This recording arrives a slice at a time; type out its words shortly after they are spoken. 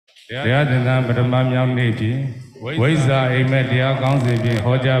တရားသင်္ကန်းပထမမြောက်နေ့ဖြင့်ဝိဇ္ဇာအိမ်မက်တရားကောင်းစဉ်ဖြင့်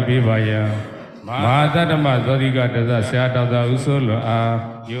ဟောကြားပေးပါရန်မဟာသတ္တမသောတိကတသဆရာတော်သာဥဆိုးလွန်အား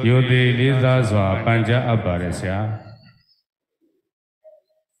ယိုသေးလေးစားစွာပန်ကြားအပ်ပါရဆရာ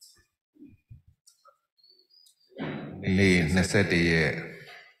နေ့21ရက်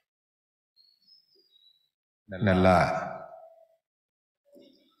2လ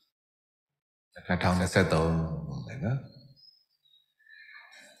2023နော်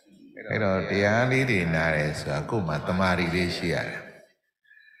အဲ့တော့တရားလေးတွေနားတယ်ဆိုတာကိုယ်မှာတမာရီလေးရှိရတယ်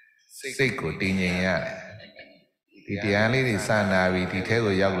စိတ်ကိုတည်ငြိမ်ရတယ်ဒီတရားလေးတွေစနာပြီးဒီထဲ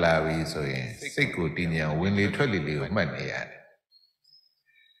ကိုရောက်လာပြီဆိုရင်စိတ်ကိုတည်ငြိမ်ဝင်လေထွက်လေလေးကိုမှတ်နေရတယ်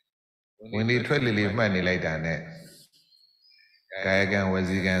ဝင်လေထွက်လေလေးမှတ်နေလိုက်တာနဲ့ကာယကံဝ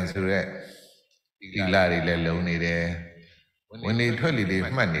စီကံဆိုရက်ဒီလာတွေလည်းလုံနေတယ်ဝင်လေထွက်လေလေး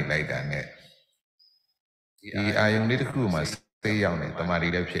မှတ်နေလိုက်တာနဲ့ဒီအာယုန်လေးတစ်ခုမှသိရောက်နေတမာရီ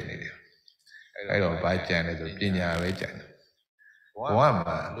လည်းဖြစ်နေတယ်အဲ့တော့ဘာကြံလဲဆိုပညာပဲကြံတယ်ဘဝ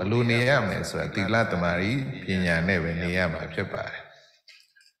မှာဘယ်လိုနေရမလဲဆိုတာသီလတမာရီပညာနဲ့ပဲနေရမှာဖြစ်ပါတယ်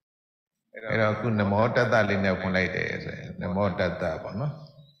အဲ့တော့ခုနမောတတ္တလေးနဲ့ဖွင့်လိုက်တယ်ဆိုရင်နမောတတ္တပေါ့နော်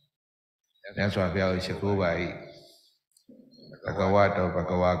မြတ်စွာဘုရားရှိခိုးပါ၏ဘဂဝတောဘ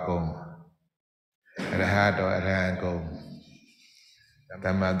ဂဝကုံအရဟတောအရဟံကုံသ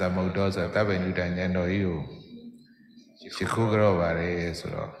မ္မာသမ္ဗုဒ္ဓောဆိုတပ္ပညုတဉာဏ်တော်ကြီးကိုရှိခိုးကြောပါတယ်ဆို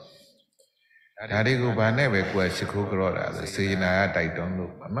တော့ဒါတွေကိုဘာနဲ့ပဲကိုယ်ရှိခိုးကြောတာဆိုစေနာကတိုက်တွန်း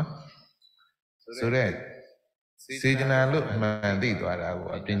လို့ပါနော်ဆိုတော့စေနာလို့မှန်သိသွားတာကို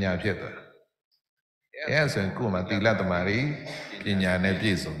ပညာဖြစ်သွားတာအဲ့ဆိုရင်ကိုယ်မှာသီလတမာရီပညာနဲ့ပြ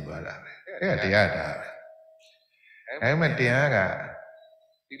ည့်စုံသွားတာပဲအဲ့ဒါတရားဒါပဲအဲ့မဲ့တရားက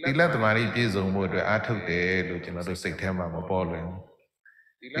သီလတမာရီပြည့်စုံဖို့အတွက်အားထုတ်တယ်လို့ကျွန်တော်တို့စိတ်ထဲမှာမပေါ်လွင်ဘူး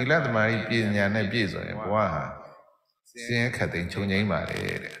သီလတမာရီပညာနဲ့ပြည့်စုံရင်ဘဝဟာစင်ရခတ်သိမ်းချုပ်ငြိမ်းပါတ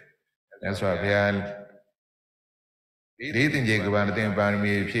ယ်တဲ့။ဒါဆိုဘုရားလေးတင်ကြီးကဘာတင်ပါရ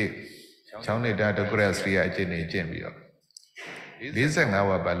မီဖြစ်6နှစ်တာဒုက္ခရစရိယအကျင့်နေကျင့်ပြီးတော့45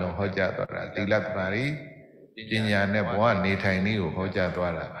ဝါပတ်လုံးဟောကြားသွားတာသီလတမာရီပညာနဲ့ဘဝနေထိုင်နည်းကိုဟောကြား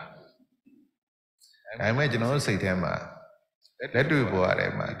သွားတာပါ။ဒါပေမဲ့ကျွန်တော်တို့စိတ်ထဲမှာလက်တွေ့ပေါ်ရတ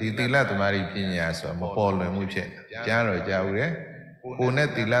ယ်မှာဒီသီလတမာရီပညာဆိုတာမပေါ်လွင်မှုဖြစ်နေ။ကြားတော့ကြားဦးတယ်။ကိုယ်နဲ့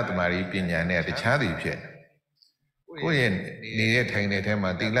သီလတမာရီပညာနဲ့တခြားစီဖြစ်နေကိုယ့်ရဲ့နေတဲ့ထိုင်တဲ့ထဲ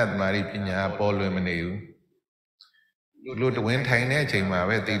မှာသီလတမာရီပညာပေါ်လွင်မနေဘူးလို့တဝင်းထိုင်တဲ့အချိန်မှာ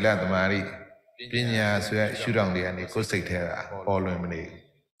ပဲသီလတမာရီပညာဆိုရရှုထောင့်တွေကနေကိုယ်စိတ်ထဲကပေါ်လွင်မနေ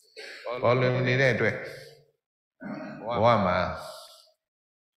ဘူးပေါ်လွင်မနေတဲ့အတွက်ဘဝမှာ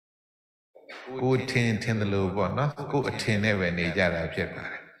ကိုယ်ထင်တယ်လို့ပေါ့နော်ကိုယ်အထင်နဲ့ပဲနေကြတာဖြစ်ပါ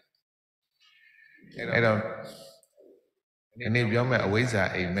တယ်အဲ့တော့ဒီနေ့ပြောမဲ့အဝိဇ္ဇာ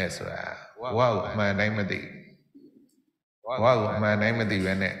အိမ်မက်ဆိုတာဘဝကိုအမှန်တိုင်းမသိဘဝကိုအမှန်တိုင်းမသိ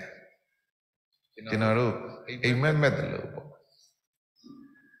ပဲနဲ့ကျွန်တော်တို့အိမ်မက်တယ်လို့ပေါ့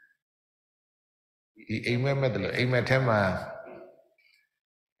ဒီအိမ်မက်တယ်လို့အိမ်မက်ထဲမှာ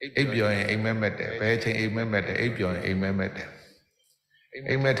အိပ်ပျော်ရင်အိမ်မက်တယ်ဘယ်အချိန်အိမ်မက်တယ်အိပ်ပျော်ရင်အိမ်မက်တယ်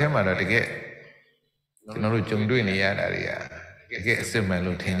အိမ်မက်ထဲမှာတော့တကယ်ကျွန်တော်တို့ကြုံတွေ့နေရတာတွေကတကယ်အစစ်မှန်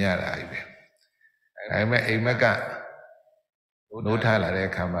လို့ထင်ကြတာပဲဒါပေမဲ့အိမ်မက်ကနိုးထားလာတဲ့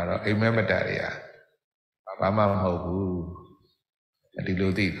အခါမှာတော့အိမ်မက်မတာတွေကဘာမှမဟုတ်ဘူးဒီ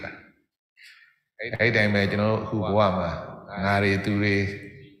လိုသိတာအဲ့တိုင်းပဲကျွန်တော်တို့အခုဘဝမှာငါတွေသူတွေ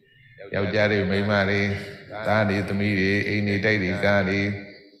ယောက်ျားတွေမိန်းမတွေသားတွေသမီးတွေအိမ်တွေတိုက်တွေကားတွေ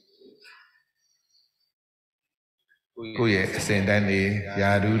ကိုယ့်ရဲ့အစဉ်တန်းတွေ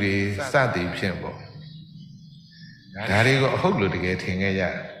ယာဓုတွေစသည်ဖြင့်ပေါ့ဒါတွေကိုအဟုတ်လို့တကယ်ထင်ခဲ့ရတ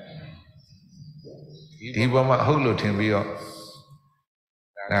ယ်ဒီဘဝမှာအဟုတ်လို့ထင်ပြီးတော့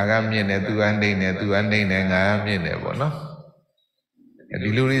ငါကမြင့်တယ်သူကနှိမ့်တယ်သူကနှိမ့်တယ်ငါကမြင့်တယ်ပေါ့နော်ဒီ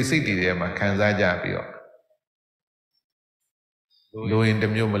လိုတွေစိတ်တည်ထဲမှာခံစားကြပြီးတော့လိုရင်တ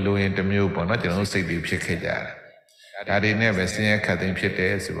စ်မျိုးမလိုရင်တစ်မျိုးပေါ့နော်ကျွန်တော်တို့စိတ်တွေဖြစ်ခဲ့ကြတယ်ဒါတွေနဲ့ပဲဆင်းရဲခတ်သိမ်းဖြစ်တ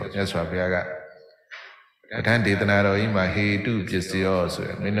ယ်ဆိုတော့မြတ်စွာဘုရားကပဋ္ဌာန်းဒေသနာတော်ကြီးမှာဟေတုပစ္စယောဆိုရ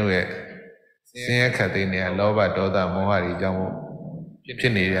ယ်မင်းတို့ရဲ့ဆင်းရဲခတ်သိမ်းနေတာလောဘဒေါသမောဟတွေကြောင့်ဖြ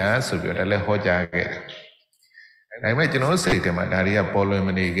စ်နေတာဆိုပြီးတော့လည်းဟောကြားခဲ့တယ်ဒါပေမဲ့ကျွန်တော်စိတ်ထဲမှာဒါတွေကပေါ်လွင်မ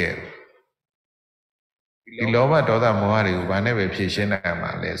နေခဲ့ဘူးဒီလောဘဒေါသမောဟတွေကိုဘာနဲ့ပဲဖြေရှင်းနိုင်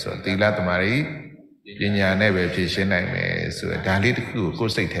မှာလဲဆိုတော့သီလတမာရီပညာနဲ့ပဲဖြေရှင်းနိုင်မယ်ဆိုတော့ဒါလေးတစ်ခုကိုကို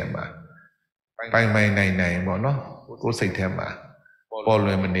ယ်စိတ်ထဲမှာပိုင်နိုင်ပေါ့နော်ကိုယ်စိတ်ထဲမှာပေါ်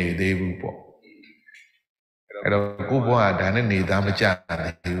လွင်မနေသေးဘူးပေါ့အဲ့တော့ကိုယ်ဘဝဒါနဲ့နေသားမကြ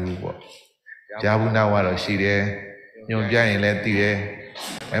သေးဘူးပေါ့ကြာဘူးနာဝတော့ရှိတယ်ညွန်ပြရင်လည်းသိတယ်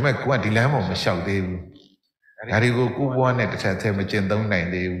ဒါပေမဲ့ကိုကဒီလမ်းပေါ်မလျှောက်သေးဘူးဒါတွေကိုကိုယ်ဘဝနဲ့တစ်ချက်တည်းမကျင့်သုံးနိုင်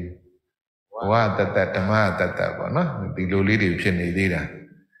သေးဘူးဘဝတတ္တဓမ္မတတ္တပေါ့နော်ဒီလိုလေးတွေဖြစ်နေသေးတာ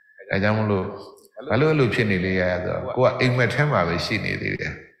ဒါကြောင့်မလို့ဘာလို့အဲ့လိုဖြစ်နေလေရဆိုတော့ကိုကအိမ်မက်ထဲမှာပဲရှိနေသေးတ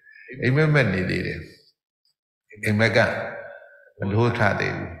ယ်အိမ်မက်မက်နေသေးတယ်အိမ်မက်ကမလို့ထ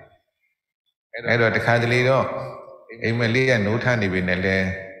သေးဘူးအဲ့တော့တခါတလေတော့အိမ်မက်လေးကနိုးထနေပြီနဲ့လဲ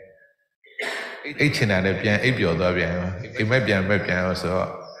အိတ်ချင်တာလည်းပြန်အိပ်ပျော်သွားပြန်ရောအိမ်မက်ပြန်မက်ပြန်ရောဆိုတော့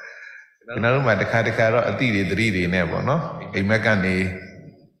ကျွန်တော်တို့မှတခါတော့အတိတွေသတိတွေနဲ့ပေါ့နော်အိမ်မက်ကနေ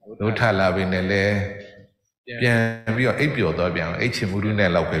နိုးထလာပြီနဲ့လဲပြန်ပြီးတော့အိပ်ပျော်သွားပြန်အိတ်ချင်မှုတွေနဲ့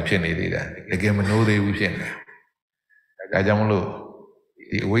လောက်ပဲဖြစ်နေသေးတာတကယ်မနိုးသေးဘူးဖြစ်နေဒါကြောင့်မလို့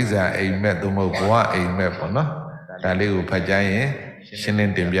ဒီအဝိဇ္ဇာအိမ်မက်သို့မဟုတ်ဘဝအိမ်မက်ပေါ့နော်ဒါလေးကိုဖတ်ကြရင်ရှင်းလ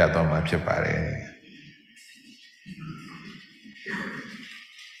င်းတင်ပြသွားမှာဖြစ်ပါတယ်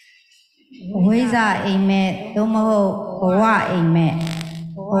ဝိဇ္ဇာအိမ်မက်သို့မဟုတ်ဘဝအိမ်မက်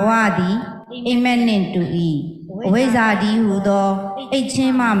ဘဝသည်အိမ်မက်နှင့်တူ၏ဝိဇ္ဇာသည်ဟူသောအိတ်ချ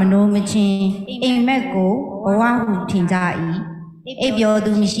င်းမှမနိုးမချင်းအိမ်မက်ကိုဘဝဟုထင်ကြ၏အိပ်ပျော်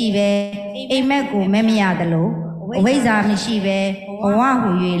သူမရှိဘဲအိမ်မက်ကိုမဲ့မရသလိုဝိဇ္ဇာမရှိဘဲဘဝဟု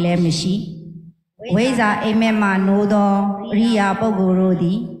၍လည်းမရှိဝိဇ္ဇာအိမ်မက်မှနိုးသောအရိယာပုဂ္ဂိုလ်တို့သ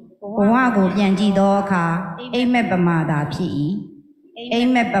ည်ဘဝကိုပြန်ကြည့်သောအခါအိမ်မက်ပမာသာဖြစ်၏အိမ်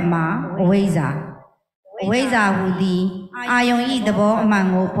မက်ပမာအဝိဇ္ဇာအဝိဇ္ဇာဟူသည်အာယုံဤသဘောအမှန်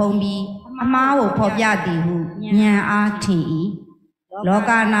ကိုဖုံးပြီးအမှားကိုဖော်ပြသည်ဟုဉာဏ်အားထင်၏လော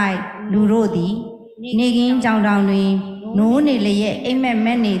က၌လူတို့သည်နေကင်းကြောင်တောင်တွင်နိုးနေလျက်အိမ်မက်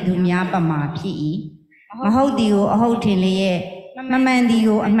မဲ့နေသူများပမာဖြစ်၏မဟုတ်သည်ကိုအဟုတ်ထင်လျက်မမှန်သည်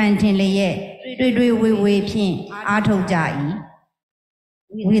ကိုအမှန်ထင်လျက်တွေ့ဝေဖြင့်အားထုတ်ကြ၏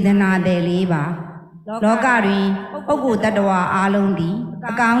ဝေဒနာတယ်လေးပါလောကတွင်ပုဂ္ဂိုလ်တ attva အားလုံးသည်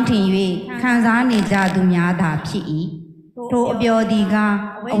အကောင်းထင်၍ခံစားနေကြသူများသာဖြစ်၏ထိုအပျော်သည်က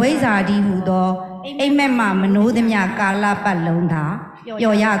အဝိဇ္ဇာတည်းဟူသောအိမ်မက်မှမနိုးသမျှကာလပတ်လုံးသာ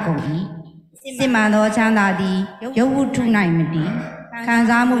ပျော်ရကုန်၏စစ်မှန်သောချမ်းသာသည်ရုပ်ဝတ္ထု၌မတည်ခံ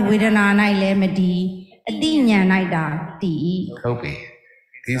စားမှုဝေဒနာ၌လည်းမတည်အတိညာဏ်၌သာတည်၏ဟုတ်ပြီ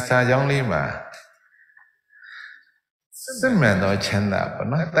ဒီစာကြောင်းလေးမှာစစ်မှန်သောချမ်းသာပေါ့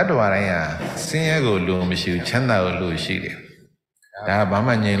နော်တတ္တဝါတိုင်းဟာဆင်းရဲကိုလိုမရှိဘူးချမ်းသာကိုလိုရှိတယ်ဒါဘာ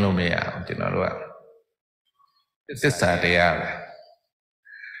မှငြိမ်းလို့မရအောင်ကျွန်တော်တို့ကသစ္စာတရားပဲ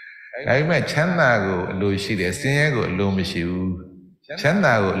ဒါပေမဲ့ချမ်းသာကိုအလိုရှိတယ်ဆင်းရဲကိုအလိုမရှိဘူးချမ်း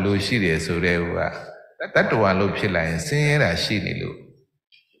သာကိုအလိုရှိတယ်ဆိုတဲ့ဟိုကတတ္တဝါလို့ဖြစ်လာရင်ဆင်းရဲတာရှိနေလို့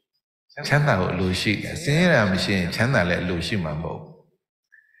ချမ်းသာကိုအလိုရှိတယ်ဆင်းရဲတာမရှိရင်ချမ်းသာလည်းအလိုရှိမှာမဟုတ်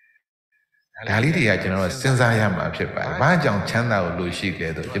ဒါလေးတွေကကျွန်တော်စဉ်းစားရမှာဖြစ်ပါတယ်။ဘာကြောင့်ချမ်းသာကိုလိုရှိလဲ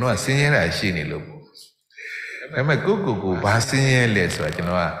ဆိုကျွန်တော်ကဆင်းရဲတာရှိနေလို့။ဒါပေမဲ့ကိုဘာဆင်းရဲလဲဆိုတာကျွန်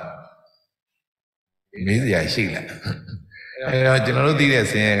တော်ကမေးစရာရှိလား။အဲတော့ကျွန်တော်တို့သိတဲ့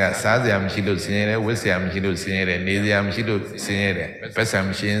ဆင်းရဲကစားစရာမရှိလို့ဆင်းရဲတယ်၊ဝတ်စရာမရှိလို့ဆင်းရဲတယ်၊နေစရာမရှိလို့ဆင်းရဲတယ်၊ပတ်စံမ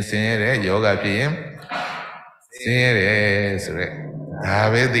ရှိရင်ဆင်းရဲတယ်၊ယောဂဖြစ်ရင်ဆင်းရဲတယ်ဆိုရက်ဒါ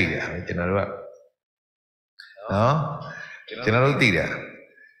ပဲသိတာပဲကျွန်တော်တို့ကနော်ကျွန်တော်တို့သိတာ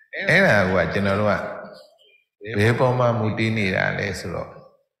အဲ့ဒါကကျွန်တော်တို့ကဘယ်ပေါ်မှာမူတည်နေတာလဲဆိုတော့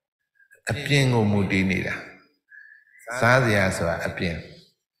အပြင်ကိုမူတည်နေတာစားစရာဆိုတာအပြင်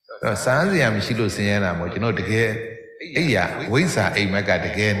တော့စားစရာမရှိလို့ဆင်းရဲတာမို့ကျွန်တော်တကယ်အဲ့ရဝိဇ္ဇာအိမ်မက်ကတ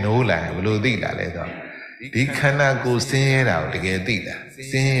ကယ်နိုးလာဘယ်လိုသိလာလဲဆိုတော့ဒီခန္ဓာကိုယ်ဆင်းရဲတာကိုတကယ်သိတာ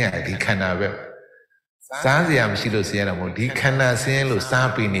ဆင်းရဲဒီခန္ဓာပဲစားစရာမရှိလို့ဆင်းရဲတာမို့ဒီခန္ဓာဆင်းရဲလို့စား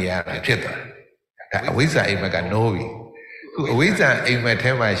ပြီးနေရတာဖြစ်သွားတယ်ဒါအဝိဇ္ဇာအိမ်မက်ကနိုးပြီခုအဝိဇ္ဇာအိမ်မက်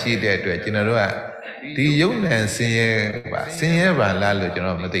ထဲမှာရှိတဲ့အတွက်ကျွန်တော်တို့ကဒီယုံ nant ဆင်းရဲပါလားလို့ကျွန်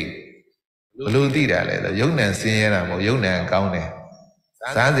တော်မသိဘူးဘယ်လိုသိတာလဲဆိုယုံ nant ဆင်းရဲတာမဟုတ်ယုံ nant ကောင်းတယ်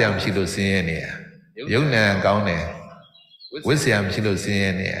စားစရာမရှိလို့ဆင်းရဲနေရယုံ nant ကောင်းတယ်ဝတ်စရာမရှိလို့ဆင်းရဲ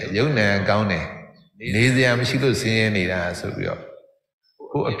နေရယုံ nant ကောင်းတယ်နေစရာမရှိလို့ဆင်းရဲနေတာဆိုပြီးတော့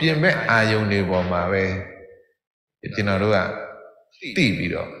ဟိုအပြင်ဘက်အာယုံတွေပေါ်မှာပဲကျွန်တော်တို့ကသိ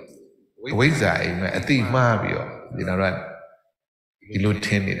ပြီးတော့အဝိဇ္ဇာအိမ်မက်အတိမှားပြီးတော့ကျွန်တော်တို့ကဒီလိုထ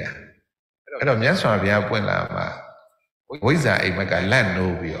င်နေတာအဲ့တော့မြတ်စွာဘုရားပွင့်လာမှာဝိဇ္ဇာအိမ်မက်ကလန့်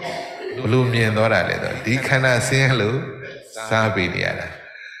နိုးပြီးတော့ဘလို့မြင်သွားတာလဲဆိုဒီခန္ဓာဆင်းရဲလို့စားပေးနေရတာ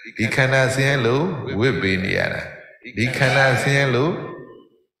ဒီခန္ဓာဆင်းရဲလို့ဝတ်ပေးနေရတာဒီခန္ဓာဆင်းရဲလို့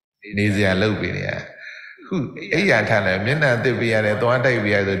နေစရာလုပ်ပေးနေရခုအိယာထားလဲမျက်နှာတစ်ပေးရတယ်သွားတိုက်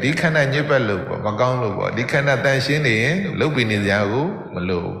ပေးရဆိုဒီခန္ဓာညစ်ပတ်လို့ပေါ့မကောင်းလို့ပေါ့ဒီခန္ဓာတန်ရှင်းနေရင်လုပ်ပေးနေစရာကိုမ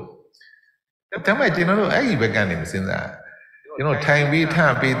လိုဘူးဒါမှကျွန်တော်တို့အဲ့ဒီဘက်ကနေမစဉ်းစားကျွန်တော်ထိုင်ပြီးထ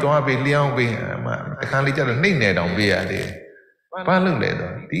ပြီးသွားပြီးလျောင်းပြီးတခါလေးကျတော့နှိမ့်နေတောင်ပေးရတယ်ဘာလို့လဲ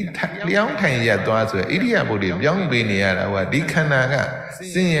တော့ဒီလျောင်းထိုင်ရသွားဆိုရင်ဣရိယာပုတ်တွေပြောင်းပေးနေရတာဟိုကဒီခန္ဓာက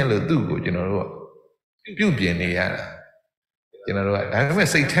ဆင်းရဲလို့သူ့ကိုကျွန်တော်တို့ပြုတ်ပြင်နေရတာကျွန်တော်တို့ကဒါပေမဲ့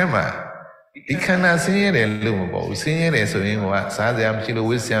စိတ်ထဲမှာဒီခန္ဓာဆင်းရဲတယ်လို့မပေါ့ဘူးဆင်းရဲတယ်ဆိုရင်ဟိုကစားစရာမရှိလို့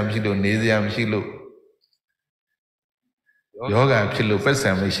ဝတ်စရာမရှိလို့နေစရာမရှိလို့ yoga philo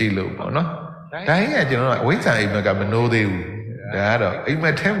personမရှိလို့ပေါ့နော်ဒါကြီးကကျွန်တော်တို့အဝိဇ္ဇာအိမ်မက်ကမနိုးသေးဘူးဒါကတော့အိမ်မ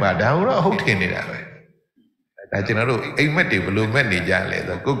က်ထဲမှာဒါကိုတော့ဟုတ်ထင်နေတာပဲဒါကျွန်တော်တို့အိမ်မက်တွေဘယ်လိုမက်နေကြလဲ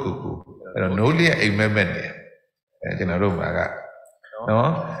ဆိုတော့ကိုအဲ့တော့နိုးလျက်အိမ်မက်နေကျွန်တော်တို့မှာကနော်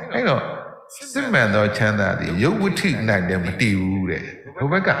အဲ့တော့စစ်မှန်သောချမ်းသာသည်ရုပ်ဝတ္ထုနိုင်တယ်မတည်ဘူးတဲ့ဘု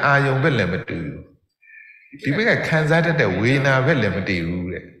ဘက်ကအာယုံဘက်လည်းမတည်ဘူးဒီဘက်ကခံစားတတ်တဲ့ဝေဒနာဘက်လည်းမတည်ဘူး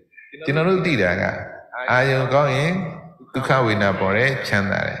တဲ့ကျွန်တော်တို့သိတာကအာယုံကောင်းရင်ဒုက္ခဝေဒနာပေါ်တယ်ချမ်း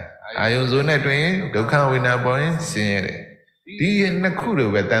သာတယ်အာယုံဇုံနဲ့တွင်ဒုက္ခဝေဒနာပေါ်ရင်ဆင်းရဲတယ်ဒီနှစ်ခုလို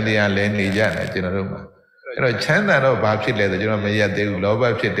ပဲတန်တရားလဲနေကြတယ်ကျွန်တော်တို့မှာအဲ့တော့ချမ်းသာတော့ဘာဖြစ်လဲဆိုကျွန်တော်မရသေးဘူးလောဘ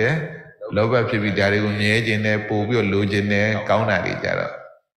ဖြစ်တယ်လောဘဖြစ်ပြီးဒါတွေကိုမြဲခြင်းနဲ့ပို့ပြီးလိုခြင်းနဲ့ကောင်းတာတွေကြတော့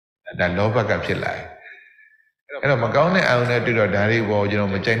ဒါလောဘကဖြစ်လာတယ်အဲ့တော့မကောင်းတဲ့အာယုံနဲ့တွေ့တော့ဒါတွေပေါ်ကျွန်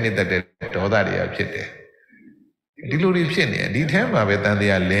တော်မကြိုက်နှစ်သက်တဲ့ဒေါသတွေကဖြစ်တယ်ဒီလိုတွေဖြစ်နေတယ်ဒီထဲမှာပဲတန်တ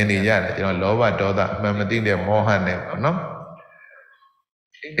ရားလဲနေကြတယ်ကျွန်တော်လောဘဒေါသအမှန်မသိတဲ့မောဟနဲ့ပေါ့နော်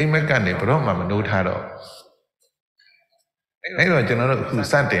အိမ်မက်ကနေဘရော့မှမနိုးထားတော့အဲ့တော့ကျွန်တော်တို့အခု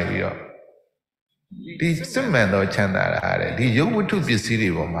စတင်ပြီးတော့ဒီစစ်မှန်သောချမ်းသာတာတဲ့ဒီရုပ်ဝတ္ထုပစ္စည်းတွေ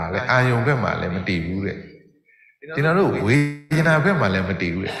ပေါ်မှာလည်းအာယုံဘက်မှာလည်းမတည်ဘူးတဲ့ကျွန်တော်တို့ဝေဒနာဘက်မှာလည်းမတ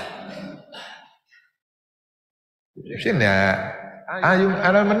ည်ဘူးတဲ့ဖြစ်နေတာအာယုံအာ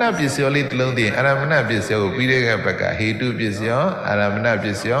ရမဏပစ္စည်းလေးတစ်လုံးသိရင်အာရမဏပစ္စည်းကိုပြီးတဲ့ဘက်ကဟေတုပစ္စည်းရောအာရမဏပ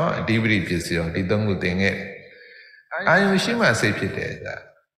စ္စည်းရောအဓိပတိပစ္စည်းရောဒီသုံးခုသင်ခဲ့အာယုံရှိမှစိတ်ဖြစ်တယ်ဆိုတာ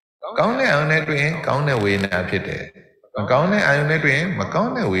ကောင်းတဲ့အာယုံနဲ့တွေ့ရင်ကောင်းတဲ့ဝေဒနာဖြစ်တယ်မကောင်းတဲ့အာယုံနဲ့တွေ့ရင်မကော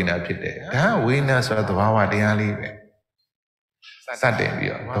င်းတဲ့ဝေဒနာဖြစ်တယ်ဒါကဝေဒနာဆိုတာသဘာဝတရားလေးပဲစတင်ပြီး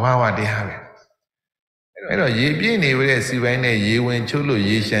တော့သဘာဝတရားပဲအဲ့တော့ရေပြည့်နေပြီတဲ့စီပိုင်းနဲ့ရေဝင်ချုပ်လို့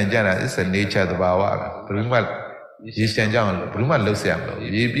ရေရှမ်းကြတာ is a nature သဘာဝပဲဘယ်သူမှရေရှမ်းကြအောင်ဘယ်သူမှလှုပ်ရှားမလို့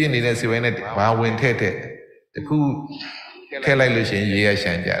ရေပြည့်နေတဲ့စီပိုင်းနဲ့ဘာဝင်ထည့်တခုထည့်လိုက်လို့ရှိရင်ရေရရှ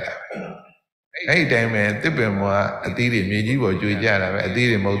မ်းကြတာပဲအဲ့ဒီတိုင်းပဲတစ်ပင်မောအသီးတွေမြေကြီးပေါ်ကျွေကြတာပဲအသီး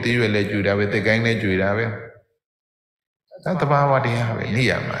တွေမဟုတ်သီးရွက်လည်းကျွေတာပဲတစ်ကိုင်းလည်းကျွေတာပဲဒါသဘာဝတရားပဲနေ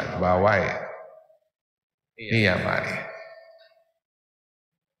ရမှာသဘာဝရဲ့နေရမှာလေ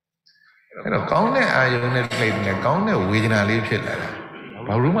အဲ့တော့ကောင်းတဲ့အာယုံနဲ့ထိတ်နေကောင်းတဲ့ဝေဒနာလေးဖြစ်လာတာ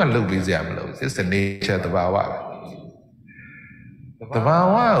ဘာလို့မှလှုပ်ပြီးစရာမလို it's a nature သဘာဝပဲသဘာ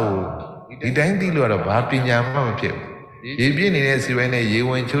ဝကိုဒီတိုင်းသိလို့တော့ဘာပညာမှမဖြစ်ဘူးရေပြည့်နေတဲ့စီပိုင်းနဲ့ရေ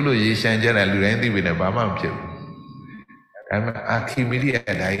ဝင်ချိုးလို့ရေရှမ်းကြတာလူတိုင်းသိပြီနဲ့ဘာမှမဖြစ်ဘူးဒါပေမဲ့အာခိမီရီ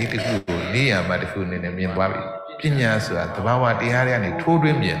အတိုင်းတစ်ခုကိုနေရမှာတစ်ခုအနေနဲ့မြင်သွားပြီပညာဆိုတာသဘာဝတရားတွေကနေထိုးတွ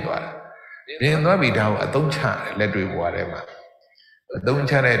င်းမြင်သွားတာမြင်သွားပြီဒါကိုအသုံးချလက်တွေ့ဘဝထဲမှာအသုံး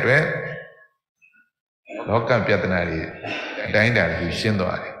ချတဲ့အတွက်လောကပြဿနာတွေအတိုင်းတာကိုရှင်း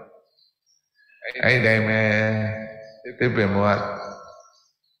သွားတယ်အဲ့ဒီတိုင်းပဲသစ်ပင်မော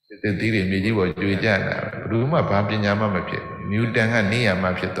သစ်သီးတွေမြေကြီးပေါ်ကျွေကြတာဘယ်သူမှဘာပညာမှမဖြစ်နျူတန်ကနေရမှ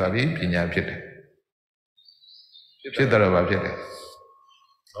ဖြစ်သွားပြီပညာဖြစ်တယ်ဖြစ်တော့ဘာဖြစ်လဲ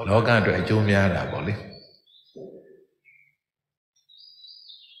လောကအတွက်အကျိုးများတာပေါ့လေ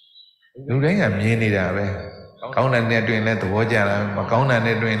လူတိုင်းကမြင်နေတာပဲကောင်းတဲ့နဲ့တွင်လည်းသဘောကျတာမကောင်းတဲ့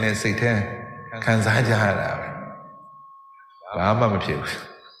နဲ့တွင်လည်းစိတ်ထဲခံစားကြရတာပဲဘာမှမဖြစ်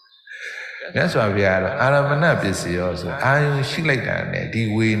ဘူးမြတ်စွာဘုရားကတော့အာရမဏပစ္စည်းရောဆိုအာယုံရှိလိုက်တာနဲ့ဒီ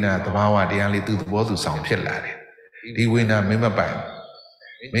ဝေဒနာသဘာဝတရားလေးသူသဘောသူဆောင်ဖြစ်လာတယ်ဒီဝေဒနာမင်းမပိုင်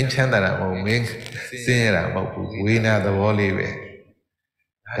မင်းချမ်းသာတာမဟုတ်မင်းစင်းရတာမဟုတ်ဘူးဝေဒနာသဘောလေးပဲ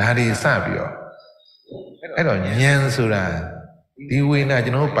ဒါတွေစပြီးတော့အဲ့တော့ဉာဏ်ဆိုတာဒီဝေဒနာ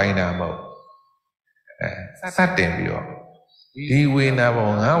ကျွန်တော်ပိုင်တာမဟုတ်စတင်ပြီးတော့ဒီဝေဒနာ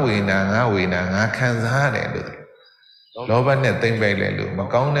ပေါ်ငါဝေဒနာငါခံစားရတယ်လို့လောဘနဲ့သိမ့်ပိုက်လိုက်လို့မ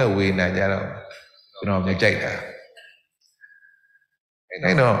ကောင်းတဲ့ဝေဒနာကြတော့ကျွန်တော်မကြိုက်တာ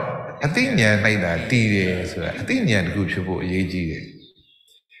အဲ့တော့အသိဉာဏ်လိုက်တာတည်တယ်ဆိုတာအသိဉာဏ်တစ်ခုဖြစ်ဖို့အရေးကြီးတယ်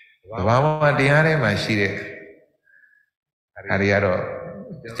ဘာမှတရားထဲမှာရှိတဲ့ဒါတွေကတော့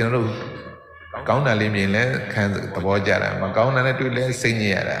ကျွန်တော်တို့ကောင်းတာလေးမြင်လဲခံသဘောကျတာမကောင်းတာနဲ့တွေ့လဲစိတ်ည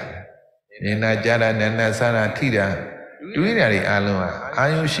စ်ရတာမြင်တာကြားတာနားနာစားတာထိတာတွေးတာတွေအလုံးကအာ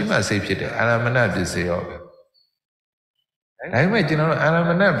ယုရှိမှစိတ်ဖြစ်တယ်အာရမဏပစ္စည်းရောဒါပေမဲ့ကျွန်တော်တို့အာရ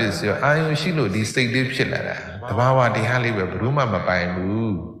မဏပစ္စည်းရောအာယုရှိလို့ဒီစိတ်လေးဖြစ်လာတာသဘာဝတရားလေးပဲဘယ်သူမှမပိုင်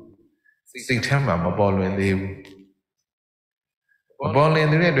ဘူးစိတ်ထဲမှာမပေါ်လွင်သေးဘူးမပေါ်လွင်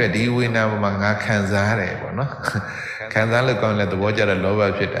သေးတဲ့အတွက်ဒီဝိညာဉ်ပေါ်မှာငါခံစားရတယ်ပေါ့နော်ခံစားလို့ကောင်းလဲသဘောကျတဲ့လောဘ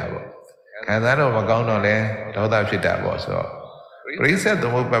ဖြစ်တာပေါ့ခံစားတော့မကောင်းတော့လဲဒေါသဖြစ်တာပေါ့ဆိုတော့ပရိစ္ဆေသ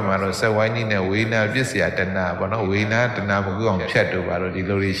မုပ္ပါဒ်မှာတော့စက်ဝိုင်းကြီးနဲ့ဝေနာပစ္စယတဏပေါ့နော်ဝေနာတဏမကူအောင်ဖြတ်တော့ပါတော့ဒီ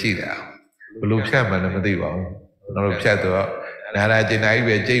လိုတွေရှိတာဘလို့ဖြတ်မှန်းလည်းမသိပါဘူးကျွန်တော်တို့ဖြတ်တော့နာရာကျင်နာကြီး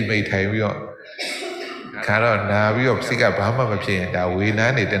ပဲကြိတ်မိတ်ထိုင်ပြီးတော့ခါတော့နာပြီးတော့စိတ်ကဘာမှမဖြစ်ရင်ဒါဝေနာ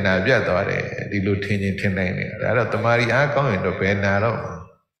နေတဏပြတ်သွားတယ်ဒီလိုထင်ချင်းထင်နိုင်တယ်ဒါတော့တမာရီအားကောင်းရင်တော့ဘယ်နာတော့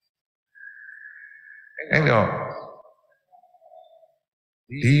အဲ့တော့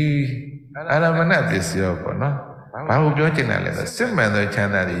Di Aramana this year, no? How do you know? Sim man the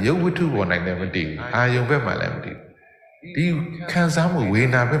channel, you would do one like them. Are you be my lemty? Do you can some way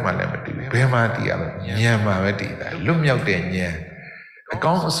now be my lemty? Bema dia, Yama Veti, Lum out there, a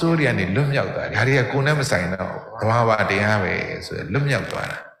gong sorry and in Lum out there. Harry Kunam sign out. Wawa de have so Lum out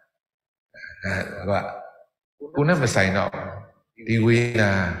there. Kunam sign out. The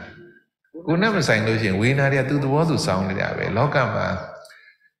winner. Kunam sign those winner to the water sound that way. Locama.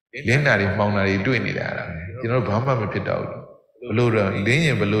 Lenari Maunari doing it. You know, Bamba pit out. Below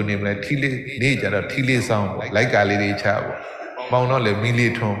the below him like Tilly, nature of Tilly sound, like a lady chap. Maunole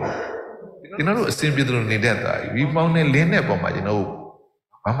milliton. You know, simply to need that. We found a lane upon you know,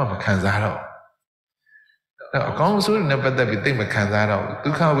 Mama Kanzaro. Now, a council never that we think Kanzaro.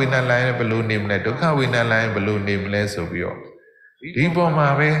 Took how we not line below name, like took how we not line below name less of you. People,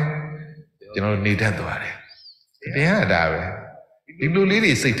 my way, you know, need that to worry. They are that way. The blue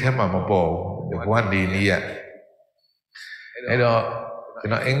lady say Tema Mabo, the one day near. You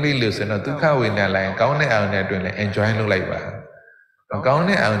know, English listen, to how in that line, count it out there doing enjoy no labor. Count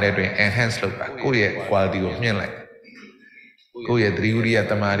it out there doing enhance look back, go yet quality of meal like. Go yet, Riuri at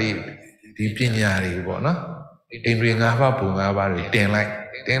the Mari, the Pinyari, no? In ring up a punga, 10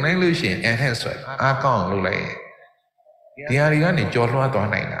 like Lucian, enhance it. I can't look like the Ariani, Jordan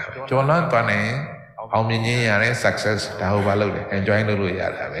Tonina, Jordan Tonina. How many years success how value enjoying the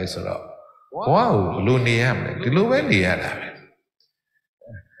Luya so wow Luniam the Luvelia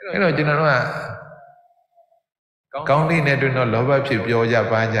you know general counting net no love up to Pioja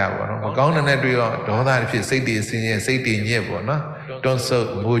Panja counting net don't have to say this in 18 years don't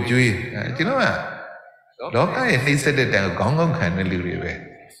so mujui you know Loka he said that Gongo can live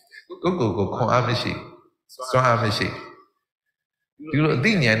go Amishi so Amishi you know,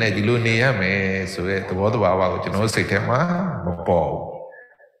 the Yana Gilunia may so the water wow, you know, say Tema, Bob.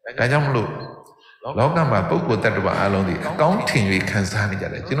 I don't look. Logama book with that alone the accounting we can sign each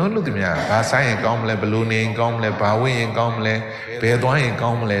other. You know, look at me, Basai and Gomle, ballooning, Gomle, Bowie and Gomle, Bedouin and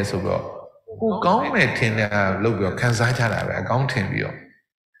Gomle, so go. Who Gomle Tina, look your Kansajara, accounting view.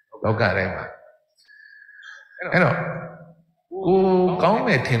 Logarema. You know, who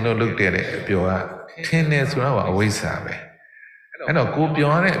Gomle Tino looked at it, pure 10 years always have. I know, go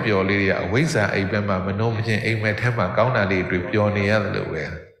beyond it, your lady, a wazer, a bema, manometing, a metema, gauna lady, pure near way.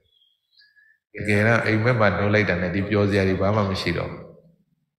 Again, I remember no later than the pure Yaribama Machino.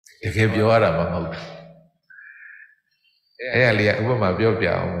 You gave your other mouth. Earlier, over my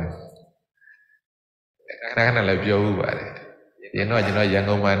biopia. I can't let you over it. You know,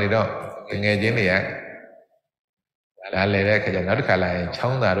 young man, you know, in a geniac. I let a not cala,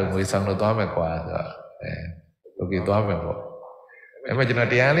 Chonda with some of the Domaqua. Okay, Domaqua. Imagine the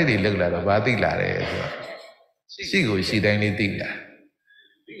reality look like a body like she goes, she don't need thing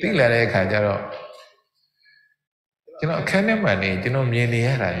like a cajaro. You know, can a money, you know,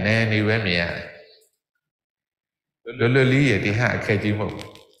 Minia, Nanny Wemia. Lully at the hat catching move.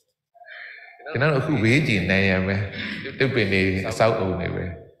 You know who waging Nayame, to be a south only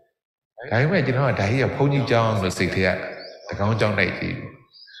way. I imagine how I hear Pony John was sit here, the Count John 80.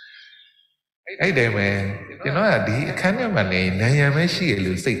 Hey, there, man. You know, the canyon money, Nayame, she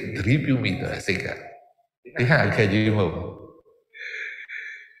will say 3 meters. They had a cajimo.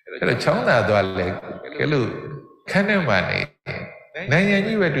 The Chona Dwale, Hello, canyon money. Nayan,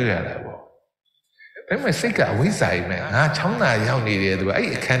 you were doing that. Then my sick a wizard, man. Chona, young needed.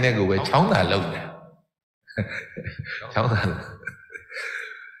 I can't go with Chona alone. Chona.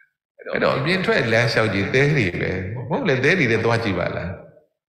 I don't be tried last out the daily, man. Only daily the Dwajibala.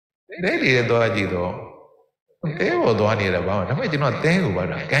 Daily the Dwajido. They were the one here about. I might not think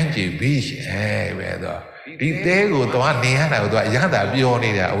about a Ganji beach, eh, whether. Did they go to one near Yada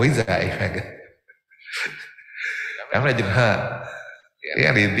Bioni, a wizard? I imagine her. They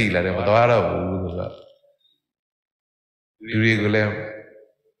are the dealer of Dora. You regular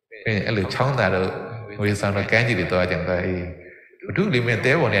a little chonda with some Ganji to Dodge. Do limit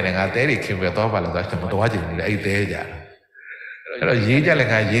there one and a daily came with Dobala, the watching the 8 days. Yija like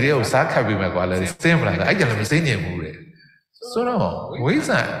a Yiri of Saka be my wallet, same like I can say movie. So no,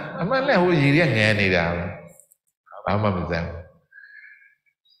 wizard, I'm not like who Yiri and Yanny down. I'm with them.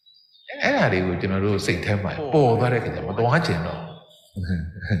 And I would, you know, say, tell my poor, but I can watch it.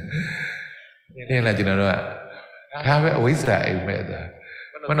 Then I didn't know. Have a wizard, I met.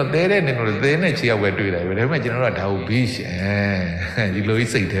 When a dead end in the energy I went to that, but imagine how beach, you know,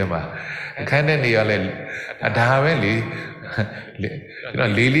 say, tell my. I can't any other. At Haveli. You know,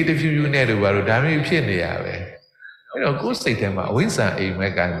 Lily, if you never were damn you, you know, go say them, wizard, a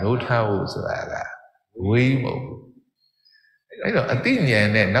mega note house, way more. အဲ့တော့အတိညာ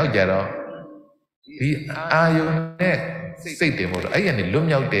နဲ့နောက်ကြတော့ဒီအာယုန်နဲ့စိတ်တွေမို့လို့အဲ့ရနေလွတ်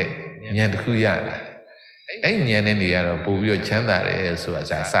မြောက်တဲ့ဉာဏ်တစ်ခုရတာအဲ့ဉာဏ်နဲ့နေရတော့ပို့ပြီးတော့ချမ်းသာတယ်ဆိုတာ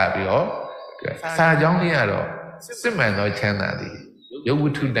စပြီးတော့စာကြောင်းလေးကတော့စစ်မှန်သောချမ်းသာသည်ရုပ်ဝ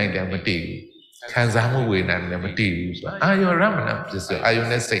တ္ထုတိုင်တယ်မတည်ဘူးခံစားမှုဝေဒနာလည်းမတည်ဘူးဆိုတာအာယောရမဏပစ္စယအာယုန်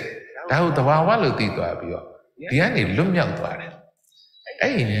နဲ့စိတ်ဒါကိုသဘာဝလို့သိသွားပြီးတော့ဒီကနေလွတ်မြောက်သွားတယ်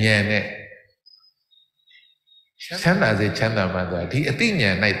အဲ့ဒီဉာဏ်နဲ့ချမ်းသာစေချမ်းသာမှဆိုတာဒီအတိဉာ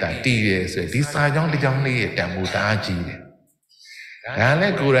ဏ်၌သာတည်ရဲဆိုဒီစာကြောင်းတစ်ကြောင်းလေးရဲ့တန်ဖိုးတအားကြီးတယ်ဒါလ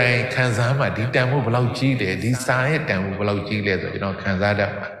ည်းကိုယ်တိုင်ခံစားမှဒီတန်ဖိုးဘယ်လောက်ကြီးတယ်ဒီစာရဲ့တန်ဖိုးဘယ်လောက်ကြီးလဲဆိုကျွန်တော်ခံစားတ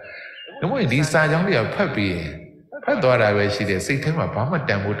တ်မှာဒါမှမဟုတ်ဒီစာကြောင်းတွေကဖတ်ပြီးရင်ဖတ်သွားတာပဲရှိတယ်စိတ်ထဲမှာဘာမှတ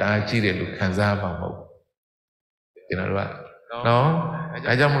န်ဖိုးတအားကြီးတယ်လို့ခံစားမှာမဟုတ်ဘူးကျွန်တော်တို့ကနော်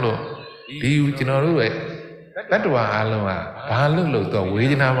ဒါကြောင့်မလို့ဒီကျွန်တော်တို့ရဲ့တတ္တဝါအလုံးကဘာလို့တော့ဝေ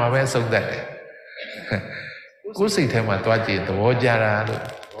ဒနာမှာပဲဆုံးသက်တယ်ကိုယ်စိတ်ထဲမှာသွားကြည့်သဘောကြတာလို့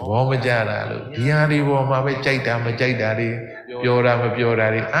သဘောမကြတာလို့ဒီဟာတွေပေါ်မှာပဲကြိုက်တာမကြိုက်တာတွေပျော်တာမပျော်တာ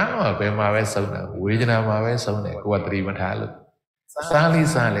တွေအားလုံးဘယ်မှာပဲဆုံးတာဝေဒနာမှာပဲဆုံးတယ်ကိုယ်ကသတိမထားလို့စားလေး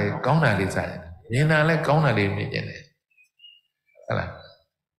စားလဲကောင်းတာလေးစားတယ်မြင်တာလဲကောင်းတာလေးမြင်တယ်ဟုတ်လား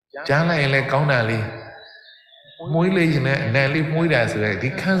ကြားလိုက်ရင်လဲကောင်းတာလေးမွေးလေးရှင်နဲ့အနံလေးမွေးတာဆိုတဲ့ဒီ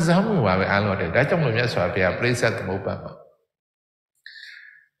ခံစားမှုပါပဲအားလုံးတယ်ဒါကြောင့်မလို့မြတ်စွာဘုရားပြိဿသမုပ္ပါမှာ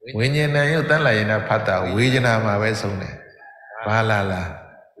ဝိညာဉ်နဲ့ရုပ်တန်လာရင်ဖတ်တာဝေဒနာမှာပဲဆုံးတယ်ဘာလာ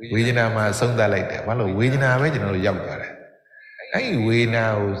ဝေဒနာမှာဆုံးသတ်လိုက်တယ်ဘာလို့ဝေဒနာပဲကျွန်တော်တို့ရောက်သွားတယ်အဲ့ဒီဝေဒနာ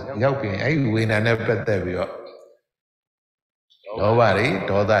ကိုရောက်ပြီးအဲ့ဒီဝေဒနာနဲ့ပတ်သက်ပြီးတော့လောဘတွေ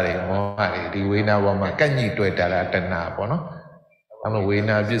ဒေါသတွေမောဟတွေဒီဝေဒနာပေါ်မှာကန့်ညှိတွေ့တာလားတဏှာပေါ့နော်ဘာလို့ဝေဒ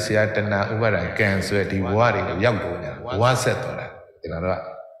နာပြစ်စရာတဏှာဥပါဒံကံဆိုရဒီဘဝတွေရောက်ကုန်ကြဘဝဆက်သွားတာကျွန်တော်တို့က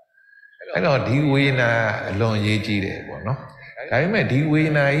အဲ့တော့ဒီဝေဒနာအလွန်အရေးကြီးတယ်ပေါ့နော်ဒါပေမဲ့ဒီဝေဒ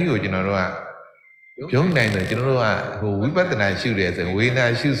နာကြီးကိုကျွန်တော်တို့ကပြုံးနိုင်တယ်ကျွန်တော်တို့ကဟိုဝိပဿနာရှုတယ်ဆိုဝေဒနာ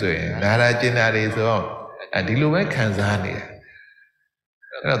ရှုဆိုရင်နာရာကျင်တာတွေဆိုတော့ဒီလိုပဲခံစားနေတယ်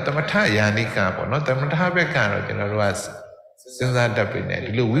အဲ့တော့သမထယာနိကပေါ့နော်သမထဘက်ကတော့ကျွန်တော်တို့ကစဉ်းစားတတ်ပြီနဲ့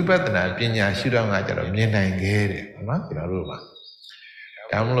ဒီလိုဝိပဿနာပညာရှုတော့ကကျတော့မြင်နိုင်ခဲ့တယ်ပေါ့နော်ကျွန်တော်တို့က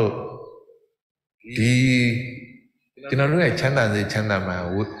ဒါမလို့ဒီကျွန်တော်တို့ရဲ့ချမ်းသာစေချမ်းသာမှာ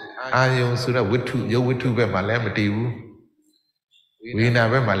အာယုံဆိုတဲ့ဝိထုရုပ်ဝိထုဘက်မှာလည်းမတည်ဘူးဝေဒနာ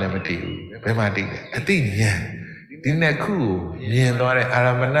ဘက်မှာလည်းမတည်ဘူးဘယ်မှာတည်လဲအတိဉာဏ်ဒီနှစ်ခုကိုမြင်သွားတဲ့အာရ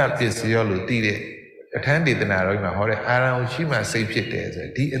မဏပစ္စယောလို့တည်တဲ့ပဋ္ဌာန်းဒေသနာတော်ကြီးမှာဟောတဲ့အာရံရှိမှစိတ်ဖြစ်တယ်ဆို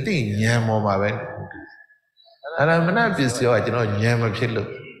ဒီအတိဉာဏ်ပေါ်မှာပဲအာရမဏပစ္စယောကကျွန်တော်ဉာဏ်မဖြစ်လို့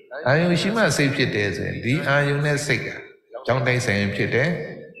အာယုရှိမှစိတ်ဖြစ်တယ်ဆိုရင်ဒီအာယုနဲ့စိတ်ကအကြောင်းတိုင်းဆိုင်ရင်ဖြစ်တယ်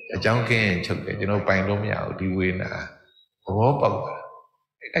အကြောင်းကင်းရင်ချုပ်တယ်ကျွန်တော်ပိုင်လို့မရဘူးဒီဝေဒနာသဘောပေါက်တာ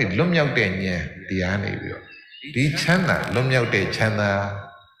အဲ့လွတ်မြောက်တဲ့ဉာဏ်တရားနေပြီးတော့ဒီချမ်းသာလွတ်မြောက်တဲ့ချမ်းသာ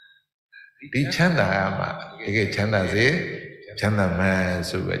ဒီချမ်းသာမှာတကယ်ချမ်းသာစေချမ်းသာမှန်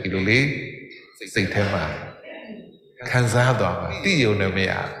ဆိုပဲဒီလိုလေးစိတ်ထဲမှာခံစားသွားမှာသိရုံနဲ့မ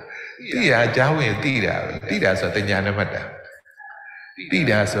ရသိရအကြောင်းဝင်သိတာပဲသိတာဆိုတာဉာဏ်နဲ့မှတ်တာသိ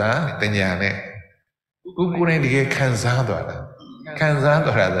တာဆိုတာဉာဏ်နဲ့ကိုယ်တိုင်တကယ်ခံစားသွားတာခံစား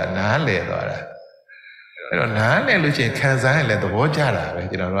သွားတာဆိုတာနားလည်သွားတာအဲ့တော့နားလည်လို့ရှိရင်ခံစားရင်လည်းသဘောကျတာပဲ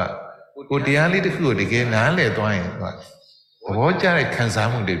ကျွန်တော်တို့ကကိုတရားလေးတစ်ခုကိုတကယ်နားလည်သွားရင်သဘောကျတဲ့ခံစား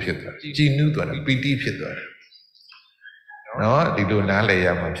မှုတွေဖြစ်သွားတယ်ကြည်နူးသွားတယ်ပီတိဖြစ်သွားတယ်နော်ဒီလိုနားလည်ရ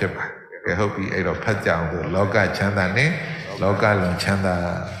မှာဖြစ်ပါတယ်ဟုတ်ပြီအဲ့တော့ဖတ်ကြအောင်ဆိုလောကချမ်းသာနဲ့လောကလွန်ချမ်းသာ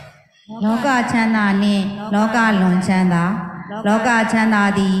လောကချမ်းသာနှင့်လောကလွန်ချမ်းသာလောကချမ်းသာ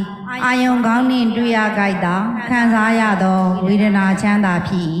သည်အာယုံကောင်းနှင့်တွေ့ရကြိုက်သာခံစားရသောဝေဒနာချမ်းသာ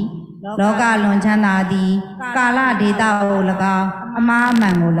ဖြစ်လောကလွန်ချမ်းသာသည်ကာလဒေတာကို၎င်းအမှားအမှ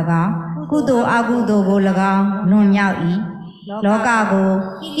န်ကို၎င်းကုသိုလ်အကုသိုလ်ကို၎င်းလွန်မြောက်၏လောကကို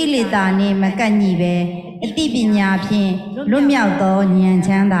ကိလေသာနှင့်မကန့်ညှိပဲအတိပညာဖြင့်လွတ်မြောက်သောဉာဏ်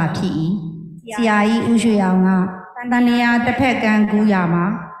ချမ်းသာဖြစ်၏ဆရာကြီးဥရွှေအောင်ကတဏှာတစ်ဖက်ကံကူးရမှာ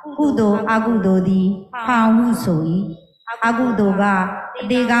ကုသိုလ်အကုသိုလ်သည်ဖောင်ဟုဆို၏အကုသိုလ်ကအ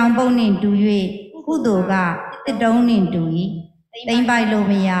တေကောင်ပုံနှင့်တူ၍ကုသိုလ်ကတစ်တုံးနှင့်တူ၏တိမ့်ပိုက်လို့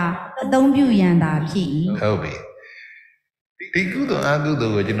မရအသုံးပြုရန်သာဖြစ်၏ဟုတ်ပြီဒီကုသိုလ်အကုသို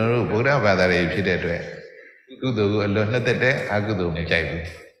လ်ကိုကျွန်တော်တို့ဗုဒ္ဓဘာသာတွေဖြစ်တဲ့အတွက်ကုသိုလ်ကိုအလွန်နှစ်သက်တဲ့အကုသိုလ်မကြိုက်ဘူး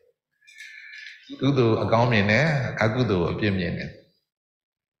ကုသိုလ်အကောင်းမြင်တယ်အကုသိုလ်အပြစ်မြင်တယ်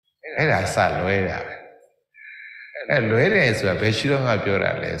အဲ့ဒါစလွဲတာပဲအဲ့လွဲတယ်ဆိုတာဘယ်ရှိတော့ငါပြော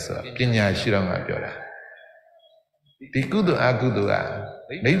တာလဲဆိုတာပညာရှိတော့ငါပြောတာဒီကုသိုလ်အကုသိုလ်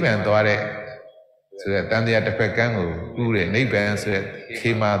ကနိဗ္ဗာန်သွားတဲ့ဆိုတဲ့တန်တရားတစ်ဖက်ကန်းကိုကူးတယ်နိဗ္ဗာန်ဆိုတဲ့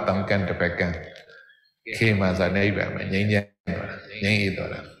ခေမာတံကန်းတစ်ဖက်ကန်းခေမာဆိုနိဗ္ဗာန်မှာငြိမ်းချမ်းငြိမ်းအေး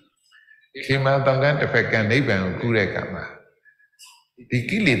သွားတာခေမာတံကန်းတစ်ဖက်ကန်းနိဗ္ဗာန်ကိုကူးတဲ့ကံမှာဒီ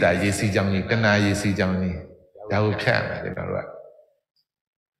ကိလေသာရေစီးကြောင်းကြီးတဏှာရေစီးကြောင်းကြီး ဒါကိုဖြတ်မယ်ကျွန်တော်တို့က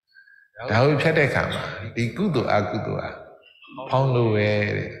ဒါကိုဖြတ်တဲ့အခါမှာဒီကုသိုလ်အကုသိုလ်ဟာဖောင်းလို့ပဲ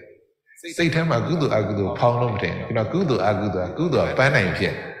တဲ့စိတ်ထဲမှာကုသိုလ်အကုသိုလ်ဖောင်းလို့မတင်ကျွန်တော်ကုသိုလ်အကုသိုလ်ကကုသိုလ်ပန်းနိုင်ဖြ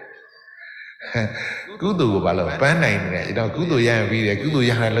စ်ကုသိုလ်ကိုဘာလို့ပန်းနိုင်နေလဲကျွန်တော်ကုသိုလ်ရရင်ပြီးတယ်ကုသိုလ်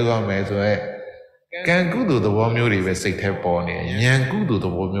ရတာလောက်ရမယ်ဆိုတော့ကံကုသိုလ်သဘောမျိုးတွေပဲစိတ်ထဲပေါ်နေဉာဏ်ကုသိုလ်သ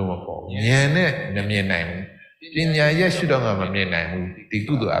ဘောမျိုးမပေါ်ဉာဏ်နဲ့မမြင်နိုင်ဘူးပညာရဲ့ရှုတော့ကမမြင်နိုင်ဘူးဒီ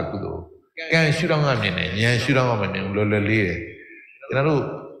ကုသိုလ်အကုသိုလ်ကံရှုတော့ကမြင်တယ်ဉာဏ်ရှုတော့ကမမြင်ဘူးလွယ်လွယ်လေးတယ်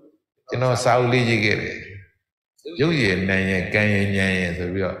ကျွန်တော်စာအုပ်လေးရေးခဲ့တယ်ရုပ်ရည်နာရယ်ကံရယ်ဉာဏ်ရယ်ဆို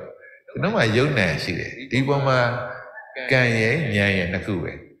ပြီးတော့ကျွန်တော်မှယုံနာရှိတယ်ဒီပုံမှာကံရယ်ဉာဏ်ရယ်နှစ်ခု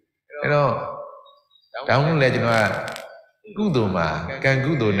ပဲအဲ့တော့တောင်းလို့လဲကျွန်တော်ကကုသိုလ်မှာကံ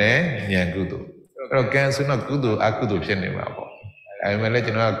ကုသိုလ်နဲ့ဉာဏ်ကုသိုလ်အဲ့တော့ကံဆိုတော့ကုသိုလ်အကုသိုလ်ဖြစ်နေမှာပေါ့အဲ့မဲ့လဲ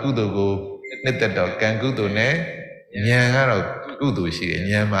ကျွန်တော်ကကုသိုလ်ကိုနှစ်သက်တော့ကံကုသိုလ်နဲ့ဉာဏ်ကတော့ကုသိုလ်ရှိတယ်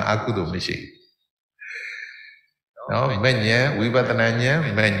ဉာဏ်မှာအကုသိုလ်မရှိနော်မဲ့ဉာဏ်ဝိပဿနာဉာဏ်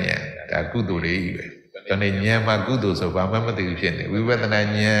မဲ့ဉာဏ်ဒါကုသိုလ်တွေကြီးပဲဒါနဲ့ဉာဏ်မှာကုသိုလ်ဆိုဘာမှမသိဘူးဖြစ်နေဝိပဿနာ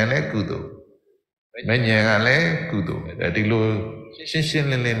ဉာဏ်လည်းကုသိုလ်မဲ့ဉာဏ်ကလည်းကုသိုလ်ဒီလိုရှင်းရှင်း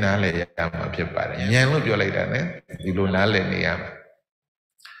လင်းလင်းနားလည်ရမှာဖြစ်ပါတယ်ဉာဏ်လို့ပြောလိုက်တာ ਨੇ ဒီလိုနားလည်နေရမှာ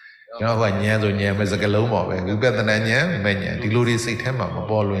ကျွန်တော်ကဉာဏ်ဆိုဉာဏ်ပဲစကလုံးပေါ့ပဲဝိပဿနာဉာဏ်မဲ့ဉာဏ်ဒီလိုတွေစိတ်ထဲမှာမ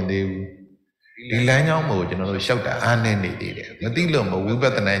ပေါ်လွင်သေးဘူးဒီလမ်းကြောင်းကိုကျွန်တော်တို့ရှောက်တာအားနည်းနေသေးတယ်မသိလို့မဝိပ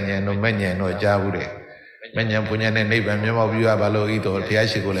ဿနာဉာဏ်တို့မဲ့ဉာဏ်တို့ကြားဘူးတဲ့မဲ့ဉာဏ်ဘုံဉာဏ်နဲ့နိဗ္ဗာန်မျက်မှောက်ပြုရပါလို့ဤတော်တရား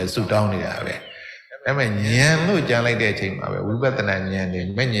ရှိခိုးလဲဆုတောင်းနေတာပဲဒါပေမဲ့ဉာဏ်လို့ကြားလိုက်တဲ့အချိန်မှာပဲဝိပဿနာဉာဏ်နဲ့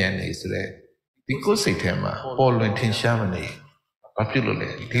မဲ့ဉာဏ်နေဆိုတဲ့ဒီကိုယ်စိတ်ထဲမှာပေါ်လွင်ထင်ရှားမနေဘာဖြစ်လို့လဲ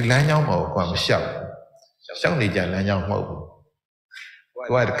ဒီလမ်းကြောင်းပေါ်ကမလျှောက်နေကြလမ်းကြောင်းမဟုတ်ဘူး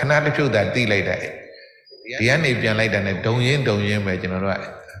ကိုကခဏတစ်ဖြုတ်တာတိလိုက်တယ်ဒီကနေပြန်လိုက်တာနဲ့ဒုံရင်းပဲကျွန်တော်တို့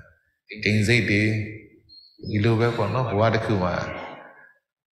ကဒိန်စိတ်တွေဒီလိုပဲပေါ့နော်ဘဝတစ်ခုမှာ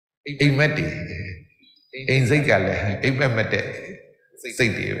အိမ်မက်တွေအိမ်စိတ်ကလည်းအိမ်မက်တဲ့စိ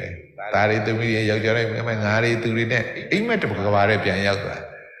တ်တွေပဲဒါတွေသူမျိုးယောက်ျားတွေငါးတွေသူတွေနဲ့အိမ်မက်တစ်ကဘာတွေပြန်ရောက်သွား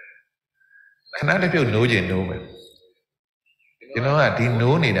ခဏတစ်ဖြုတ်နိုးခြင်းနိုးမယ်ကျွန်တော်ကဒီ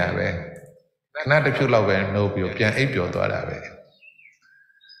နိုးနေတာပဲခဏတစ်ဖြုတ်လောက်ပဲနိုးပြီးပြန်အိပ်ပျော်သွားတာပဲ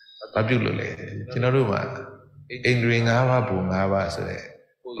ဘာပြုလို့လဲကျွန်တော်တို့မှာအိန္ဒြေ၅ပါးဘုံ၅ပါးဆိုတဲ့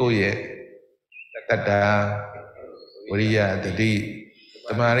ကိုယ့်ရဲ့တတ္တာဝရိယတတိသ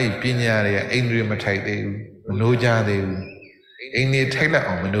မာဓိပညာတွေကအိန္ဒြေမထိုက်သေးဘူးမနိုးကြသေးဘူးအိန္ဒြေထိုက်လက်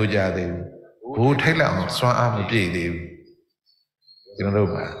အောင်မနိုးကြသေးဘူးဘိုးထိုက်လက်အောင်စွမ်းအားမပြည့်သေးဘူးကျွန်တော်တို့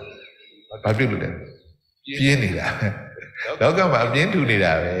မှာဘာပြုလို့လဲပြင်းနေတာလောကမှာအပြင်းထူနေ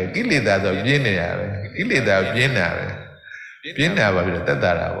တာပဲကိလေသာဆိုပြင်းနေတာပဲကိလေသာပြင်းနေတာပဲပြင်းနေတာပါပြီးတော့တက်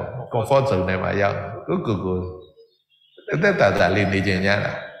တာပေါ့ comfort zone ထဲမှာရောက်ကိုတက်တာလေးနေကြညာ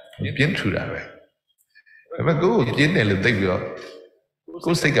တာပြင်းထူတာပဲဒါပေမဲ့ကိုယ်ပြင်းတယ်လို့သိပြီးတော့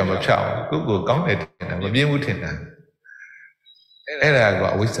ကိုယ်စိတ်ကမဖြောက်ဘူးကိုယ်ကောင်းတယ်ထင်တာမပြင်းဘူးထင်တာအဲ့ဒါက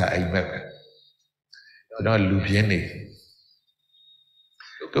အဝိဇ္ဇာအိမ်မက်ပဲကျွန်တော်လူပြင်းနေ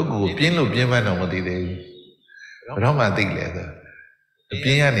ကိုယ်ပြင်းလို့ပြင်းမှန်းတော့မသိသေးဘူးဘယ်တော့မှသိလဲဆိုအပြ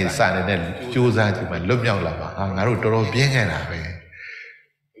င်းရနေစနေတဲ့ကြိုးစားကြည့်မှလွတ်မြောက်လာပါငါတို့တော်တော်ပြင်းခဲ့တာပဲ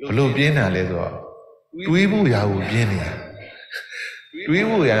ဘလို့ပြင်းတာလဲဆိုတော့တွေးဖို့ရာကိုပြင်းနေတာတွေး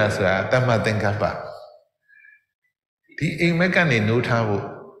ဖို့ရာဆိုတာတမ္မသင်္ကပ္ပဒီအိမ်မက်ကနေနိုးထားဖို့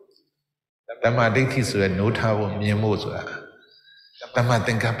တမ္မဒိဋ္ဌိဆိုရနိုးထားဖို့မြင်ဖို့ဆိုတာတမ္မသ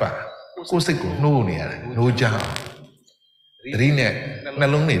င်္ကပ္ပကိုယ်စိတ်ကိုနှိုးနေရတယ်နိုးကြအောင်သတိနဲ့နှ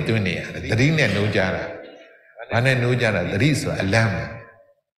လုံးနဲ့တွင်းနေရတယ်သတိနဲ့နိုးကြတာဘာနဲ့နိုးကြတာသတိဆိုတာအလန့်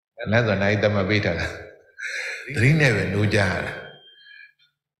ဆိုတာနိုင်တမပေးထားတာသတိနဲ့ပဲနိုးကြရတာ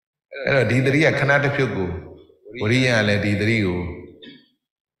အဲ့တော့ဒီသတိကခဏတစ်ဖြုတ်ကိုဝရိယကလည်းဒီသတိကို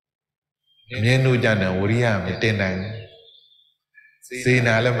အမြဲနိုးကြတယ်ဝရိယမတင်နိုင်စေ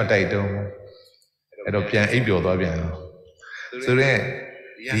နာလည်းမတိုက်တော့အဲ့တော့ပြန်အိပ်ပျော်သွားပြန်ဆိုတော့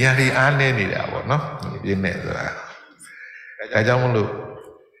ဒီဟာဒီအားနေနေတာပေါ့နော်ပြင်းနေဆိုတာဒါကြောင့်မလို့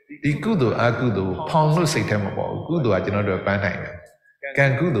ဒီကုသိုလ်အကုသိုလ်ဖောင်လို့စိတ်ထဲမပေါ်ဘူးကုသိုလ်ကကျွန်တော်တို့ပန်းနိုင်တယ်ကံ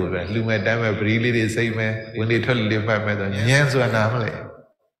ကုသိုလ်ပဲလူမဲ့တမ်းမဲ့ပရိလေးတွေစိတ်မဲ့ဝင်လေထွက်လေမှတ်မဲ့ဆိုဉာဏ်ဆိုတာနာမလဲ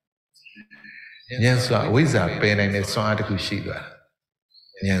ဉာဏ်ဆိုတာအဝိဇ္ဇာပယ်နိုင်တဲ့စွမ်းအားတစ်ခုရှိသွား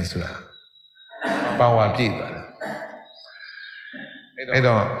တာဉာဏ်ဆိုတာပါဝါပြည့်သွားတာအဲ့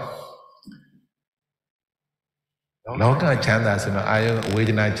တော့လောကချမ်းသာဆိုတော့အာယုဝေ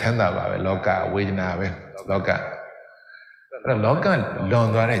ဒနာချမ်းသာပါပဲလောကဝေဒနာပဲလောကအဲ့တော့လောကလွန်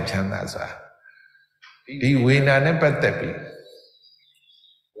သွားတဲ့ချမ်းသာဆိုတာဒီဝေဒနာနဲ့ပတ်သက်ပြီး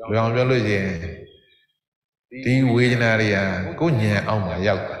ဘယ်အောင်ပြောလို့ရှိရင်ဒီဝေဒနာတွေကကိုယ်ဉာဏ်အောက်မှာ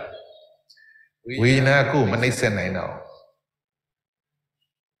ရောက်တာဝေဒနာကိုမနှိမ့်ဆက်နိုင်တော့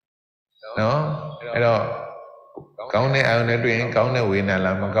နော်အဲ့တော့ကောင်းတဲ့အာရုံနဲ့တွေ့ရင်ကောင်းတဲ့ဝေဒနာ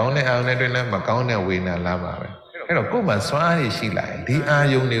လားမကောင်းတဲ့အာရုံနဲ့တွေ့ရင်မကောင်းတဲ့ဝေဒနာလားပါပဲ အဲ့တော့ကိုယ်မှာစွမ်းအားရရှိလာရင်ဒီအာ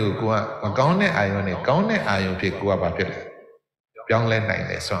ယုံတွေကိုကိုကမကောင်းတဲ့အာယုံနဲ့ကောင်းတဲ့အာယုံဖြစ်ကိုကဘာဖြစ်လဲပြောင်းလဲနိုင်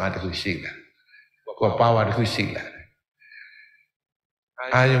တယ်စွမ်းအားတစ်ခုရှိလာကိုကပါဝါတစ်ခုရှိလာ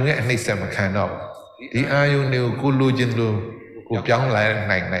အာယုံရဲ့အနှိမ့်ဆက်မခံတော့ဒီအာယုံတွေကိုကိုလိုချင်လို့ကိုပြောင်းလဲ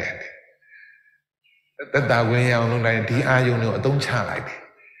နိုင်တယ်တတဝင်းရအောင်လုပ်နိုင်ဒီအာယုံတွေကိုအသုံးချလိုက်တယ်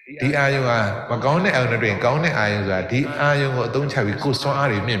ဒီအာယုံကမကောင်းတဲ့အာယုံတွေကောင်းတဲ့အာယုံဆိုတာဒီအာယုံကိုအသုံးချပြီးကိုစွမ်းအား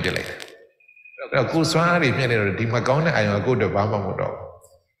တွေမြင့်ပြလိုက်တယ်အဲ့တော့ကိုစွမ်းအားတွေမြင့်နေတော့ဒီမကောင်းတဲ့အာယုံကကိုတော့ဘာမှမဟုတ်တော့ဘူး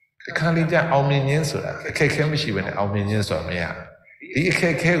ဒီခါလေးကျအောင်မြင်ခြင်းဆိုတာအခက်အခဲမရှိဘဲနဲ့အောင်မြင်ခြင်းဆိုတာမရဒီအခ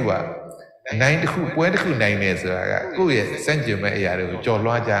က်အခဲကအနိုင်တစ်ခုပွဲတစ်ခုနိုင်နေဆိုတာကကိုယ့်ရဲ့စန့်ကျင်မဲ့အရာတွေကိုကြော်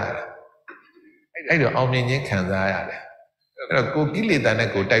လွှားကြရတယ်အဲ့တော့အောင်မြင်ခြင်းခံစားရတယ်အဲ့တော့ကိုကိလေသာနဲ့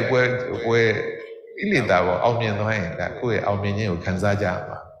ကိုတိုက်ပွဲကိလေသာပေါ်အောင်မြင်သွားရင်ဒါကိုယ့်ရဲ့အောင်မြင်ခြင်းကိုခံစားကြရ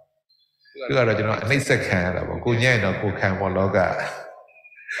မှာသူကတော့ကျွန်တော်အနှိမ့်ဆက်ခံရတာပေါ့ကိုညံ့ရင်တော့ကိုခံပေါ်လောက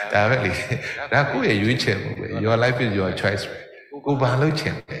ဒါပဲလေဒါကိုယ့်ရဲ့ရွေးချယ်မှုပဲ your life is your choice ကိုဘာလုပ်ချ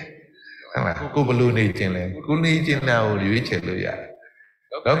င်လဲဟုတ်လားကိုဘယ်လိုနေချင်လဲကိုနေချင်တာကိုရွေးချယ်လို့ရတယ်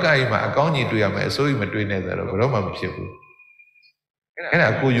လောကကြီးမှာအကောင်းကြီးတွေ့ရမယ်အဆိုးကြီးမတွေ့နဲ့ဆိုတော့ဘယ်တော့မှမဖြစ်ဘူးအဲ့ဒါ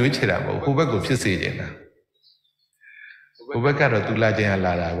ကိုရွေးချယ်တာမဟုတ်ဟိုဘက်ကိုဖြစ်စေချင်တာဟိုဘက်ကတော့သူလာခြင်းရ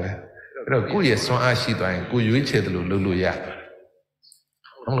လာတာပဲအဲ့တော့ကိုယ့်ရဲ့စွမ်းအားရှိသွားရင်ကိုရွေးချယ်တယ်လို့လုပ်လို့ရတယ်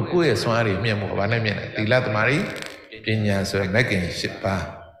ဟုတ်လို့ကိုယ့်ရဲ့စွမ်းအားတွေမြင့်မှုဘာနဲ့မြင့်လဲသီလသမာဓိပညာဆိုရယ်မဂ်ကင်၈ပါး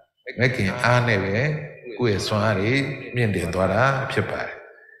မဂ်ကင်အားနဲ့ပဲကိုယ့်ရဲ့စွမ်းအားတွေမြင့်တင်သွားတာဖြစ်ပါတယ်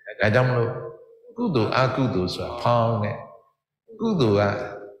ဒါကြောင့်မလို့ကုသိုလ်အကုသိုလ်ဆိုတာဖောင်းနဲ့ကုသိုလ်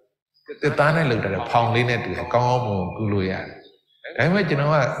ကတက်သားနဲ့လောက်တဲ့ဖောင်းလေးနဲ့တူအကောင်းအောင်ကုလို့ရတယ်ဒါပေမဲ့ကျွန်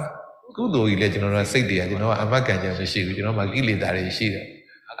တော်ကကုသိုလ်ကြီးလည်းကျွန်တော်တို့စိတ်တွေကကျွန်တော်ကအမတ်ကံကြမရှိဘူးကျွန်တော်မှကိလေသာတွေရှိတယ်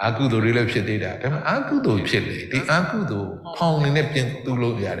အာကုသိုလ်တွေလည်းဖြစ်သေးတာဒါပေမဲ့အာကုသိုလ်ဖြစ်လေဒီအာကုသိုလ်ဖောင်းလေးနဲ့ပြင်သူ့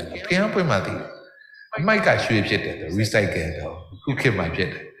လို့ရတယ်ဘုရားပွင့်မှသိအမိုက်ကရွှေဖြစ်တယ် recycle တော့ခုခေတ်မှာဖြစ်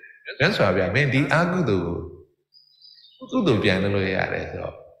တယ်ဒါဆိုပါဗျာမင်းဒီအာကုသိုလ်ကိုကုသိုလ်ပြန်လုပ်လို့ရတယ်ဆို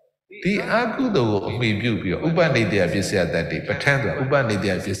တော့ဒီအာကုသိုလ်ကိုအမိပြုပြီးတော့ဥပနိဒေယပစ္စယတ္တိပဋ္ဌာန်းဆိုတာဥပနိဒေ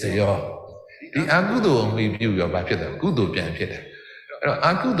ယပစ္စယောဒီအာကုသိုလ်ကိုအမိပြုပြီးတော့ဘာဖြစ်တယ်ကုသိုလ်ပြန်ဖြစ်တယ်အဲ့တော့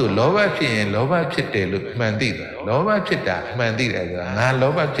အာကုသိုလ်လောဘဖြစ်ရင်လောဘဖြစ်တယ်လို့မှန်သိတယ်လောဘဖြစ်တာမှန်သိတယ်ဆိုတာငါ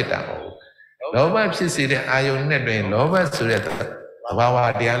လောဘဖြစ်တာမဟုတ်ဘူးလောဘဖြစ်စေတဲ့အာယုန်နဲ့တွင်လောဘဆိုတဲ့သဘာဝ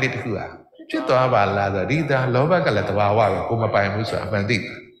တရားလေးတစ်ခုဟာဖြစ်သွားပါလားဆိုတော့ဒီဒါလောဘကလည်းသဘာဝပဲကိုမပိုင်ဘူးဆိုတာမှန်သိတ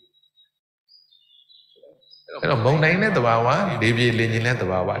ယ်အဲ့တော့မုံတိုင်းတဲ့သဘာဝလေပြေလင်းခြင်းတဲ့သ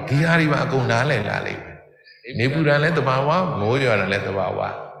ဘာဝဒီဟာတွေမှာအကုန်နားလည်လာလိမ့်မယ်နေပူတာလည်းသဘာဝမိုးရွာတာလည်းသဘာဝ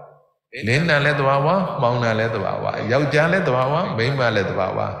လင်းတာလည်းသဘာဝမှောင်တာလည်းသဘာဝယောက်ျားလည်းသဘာဝမိန်းမလည်းသဘာ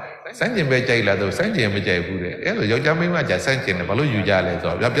ဝစန့်ကျင်ပဲကြိုက်လာတော့စန့်ကျင်မကြိုက်ဘူးတဲ့အဲ့လိုယောက်ျားမိန်းမကြာစန့်ကျင်တယ်ဘာလို့ယူကြလဲ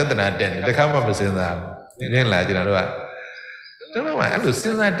ဆိုတော့ပြဿနာတက်နေတခါမှမစင်စားဘူးနင်းလာကျွန်တော်တို့ကအဲ့လိုစ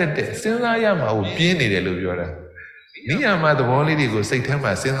ဉ်းစားတတ်တဲ့စဉ်းစားရမှာကိုပြင်းနေတယ်လို့ပြောတာနိယာမသဘောလေးတွေကိုစိတ်ထဲ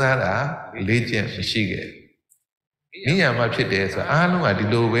မှာစဉ်းစားတာလေ့ကျင့်မရှိခဲ့နိယာမဖြစ်တယ်ဆိုအားလုံးကဒီ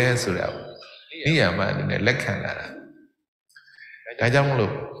လိုပဲဆိုတာနိယာမအနေနဲ့လက်ခံလာတာဒါကြောင့်မ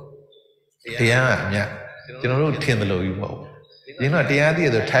လို့တရားကအမြတ်ကျွန်တော်တို့ထင်တယ်လို့ယူမဟုတ်ဘူးဒီတော့တရားသိရ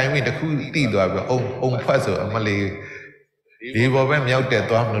ဆိုထိုင်ပြီးတစ်ခုတိသွားပြီးအုံဖတ်ဆိုအမလေးဒီဘောပဲမြောက်တက်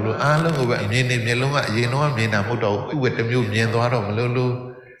သွားမလို့အားလုံးကိုပဲအမြင်နဲ့မျက်လုံးကအရင်တော့မြင်တာမဟုတ်တော့ဘူးဥပဒေတစ်မျိုးမြင်သွားတော့မလို့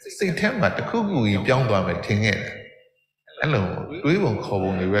စိတ်ထဲမှာတစ်ခုခုကြီးပြောင်းသွားမယ်ထင်ခဲ့တယ်အဲ့လိုတွေးပုံခေါ်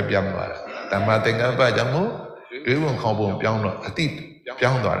ပုံတွေပဲပြောင်းသွားတာဓမ္မသင်္ကပ္ပကြောင့်မို့တွေးပုံခေါ်ပုံပြောင်းတော့အတိ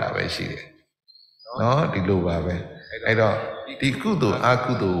ပြောင်းသွားတာပဲရှိတယ်နော်ဒီလိုပါပဲအဲ့တော့ဒီကုသိုလ်အ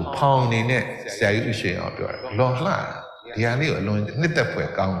ကုသိုလ်ဖောင်းနေနဲ့ဆရာကြီးဥရှင်အောင်ပြောတာလွန်လှဒီဟာလေးကိုအလွန်နှစ်သက်ဖွယ်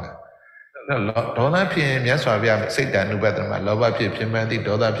ကောင်းတယ်ဒေါသဖြစ်ရင်မြတ်စွာဘုရားစိတ်တ ानु ဘတ်တမှာလောဘဖြစ်ဖြစ်မှန်းသိ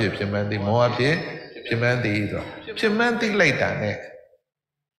ဒေါသဖြစ်ဖြစ်မှန်းသိမောဟဖြစ်ဖြစ်မှန်းသိဆိုဖြစ်မှန်းသိလိုက်တာနဲ့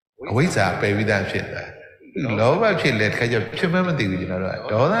အဝိဇ္ဇာပယ်ပြီးသားဖြစ်တာလောဘဖြစ်လဲတခါကျဖြစ်မှန်းမသိဘူးကျွန်တော်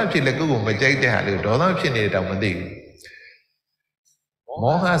တို့ဒေါသဖြစ်လဲကိုယ့်ကိုမကြိုက်တဲ့ဟာလေးဒေါသဖြစ်နေတောင်မသိဘူး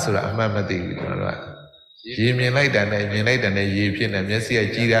မောဟဆိုတာအမှန်မသိဘူးကျွန်တော်တို့ရေမြင်လိုက်တာနဲ့မြင်လိုက်တာနဲ့ရေဖြစ်နေမျက်စိက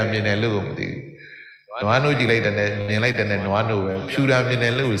ကြည်တာမြင်တယ်လို့မသိဘူးနွားနို့ကြည့်လိုက်တဲ့နဲ့မြင်လိုက်တဲ့နဲ့နွားနို့ပဲဖြူတာမြင်တ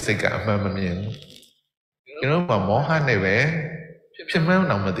ယ်လို့စိတ်ကအမှန်မမြင်ဘူးကျွန်တော်ကမောဟနဲ့ပဲဖြစ်မှန်း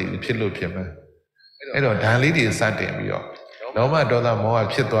တော့မသိဘူးဖြစ်လို့ဖြစ်မှန်းအဲ့တော့ဓာန်လေးတွေစတင်ပြီးတော့လောဘဒေါသမောဟ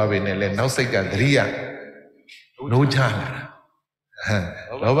ဖြစ်သွားပြီနဲ့လဲနောက်စိတ်ကသတိရနိုးချလာတာ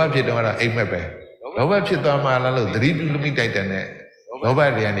လောဘဖြစ်တော့အိမ်မက်ပဲလောဘဖြစ်သွားမှလားလို့သတိပြုမိတိုက်တဲ့နဲ့လောဘ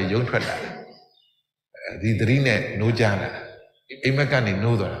တွေကနေယုံထွက်လာတယ်ဒီသတိနဲ့နိုးချလာတာအိမ်မက်ကနေ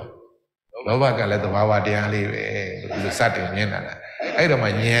နိုးသွားတာလောဘကလည်းသဘာဝတရားလေးပဲလို့စတင်မြင်လာတာအဲ့တော့မှ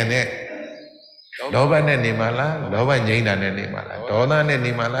ဉာဏ်နဲ့လောဘနဲ့နေမှလားလောဘငြိမ်းတာနဲ့နေမှလားဒေါသနဲ့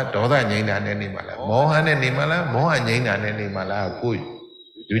နေမှလားဒေါသငြိမ်းတာနဲ့နေမှလားမောဟနဲ့နေမှလားမောဟငြိမ်းတာနဲ့နေမှလားကို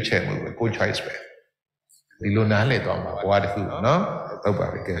ရွေးချယ်မှုပဲကို choice ပဲဒီလိုနားလည်သွားမှာဘဝတစ်ခုနော်ဟုတ်ပါ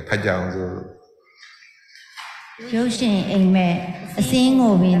ပြီကဲဖတ်ကြအောင်ဆို ရုပ်ရှင်အိမ်မက်အစင်း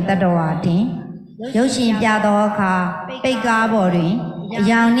ကိုပင်တတ္တဝါတင်ရုပ်ရှင်ပြသောအခါပိတ်ကားပေါ်တွင်အ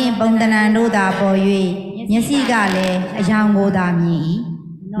ယောင်နှင့်ပုံသဏ္ဍာန်တို့သာပေါ်၍မျက်စိကလည်းအယောင်ကိုသာမြင်၏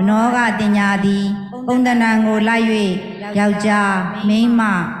မနောကတင်ညာသည်ပုံသဏ္ဍာန်ကိုလိုက်၍ယောက်ျားမိန်းမ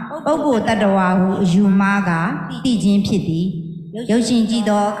ပုဂ္ဂိုလ်တတ္တဝါဟုအယူမှားကသိခြင်းဖြစ်သည်ရုပ်ရှင်ကြည့်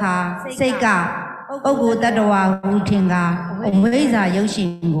သောအခါစိတ်ကပုဂ္ဂိုလ်တတ္တဝါဟုထင်ကအဝိဇ္ဇာရုပ်ရှင်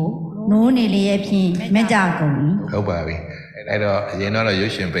ကိုနိုးနေလျက်ဖြင့်မကြကုန်၏ဟုတ်ပါပြီအဲ့တော့အရင်တော့ရု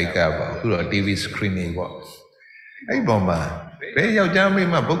ပ်ရှင်ပိတ်ကပေါ့အခုတော့ TV screening ပေါ့အဲ့ပေါ်မှာဘယ်ယောက်ျားမိ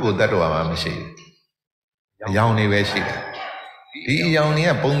န်းမပုဂ္ဂိုလ်တ attva မှမရှိဘူးအယောင်တွေပဲရှိတယ်ဒီအယောင်တွေ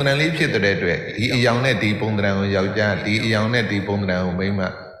ကပုံသဏ္ဍာန်လေးဖြစ်တဲ့အတွက်ဒီအယောင်နဲ့ဒီပုံသဏ္ဍာန်ကိုယောက်ျားဒီအယောင်နဲ့ဒီပုံသဏ္ဍာန်ကိုမိန်းမ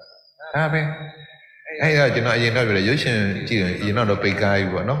ဒါပဲအဲ့တော့ကျွန်တော်အရင်တော့ပြောတယ်ရုပ်ရှင်ကြည့်ရင်အရင်တော့ပိတ်ကား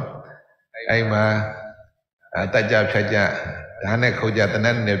ကြီးပေါ့နော်အဲ့မှာတက်ကြဖြတ်ကြဓာတ်နဲ့ခုတ်ကြတန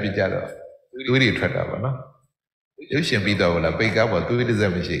တ်နဲ့ပြကြတော့သွေးတွေထွက်တာပေါ့နော်ရုပ်ရှင်ပြီးတော့လားပိတ်ကားပေါ့သွေးတစ်စ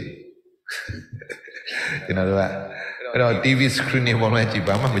က်မရှိကျွန်တော်တို့ကအဲ့တော့ TV screening ပေါ်မှာကြည့်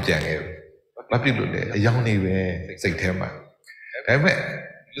ပါမှမကြံခဲ့ဘူးဘာဖြစ်လို့လဲအယောင်နေပဲစိတ်ထဲမှာဒါပေမဲ့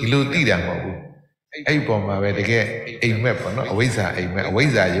ဒီလိုသိတာမဟုတ်ဘူးအဲ့ပေါ်မှာပဲတကယ်အိမ်မက်ပေါ့နော်အဝိဇ္ဇာအိမ်မက်အဝိ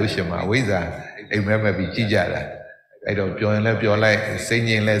ဇ္ဇာရုပ်ရှင်မှာအဝိဇ္ဇာအိမ်မက်မဲ့ပြီးကြည့်ကြတာအဲ့တော့ပြောရင်လည်းပြောလိုက်စိတ်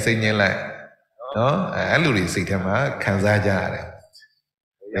ငြင်းလည်းစိတ်ငြင်းလိုက်နော်အဲ့လိုတွေစိတ်ထဲမှာခံစားကြရတယ်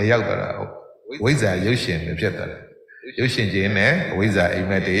။ရောက်တော့ဝိဇ္ဇာရုပ်ရှင်တွေဖြစ်သွားတယ်။ရုပ်ရှင်ချင်းနဲ့ဝိဇ္ဇာအိမ်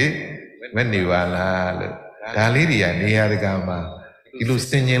မက်တွေမနေပါလားလို့ဒါလေးတွေကနေရာတကာမှာဒီလို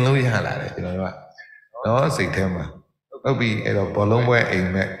စင်ကျင်လို့ရလာတယ်ကျွန်တော်တို့ကနော်စိတ်ထဲမှာဟုတ်ပြီအဲ့တော့ဘောလုံးပွဲအိမ်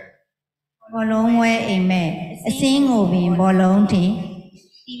မက်ဘောလုံးပွဲအိမ်မက်အစင်းကိုပင်ဘောလုံးထင်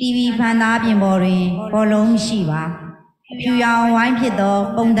TV ဖန်သားပြင်ပေါ်တွင်ဘောလုံးရှိပါအဖြူရောင်ဝိုင်းဖြစ်သော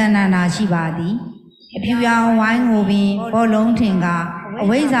ပုံသဏ္ဍာန်သာရှိပါသည်အဖြူရောင်ဝိုင်းကိုပင်ဘောလုံးထင်ကအ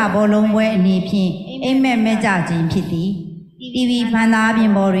ဝိဇ္ဇာဘောလုံးပွဲအနေဖြင့်အိမ်မက်မဲ့ကြခြင်းဖြစ်သည် TV ဖန်သားပြ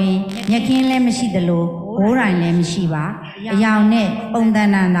င်ပေါ်တွင်ညခင်းလည်းမရှိသလိုဘိုးတိုင်းလည်းမရှိပါအယောင်နဲ့ပုံသဏ္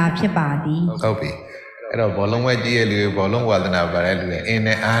ဍာန်သာဖြစ်ပါသည်ဟုတ်ပြီအဲ့တော့ဘောလုံးပွဲကြည့်ရလူဘောလုံးဝါသနာပါတဲ့လူတွေအင်း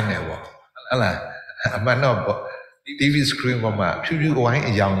နဲ့အားနဲ့ပေါ့ဟုတ်လားအမှန်တော့ TV screen ပေါ်မှာဖြူဖြူဝိုင်း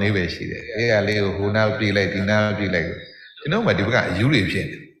အယောင်လေးပဲရှိတယ်အဲ့ကလေးကိုဟိုနားပြေးလိုက်ဒီနားပြေးလိုက်ကျွန်တော်မှဒီဘက်ကအယူတွေဖြစ်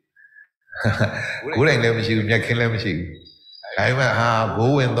နေဘိုးတိုင်းလည်းမရှိဘူးမျက်ခင်းလည်းမရှိဘူးဒါပေမဲ့ဟာ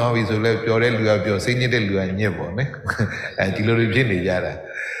ဘိုးဝင်သွားပြီဆိုလဲပျော်တဲ့လူကပျော်စိတ်ညစ်တဲ့လူကညစ်ပေါ့နော်အဲဒီလိုတွေဖြစ်နေကြတာ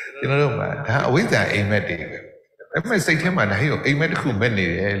ကျွန်တော်တို့မှာဒါအဝိဇ္ဇာအိမ်မက်တွေပဲဒါပေမဲ့စိတ်ထဲမှာဒါဟိုအိမ်မက်တစ်ခုမက်နေ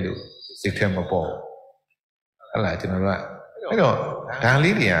တယ်လို့စိတ်ထဲမပေါ်ဟုတ်လားကျွန်တော်တို့ကအဲ့တော့ဒါ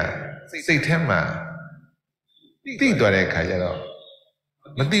လေးတွေကစိတ်ထဲမှာသိသွားတဲ့အခါကျတော့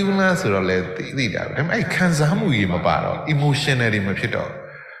မသိဘူးလားဆိုတော့လေသိတာပဲဒါပေမဲ့အဲ့ခံစားမှုကြီးမပါတော့ emotional တွေမဖြစ်တော့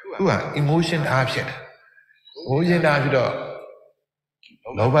သူက emotion အားဖြစ်တယ် emotion အားဖြစ်တော့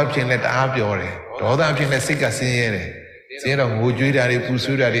လောဘဖြစ်နေတအားပြောတယ်ဒေါသဖြစ်နေစိတ်ကဆင်းရဲတယ်ဆင်းရဲတော့ငိုကြွေးတာတွေပူ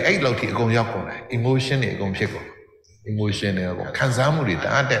ဆွေးတာတွေအဲ့လောက်ထိအကုန်ရောက်ကုန်တယ် emotion တွေအကုန်ဖြစ်ကုန် emotion တွေအကုန်ခံစားမှုတွေတ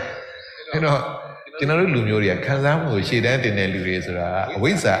အားတက်အဲ့တော့ကျွန်တော်တို့လူမျိုးတွေကခံစားမှုကိုရှေ့တန်းတင်တဲ့လူတွေဆိုတာအဝိ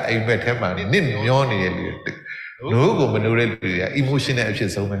ဇ္ဇာအိမ်မက်ထဲမှာနစ်မျောနေတဲ့လူတွေနိုးကိုမနိုးတဲ့လူတွေက emotional အဖြ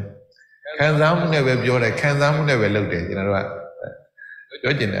စ်ဆုံးပဲခံစားမှုနဲ့ပဲပြောတယ်ခံစားမှုနဲ့ပဲလုပ်တယ်ကျွန်တော်တို့က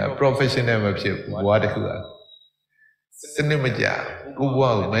ပြောချင်တယ် professional မဖြစ်ဘူးဘဝတစ်ခုကစနစ်မကြကိုဘဝ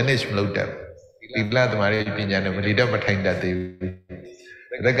ကို manage မလုပ်တတ်ဒီလသမားရဲ့ပညာနဲ့မနေတတ်မထိုင်တတ်သေး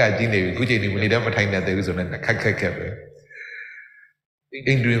ဘူးရက်ကကြီးနေပြီခုချိန်ဒီမနေတတ်မထိုင်တတ်သေးဘူးဆိုတော့ခက်ပဲ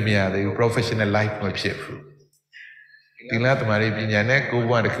အင်ဒရီမရသေးဘူး professional life မဖြစ်ဘူးဒီလသမားရဲ့ပညာနဲ့ကို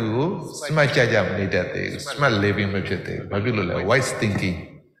ဘဝတစ်ခုကို smart ကြမနေတတ်သေးဘူး smart living မဖြစ်သေးဘူးဘာဖြစ်လို့လဲ wise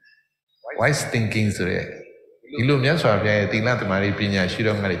thinking ဆိုရဲဒီလိုမြတ်စွာဘုရားရဲ့သီလသမာဓိပညာရှိ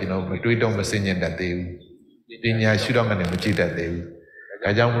တော့ငါတွေကျွန်တော်မတွေးတော့မစင်ញံတတ်သေးဘူးပညာရှိတော့ငါတွေမကြည့်တတ်သေးဘူးဒါ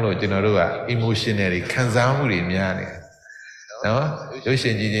ကြောင့်မလို့ကျွန်တော်တို့က emotional တွေခံစားမှုတွေများနေနော်ရုပ်ရှ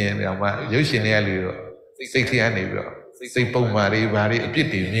င်ကြည့်ခြင်းတော့မှရုပ်ရှင်တွေကလူတော့စိတ်ထဲကနေပြီးတော့စိတ်ပုံမှန်တွေဘာတွေအပြစ်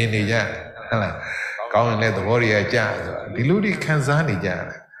တွေမြင်နေကြဟုတ်လားကောင်းရင်လည်းသဘောတွေကကြာဆိုတာဒီလိုတွေခံစားနေကြတယ်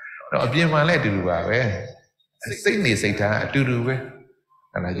တော့အပြင်မှာလည်းအတူတူပါပဲစိတ်နေစိတ်ထားအတူတူပဲ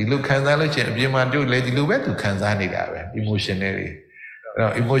အဲ့ဒါဒီလိုခံစားလို့ချင်းအပြင်မှာတို့လည်းဒီလိုပဲသူခံစားနေတာပဲ emotional တွေအဲ့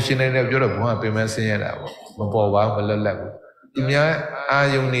တော့ emotional တွေပြောတော့ဘုရားပြင်မဆင်းရတာပေါ့မပေါ်ပါဘူးမလွတ်လပ်ဘူးသူများအာ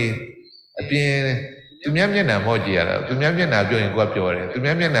ယုန်နေအပြင်သူများမျက်နှာမော့ကြည့်ရတာသူများမျက်နှာပြောရင်ကိုကပြောတယ်သူ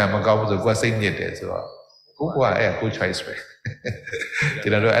များမျက်နှာမကောင်းဘူးဆိုကိုကစိတ်ညစ်တယ်ဆိုတော့ကိုကအဲ့ကို choice ပဲကျွ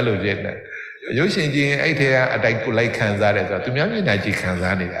န်တော်တို့အဲ့လိုပြည့်နေရုပ်ရှင်ကြည့်ရင်အဲ့ထဲကအတိုက်ကိုလိုက်ခံစားတယ်ဆိုတော့သူများမျက်နှာကြည့်ခံ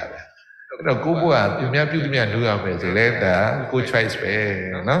စားနေတာပဲအဲ့တော့ကိုကသူများပြုသူများလုပ်ရမယ်ဆိုလဲဒါကို choice ပဲ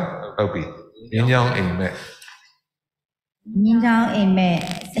နော်ဟုတ်ပြီမြင်းချောင်းအိမ်မက်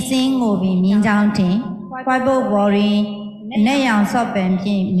အစင်းကိုပင်မြင်းချောင်းတင်ခွိုက်ပုတ်ဘော်ရင်အနက်ရောင်ဆော့ပန်ဖြ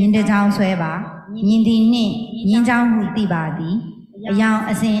င့်မြင်းတစ်ချောင်းဆွဲပါ nhìn thì nè nhìn trong hủ tì bà đi yang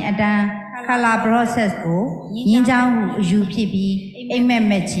asin ada color process ko nhìn trong hủ yu phit bi ai mẹ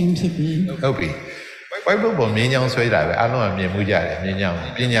mẹ chin phit đi ok quay bước bỏ miếng nhau xoay lại ăn nó miếng mũi dài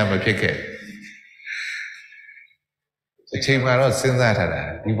miếng nhau mà phết kệ chỉ mà nó sinh ra thật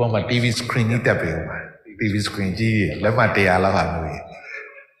là đi vào mà TV screen đi tập về mà TV screen gì lấy mà tiền là hàng người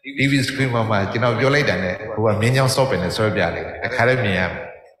TV screen mà chỉ nào vô lấy đàn này và miếng nhau shop này shop bia này khai ra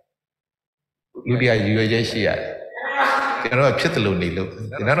miếng lúc đi ai vui chơi gì à chỉ nó là chết luôn đi luôn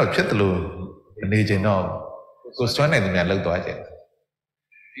chỉ nó là chết luôn đi chơi nó cô xoắn này thì nhà lâu tuổi chứ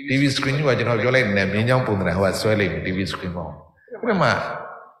TV screen mà chỉ nào vô lấy này miếng nhau bùn này hoa xoay lên TV screen mà nhưng mà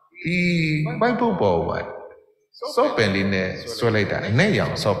đi bay bộ bộ vậy shop này xoay lấy đàn này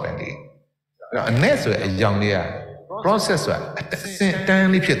yang shop này này xoay yang này à process ဆိုတာတန်း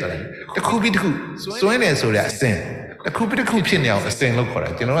လေးဖြစ်သွားတယ်တစ်ခုပြီးတစ်ခုစွဲနေဆိုတဲ့အစင်တစ်ခုပြီးတစ်ခုဖြစ်နေအောင်အစင်လို့ခေါ်တာ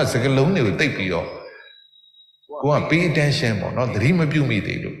ကျွန်တော်ကစကလုံးတွေကိုတိတ်ပြီးတော့ကိုက pay attention ပေါ့နော်သတိမပြုမိ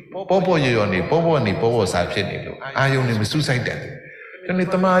သေးလို့ပေါ်ရော်နေပေါ်စားဖြစ်နေလို့အာယုံနေမစူးစိုက်တယ်ကျွန်တော်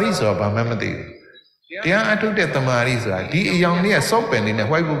တမာရီဆိုတာဘာမှမသိဘူးတရားအထုတ်တဲ့တမာရီဆိုတာဒီအယောင်လေးက soft pen လေးနဲ့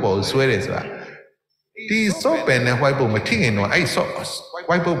white board ပေါ်ကိုဆွဲတယ်ဆိုတာဒီ soft pen နဲ့ white board မထိခင်တော့အဲ့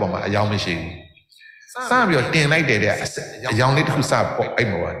white board ပေါ်မှာအယောင်မရှိဘူးစပြီးတော့တင်လိုက်တဲ့အယောင်လေးတစ်ခုစပေါ့အဲ့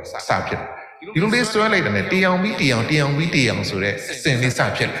မှာစဖြစ်တယ်ဒီလိုလေးဆွဲလိုက်တယ်တရားပြီးတရားဆိုတဲ့အစင်လေးစ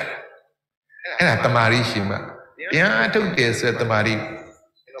ဖြစ်လာတယ်အဲ့ဒါတမာရီရှိမှတရားအထုတ်တယ်ဆိုတဲ့တမာရီ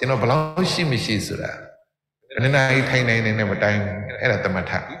ကျွန်တော်ဘယ်လောက်ရှိမရှိဆိုတာဘယ်နှနိုင်ထိုင်နိုင်နေမတိုင်းအဲ့ဒါတမ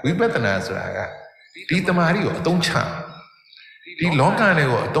ထဝိပဿနာဆိုတာကဒီတမာရီကိုအသုံးချဒီလောကနဲ့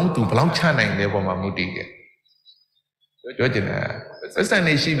ကိုအသုံးသူဘယ်လောက်ချနိုင်တဲ့ပုံမှာမူတည်ခဲ့ပြောချင်တာပတ်စံ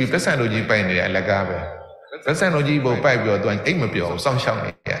နေရှိပြီးပတ်စံတို့ကြီးပိုင်နေတဲ့အလကားပဲပတ်စံတို့ကြီးပုံပိုက်ပြီးတော့သူအိတ်မပြောအောင်စောင့်ရှောက်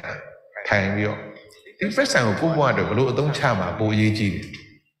နေရထိုင်ပြီးတော့ဒီပတ်စံကိုကိုယ့်ဘဝအတွက်ဘလို့အသုံးချမှာပိုအရေးကြီးတယ်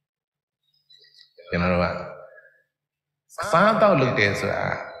ကျွန်တော်တို့ကစားတော့လုပ်တယ်ဆိုတာ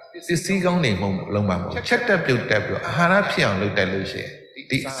စစ်စည်းကောင်းနေမှုလုံးပါမဟုတ်ချက်တက်ပြုတ်တက်ပြီးအာဟာရဖြစ်အောင်လုပ်တယ်လို့ရှိရင်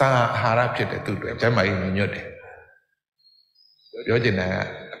ဒီအစာအာဟာရဖြစ်တဲ့သူတွေကျန်းမာရေးညွတ်တယ်ပြောချင်တာက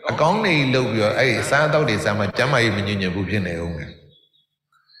အကောင်းနေလုပ်ပြီးတော့အဲ့စားတော့တွေစားမှကျန်းမာရေးမညွတ်ညွတ်ဘူးဖြစ်နေအောင်တယ်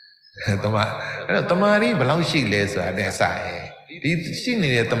တမအဲ့တော့တမာရီဘယ်လောက်ရှိလဲဆိုတာနဲ့အစားရဲ့ဒီရှိနေ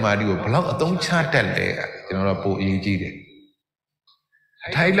တဲ့တမာရီကိုဘယ်လောက်အသုံးချတတ်လဲကျွန်တော်တို့ပိုအရေးကြီးတယ်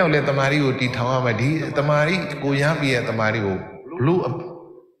ထိုင်းလောက်လဲတမာရီကိုတီထောင်ရမယ်ဒီတမာရီကိုရပြီးရဲ့တမာရီကိုဘလို့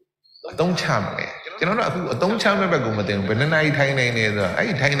အသုံးချမလဲကျွန်တော်တို့အခုအသုံးချမဲ့ဘက်ကိုမသိဘူးဘယ်နှစ်နိုင်ထိုင်းနိုင်နေဆိုတော့အဲ့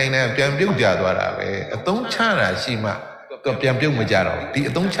ဒီထိုင်းနိုင်တဲ့ပြန်ပြုတ်ကြသွားတာပဲအသုံးချတာရှိမှသူပြန်ပြုတ်မကြတော့ဒီ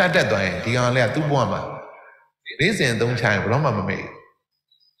အသုံးချတတ်သွားရင်ဒီကောင်လေးကသူ့ဘဝမှာနေ့စဉ်အသုံးချရင်ဘယ်တော့မှမမေ့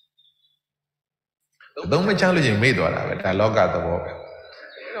အသုံးမချလို့ရင်မေ့သွားတာပဲဒါလောကသဘောပဲ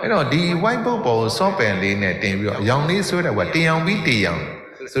အဲ့တော့ဒီ white board ပေါ် soft pen လေးနဲ့တင်ပြီးတော့အယောင်လေးဆွဲတယ်ကတင်အောင်ပြီးတင်အောင်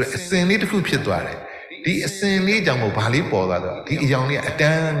ဆိုတော့အစင်လေးတစ်ခုဖြစ်သွားတယ်ဒီအစင်လေးကြောင့်မို့ဘာလေးပေါ်သွားတော့ဒီအယောင်လေးကအတ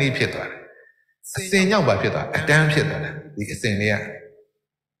န်းလေးဖြစ်သွားတယ်အစင်ကြောင့်ဘာဖြစ်သွားအတန်းဖြစ်သွားတယ်ဒီအစင်လေးက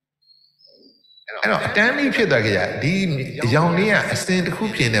အဲ့တော့အတန်းလေးဖြစ်သွားကြဒီအယောင်လေးကအစင်တစ်ခု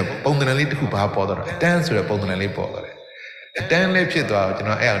ဖြစ်နေပုံသဏ္ဍာန်လေးတစ်ခုဘာပေါ်သွားတော့အတန်းဆိုတဲ့ပုံသဏ္ဍာန်လေးပေါ်သွားတယ်အတန်းလေးဖြစ်သွားတော့ကျွန်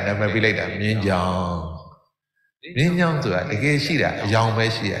တော်အဲ့အောင်နာမည်ပေးလိုက်တာမြင်းကြောင်ဆိုတာတကယ်ရှိတာအယောင်ပဲ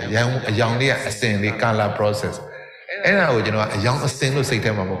ရှိရအယောင်လေးကအစင်လေး color process အဲ့ဒါကိုကျွန်တော်ကအယောင်အစင်လို့စိတ်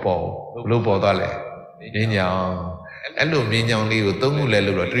ထဲမှာမပေါ်ဘူးဘလို့ပေါ်သွားလဲမြင်းကြောင်အဲ့လိုမြင်းကြောင်လေးကိုသုံးခုလဲ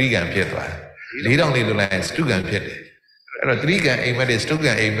လို့တော့တရိကံဖြစ်သွားတယ်4000လေးလို့လိုက်ရင်စတုကံဖြစ်တယ်အဲ့တော့တရိကံအိမ်မက်တွေစတု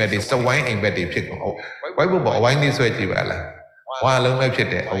ကံအိမ်မက်တွေစဝိုင်းအိမ်မက်တွေဖြစ်ကုန်ဟုတ်ဝိုက်ဖို့ပေါ်အဝိုင်းလေးဆွဲကြည့်ပါလားဝါလုံးလည်းဖြစ်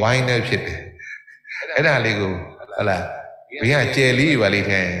တယ်အဝိုင်းလည်းဖြစ်တယ်အဲ့ဒါလေးကိုဟလာဘယ်ကကျယ်လေးပါလိမ့်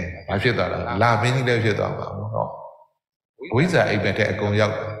ထဲဘာဖြစ်သွားလဲလာမင်းကြီးလည်းဖြစ်သွားမှာဟုတ်ဝိဇ္ဇာအိမ်မက်တဲ့အကုန်ရော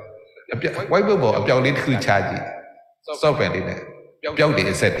က်ဝိုက်ဖို့ပေါ်အပြောက်လေးတစ်ခုချကြည့်soft pen လေးနဲ့အပြောက်တွေ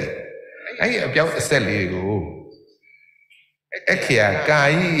အဆက်တွေအဲ့ဒီအပြောက်အဆက်လေးကိုအခရာကာ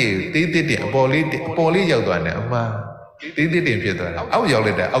ကြီးတေးတေးတင်အပေါ်လေးရောက်သွားတယ်အမှားတေးတေးတင်ဖြစ်သွားတယ်အောက်ရောက်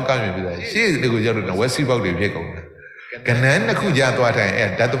လိုက်တယ်အောက်ကမြင်ပြီးသွားရှေ့လေးကိုရောက်တော့ဝက်စီပေါက်တွေဖြစ်ကုန်တယ်ကနန်းတစ်ခုကြာသွားတိုင်းအဲ့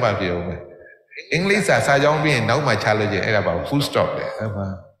ဓာတ်သမဖြစ်အောင်ပဲအင်္ဂလိပ်စာကြောင်းပြီးရင်နောက်မှချလို့ချင်းအဲ့ဒါပါ full stop တယ်အ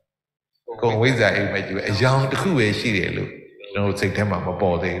မှားကိုဝိဇ္ဇာအိမ်မက်ကြီးပဲအယောင်တစ်ခုပဲရှိတယ်လို့ကျွန်တော်စိတ်ထဲမှာမ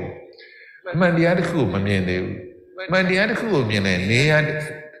ပေါ်သေးဘူးအမှန်တရားတစ်ခုကိုမမြင်သေးဘူးအမှန်တရားတစ်ခုကိုမြင်တယ်နေရ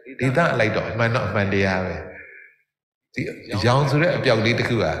ဒေသအလိုက်တော့အမှန်တော့အမှန်တရားပဲဒီရောင်ဆိုတဲ့အပြောက်လေးတစ်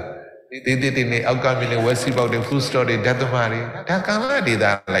ခုဟာတေးနေအောက်ကမြင်နေ west sea ပေါက်တွေ food store တွေဓာတ်သမားတွေဒါကာလဒေသ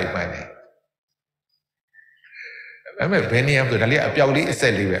လိုက်မှန်းတယ်အဲ့မဲ့ဘယ်နေရာဆိုဒါလေးအပြောက်လေးအဆ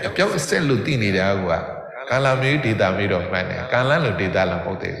က်လေးပဲအပြောက်အဆက်လို့သိနေတာကကာလမျိုးဒေသမျိုးတော့မှန်းတယ်ကာလလို့ဒေသလည်းမ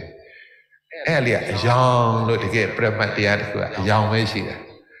ဟုတ်သေးဘူးအဲ့လေးကအယောင်လို့တကယ်ပြမတ်တရားတစ်ခုကအယောင်ပဲရှိတယ်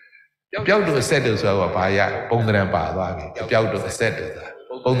အပြောက်တို့အဆက်တို့ဆိုတော့ဘာရပုံသဏ္ဍာန်ပါသွားပြီအပြောက်တို့အဆက်တို့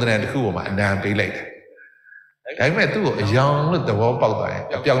ပုံသဏ္ဍာန်တစ်ခုပေါ်မှာအနံပေးလိုက်တယ်ဒါပေမဲ့သူ့ကိုအယောင်လို့သဘောပေါက်သွားရင်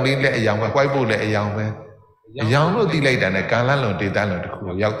အပြောင်လေးလည်းအယောင်ပဲ white board လည်းအယောင်ပဲအယောင်လို့သိလိုက်တာနဲ့ကာလလွန်ဒေသလွန်တစ်ခု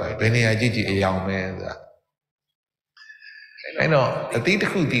ကိုရောက်သွားဘယ်နေရာကြည့်ကြည့်အယောင်ပဲဆိုတာအဲ့တော့အတိတစ်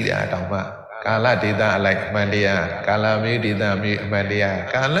ခုသိတာတောင်မှကာလဒေသအလိုက်အမှန်တရားကာလမျိုးဒေသမျိုးအမှန်တရား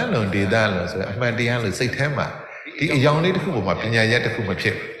ကာလလွန်ဒေသလွန်ဆိုအမှန်တရားလို့စိတ်ထဲမှာဒီအယောင်လေးတစ်ခုပေါ်မှာပညာရက်တစ်ခုမဖြ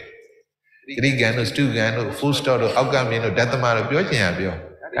စ်ဘူးဂရိကန်တို့စတူကန်တို့ full stop တို့အောက်ကမြင်တို့ဓာတ်သမတို့ပြောချင်ရပြော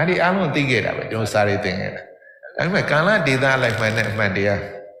ဒါဒီအားလုံးသိခဲ့တာပဲကျွန်တော်စာရေးသင်ခဲ့တာဒါပေမဲ့ကာလဒေသအလိုက်မှန်တဲ့အမှန်တရား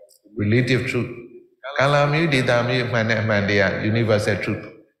relative truth ကာလမျိုးဒေသမျိုးအမှန်တဲ့အမှန်တရား universal truth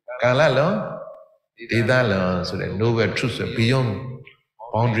ကာလလွန်ဒေသလွန်ဆိုတဲ့ novel truth ဆို beyond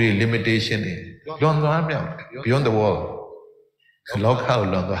boundary limitation လွန်သွားမြောက် beyond the world လောကကို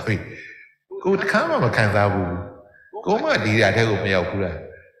လွန်သွားပြီကိုတခါမှမခံစားဘူးကိုမှဒီဓာတ်ထဲကိုမရောက်ဘူးလား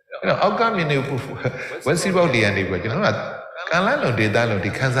အဲ့တော့အောက်ကမြင်နေဝက်စီဘောက်တွေကနေပြီးကျွန်တော်ကကာလလွန်ဒေသလွန်ဒီ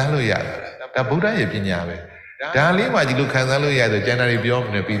ခံစားလို့ရတယ်ဒါဗုဒ္ဓရဲ့ပညာပဲဒါလေးမှဒီလိုခံစားလို့ရဆိုကျန်တာတွေပြောမ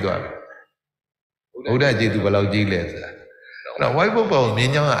နေပြီးသွားပြီဗုဒ္ဓကျေးဇူးဘယ်လောက်ကြီးလဲဆိုတာအဲ့တော့ white book ပေါ်မြ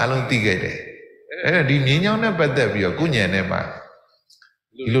င်းချောင်းကအလုံးသိခဲ့တယ်အဲ့တော့ဒီမြင်းချောင်းနဲ့ပတ်သက်ပြီးတော့ကိုညံနဲ့မှာ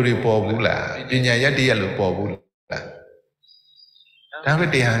ဒီလိုတွေပေါ်ဘူးလားပညာရက်တရက်လို့ပေါ်ဘူးလားဒါပဲ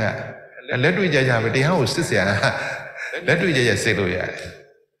တရားကလက်တွေ့ကြကြပဲတရားကိုစစ်เสียလက်တွေ့ကြကြစစ်လို့ရတယ်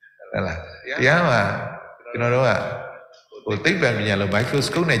ဟုတ်လားတရားမှာကျွန်တော်တို့ကဟိုသိပ္ပံပညာလို့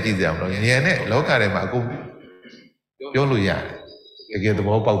microscope နဲ့ကြည့်ကြအောင်လို့ဉာဏ်နဲ့လောကထဲမှာအကုန်ပြောလို့ရတယ်တကယ်သ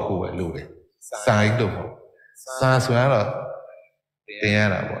ဘောပေါက်ဖို့ပဲလို့ပဲစာရင်းတော့ပေါ့စာဆိုရတော့တင်ရ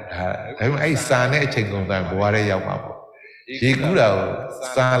တာပေါ့ဒါပေမဲ့အဲ့စာနဲ့အချိန်ကုန်တိုင်းဘဝထဲရောက်မှာပေါ့ရေကူးတာကို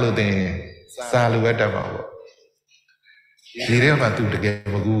စာလို့တင်စာလိုပဲတတ်မှာပေါ့ရေထဲမှာသူတကယ်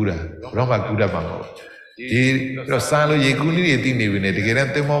မကူးတာဘယ်တော့မှကူးတတ်မှာမဟုတ်ဒီတော့စာလို့ရေကူးနည်းတွေသိနေပြီနဲ့တကယ်တ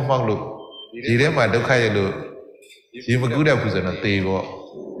မ်းသင်္ဘောမှောက်လို့ရေထဲမှာဒုက္ခရလို့ရေမကူးတတ်ဘူးဆိုတော့သေပေါ့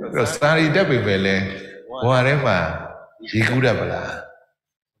အဲ့တော့စာရီတက်ပြီပဲလဲဘဝထဲမှာရေကူးတတ်ပလား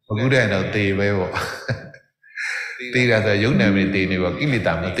မကူးတတ်တော့သေပဲပေါ့သေတာဆိုရုပ်နာမည်သေနေပေါ့ကိလေ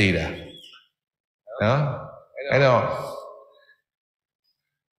သာမသေတာနော်အဲ့တော့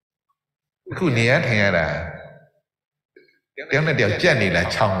အခုနေရထိုင်ရတာတယောက်နဲ့တယောက်ကြက်နေလား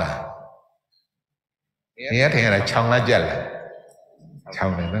ချောင်းလားနေရထိုင်ရတာချောင်းလားကြက်လားချော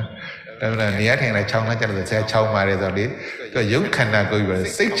င်းတယ်နော်ဒါပေမဲ့နေရထိုင်ရတာချောင်းလားကြက်လို့ဆရာချောင်းပါတယ်ဆိုတော့လေသူရုပ်ခန္ဓာကိုယ်ပြီး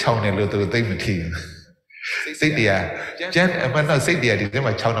စိတ်ချောင်းတယ်လို့သူသိမထီဘူးစိတ်တရားကြက်အမှန်တော့စိတ်တရားဒီထဲ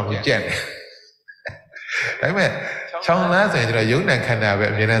မှာချောင်းတော့မကြက်တယ်ဒါပေမဲ့ချောင်းလားဆိုရင်ကျွန်တော်ယုံနံခန္ဓာပဲ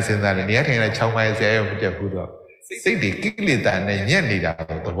အမြဲတမ်းစဉ်းစားတယ်နေရထိုင်ရတာချောင်းပါရဲ့ဆရာရောမကြက်ဘူးတော့စိတ်တွေကိလေသာနဲ့ညက်နေတာ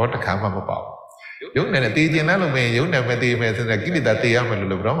သဘောတစ်ခါမှမပေါက်ယုံနဲ့တည်ကျင်လားလို့မင်းယုံနဲ့မတည်မယ်စဉ်းစားကိလေသာတည်ရမယ်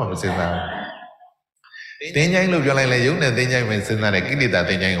လို့ဘယ်တော့မှမစဉ်းစားဘူးတင်းချိုင်းလို့ပြောလိုက်လဲယုံနဲ့တင်းချိုင်းမယ်စဉ်းစားတယ်ကိလေသာ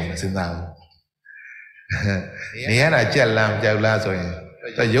တင်းချိုင်းကိုမစဉ်းစားဘူးနေရတာကြက်လားကြောက်လားဆိုရင်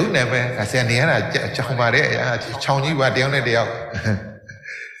ယုံနဲ့ပဲဆရာနေရတာချောင်းပါတယ်ချောင်းကြီးပါတယောက်နဲ့တယောက်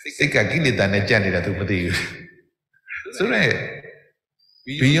စိတ်ကကိလေသာနဲ့ကြက်နေတာသူမသိဘူးဆိုတော့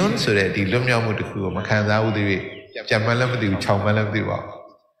beyond ဆိုတဲ့ဒီလွတ်မြောက်မှုတစ်ခုကိုမခံစားဘူးသေးဘူးကြံမှန်းလည်းမသိဘူးချောင်းမှန်းလည်းမသိပါ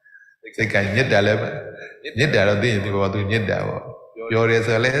ဘူးစိတ်ကညစ်တာလည်းညစ်တာတော့သိရင်ဒီဘောသူညစ်တာပေါ့ပြောတယ်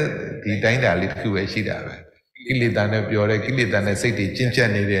ဆိုလည်းဒီတိုင်းတာလေးတစ်ခုပဲရှိတာပဲကိလေသာနဲ့ပြောတယ်ကိလေသာနဲ့စိတ်တွေကျဉ်ကျက်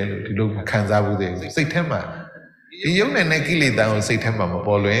နေတယ်လို့ဒီလိုခံစားဘူးသေးဘူးစိတ်ထဲမှာဒီယုံနဲ့ကိလေသာကိုစိတ်ထဲမှာမ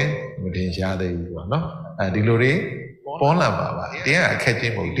ပေါ်လွင်မတင်ရှားသေးဘူးပေါ့နော်အဲဒီလိုတွေပေါ်လာပါပါတရားအခက်ချ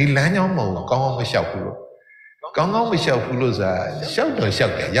င်းမဟုတ်ဒီလမ်းကြောင်းမဟုတ်ကောင်းကောင်းမလျှောက်ဘူးလို့ကောင်းကောင်းမလျှောက်ဘူးလို့ဆိုတာလျှောက်တော့လျှော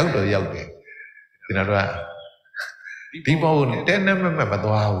က်တယ်ရောက်တော့ရောက်တယ်ကျွန်တော်တို့ကဒီဘောကိုတဲနဲ့မမ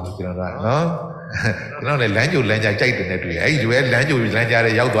သွားဘူးကျွန်တော်တို့ကနော်ကျွန်တော်လည်းလမ်းကြိုလမ်းကြားကြိုက်တယ်နဲ့တွေ့အဲ့ဒီလိုပဲလမ်းကြိုလမ်းကြား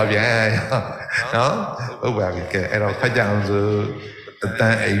တွေရောက်သွားပြန်နော်ဟုတ်ပါပြီကဲအဲ့တော့ဖတ်ကြအောင်ဆိုအတ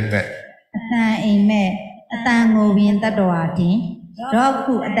န်အိမ်မက်အတန်အိမ်မက်အတန်ငိုပင်တတ္တဝါတင်တော့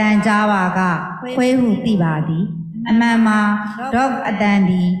ခုအတန်ကြားပါကခွေးဟုသိပါသည်အမှန်မှာတော့အတန်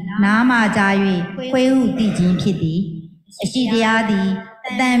သည်နားမှကြား၍ခွေးဟုသိခြင်းဖြစ်သည်အရှိတရားသည်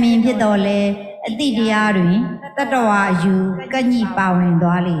အတန်ပင်ဖြစ်တော်လဲအတိတရားတွင်တတ္တဝါအယူကညိပါဝင်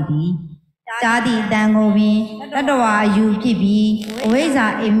သွားလေသည်ကြားသည့်အတန်ကိုပင်တတ္တဝါအယူဖြစ်ပြီးအဝိဇ္ဇာ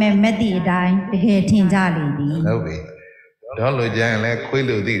အိမ်မက်မက်သည့်အတိုင်းတကယ်ထင်ကြလေသည်ဟုတ်ပြီတော့လူကြရင်လည်းခွေး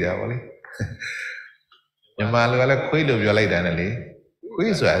လို့သိတာဗောလေမြန်မာလူကလည်းခွေးလို့ပြောလိုက်တာနဲ့လေ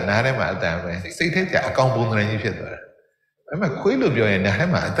ခွေးဆိုတာနားထဲမှာအတန်ပဲစိတ်ထဲကျအကောင်ပုံသဏ္ဍာန်ကြီးဖြစ်သွားတာဒါပေမဲ့ခွေးလို့ပြောရင်နားထဲ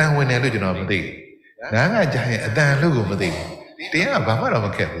မှာအတန်ဝင်တယ်လို့ကျွန်တော်မသိဘူးနားကကြာရင်အတန်လို့ကိုမသိဘူးတရားကဘာမှတော့မ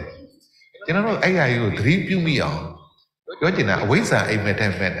ခက်ဘူးကျွန်တော်တို့အဲ့အရာကြီးကိုသတိပြုမိအောင်ပြောချင်တာအဝိဇ္ဇာအိမ်မက်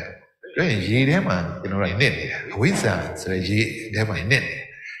တဲ့မဲ့တယ်ပြောရင်ရေထဲမှာကျွန်တော်တို့နစ်နေတာအဝိဇ္ဇာဆိုတဲ့ရေထဲမှာနစ်နေ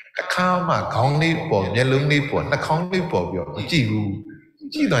တစ်ခါမှခေါင်းလေးပေါ်မျက်လုံးလေးပေါ်နှာခေါင်းလေးပေါ်ပြီးတော့မကြည့်ဘူး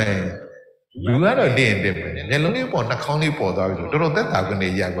ကြည့်တော့ရင် လူကတော့တင်းတယ်ပဲမျက်လုံးလေးပေါ်နှာခေါင်းလေးပေါ်သွားပြီဆိုတော်တော်သက်သာကနေ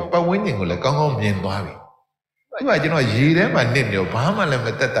ရပြီပတ်ဝန်းကျင်ကိုလည်းကောင်းကောင်းမြင်သွားပြီဒီမှာကျွန်တော်ရေထဲမှာနစ်နေတော့ဘာမှလည်းမ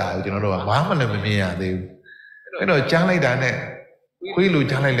သက်သာဘူးကျွန်တော်တို့ကဘာမှလည်းမမြင်ရသေးဘူးအဲ့တော့ကြားလိုက်တာနဲ့ခွေးလို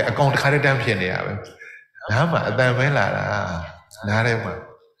ကြားလိုက်လေအကောင်တစ်ခါတည်းဖြစ်နေရပဲနားမှာအတန်ပဲလာတာနားထဲမှာ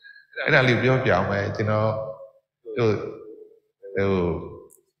အဲ့ဒါလေးပြောပြအောင်ပဲကျွန်တော်တို့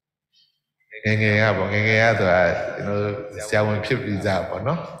ငယ်ရပေါ့ငယ်ရဆိုတာကျွန်တော်ဆရာဝန်ဖြစ်ပြီးသားပေါ့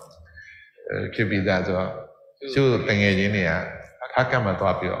နော်ဖြစ်ပြီးသားဆိုတော့သူ့တငယ်ချင်းတွေကဖားကတ်မှာ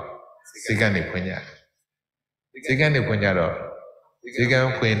သွားပြီးတော့ဈေးကနေဖွင့်ကြဈေးကနေဖွင့်ကြတော့ဈေးကန်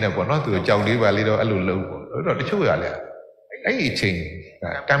ဖွင့်နေပေါ့နော်သူကြောက်လေးပါလေးတော့အဲ့လိုလုံးပေါ့အဲ့တော့တချို့ရလေအဲ့ဒီအချိန်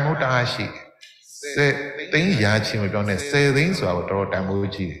တန်မိုးတအားရှိသိန်းရာချင်းမပြောနဲ့10သိန်းဆိုတာတော့တော်တော်တန်မိုး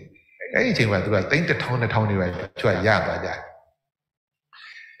ကြီးတယ်အဲ့ဒီအချိန်မှာသူကသိန်း1000 2000တွေပဲချွတ်ရသွားကြတယ်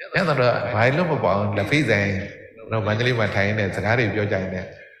အဲ့တော့ဘာလို့မပေါ့လက်ဖိတ်ဆိုင်တော့မန္တလေးမှာထိုင်နေစကားတွေပြောကြရင်လည်း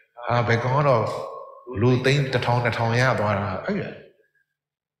ဘယ်ကောင်တော့လူသိန်း1000 2000ရသွားတာအဲ့ရ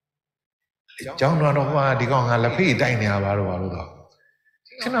ကျောင်းတော်ဟိုဒီကောင်ကလက်ဖိတ်တိုက်နေရပါတော့ဘာလို့တော့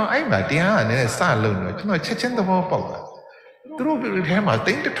ကျွန်တော်အဲ့မှာတရားကလည်းစလုံးတော့ကျွန်တော်ချက်ချင်းသဘောပေါက်တာသူတို့ထဲမှာ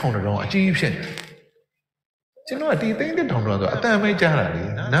သိန်း1000တောင်အကြီးဖြစ်နေကျွန်တော်ဒီသိန်း1000တောင်ဆိုအတန်မဲကြားတာလေ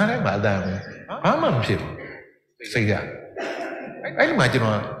နားထဲမှာအတန်မဲဘာမှမဖြစ်ဘူးစိတ်ကအဲ့ဒီမှာကျွန်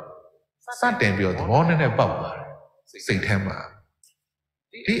တော်စတင်ပြီးတော့သဘောနဲ့ပေါက်ပါတယ်စိတ်ထဲမှာ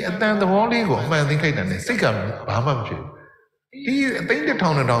ဒီအတန်သဘောလေးကိုအမှန်သိခိုက်တာနဲ့စိတ်ကဘာမှမဖြစ်ဘူးဒီအသိန်း1000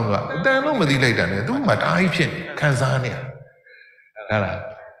 2000ဆိုတာအတန်လုံးမသိလိုက်တာနဲ့သူ့မှာတအားကြီးဖြစ်ခံစားနေရဟာလား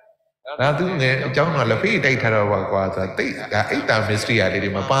ဒါသူငယ်အကြောင်းတော့လက်ဖေးတိုက်ထားတော့ကွာဆိုတာတိတ်ဒါအိတ်တာမစ္စထရီယာလေးတွေ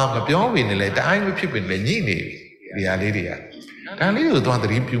မပြောဝင်နေလေတအားမဖြစ်ပင်လေညှိနေဒီဟာလေးတွေကဒါလေးကိုသွားသ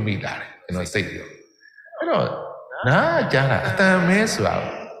တိပြုမိလာတယ်ကျွန်တော်စိတ်ပြောအဲ့တော့နားကြားတာအတန်မဲဆိုတာ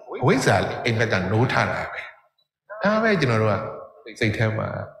ဝိဇ္ဇာအိမ်မက်ကနိုးထားတာပဲဒါပဲကျွန်တော်တို့ကစိတ်ထဲမှာ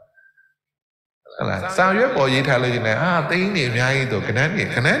ဟုတ်လားစာရွက်ပေါ်ရေးထားလို့ရှိရင်သိန်းနေအများကြီးတော့ခဏ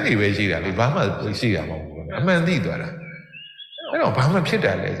နေပဲရှိတာလေဘာမှရှိတာမဟုတ်ဘူးအမှန်သိသွားတာအဲ့တော့ဘာမှဖြစ်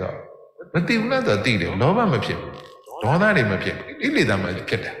တာလဲဆိုတော့မသိဘူးလားဆိုတော့သိတယ်လောဘမဖြစ်ဘူးဒေါသတွေမဖြစ်ဘူးဣလေသာမှ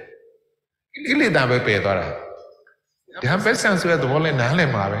ဖြစ်တာဣလေသာပဲပယ်သွားတာဒါပဲဆန်ဆိုတဲ့သဘောလဲနားလည်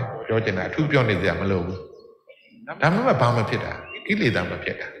မှာပဲပြောချင်တာအထူးပြောနေကြမလို့ဘူးဒါမှမဟုတ်ဘာမှဖြစ်တာဣလေသာမဖြ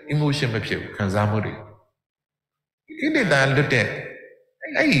စ်တာ emotion မဖြစ်ဘူးခံစားမှုတွေဣလေသာလွတ်တဲ့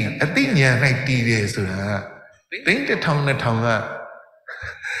အဲ့ဒီအသိဉာဏ်၌တည်တယ်ဆိုတာသိန်း1000 2000က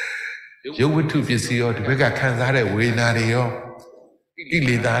ရုပ်ဝတ္ထုပစ္စည်းရောဒီဘက်ကခံစားတဲ့ဝေဒနာတွေရောဣ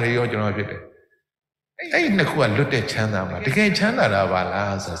လေသာတွေရောကျွန်တော်ဖြစ်တယ်အဲ့ဒီနှစ်ခုကလွတ်တဲ့ချမ်းသာမှာတကယ်ချမ်းသာတာပါ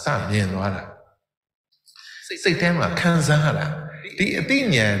လားဆိုစမြင်သွားတာစိတ်ထဲမှာခံစားရတာဒီအသိ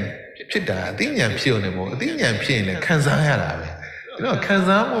ဉာဏ်ဖြစ်တာအသိဉာဏ်ဖြစ်နေမို့အသိဉာဏ်ဖြစ်ရင်လည်းခံစားရတာပဲကျွန်တော်ခံ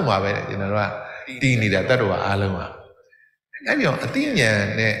စားမှုမှာပဲကျွန်တော်တို့ကတည်နေတာတတ်တော်အားလုံးပါအဲ့ဒီတော့အသိဉာဏ်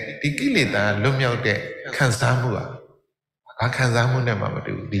နဲ့ဒီကိလေသာလွတ်မြောက်တဲ့ခံစားမှုကဘာခံစားမှုနဲ့မှမ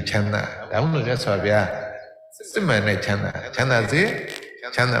တူဒီချမ်းသာဒါမှမဟုတ်ဆိုဗျာစစ်မှန်တဲ့ချမ်းသာစေ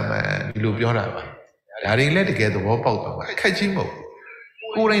ချမ်းသာမှဒီလိုပြောတာပါဒါတွေလည်းတကယ်သဘောပေါက်တော့ပါအခက်ကြီးမဟုတ်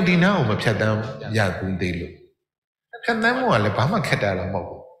ကိုယ်တိုင်ဒီနာကိုမဖြတ်တမ်းရဘူးသေးလို့ဖြတ်တမ်းမှုကလည်းဘာမှခက်တာတော့မဟုတ်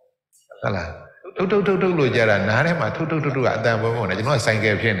ဘူးဟုတ်လားထုတ်လို့ကြတာနားထဲမှာထုတ်ကအတန်ပွဲပေါ့နော်ကျွန်တော်ကဆိုင်က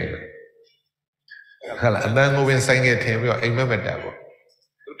ယ်ဖြစ်နေတယ်ဟုတ်လားအတန်ကိုပင်ဆိုင်ကယ်ထင်ပြီးတော့အိမ်မက်တာပေါ့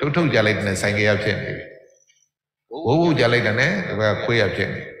ထုတ်ကြလိုက်တဲ့ဆိုင်ကယ်ရဖြစ်နေပြီဝုတ်ကြလိုက်တဲ့နဲ့ဒီကခွေးရဖြစ်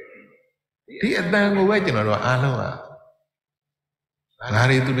နေဒီအတန်ကိုပဲကျွန်တော်တို့အားလုံးကငါ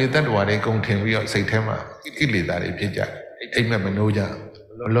တွေသူတွေတတ်တော်တွေကုန်ထင်ပြီးတော့စိတ်ထဲမှာကိလေသာတွေဖြစ်ကြအိမ်မက်မနှိုးကြ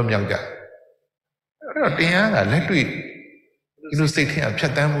မလွတ်မြောက်ကြအဲ့တော့တရားကလက်တွေ့ဒီလိုစိတ်ထဲကဖြ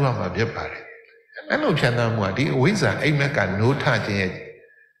တ်တန်းမှုကမှဖြစ်ပါတယ်အဲ့လိုဖြတ်တန်းမှုကဒီအဝိဇ္ဇာအိမ်မက်ကနိုးထခြင်းရဲ့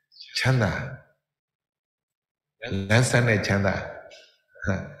ချမ်းသာလန်းဆန်းတဲ့ချမ်းသာ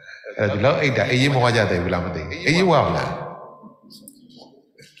အဲ့ဒီလောက်အိတ်တာအေးမဝကြတယ်ဘူးလားမသိဘူးအေးဝပါလား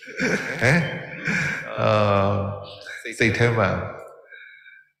ဟမ်စိတ်ထဲမှာ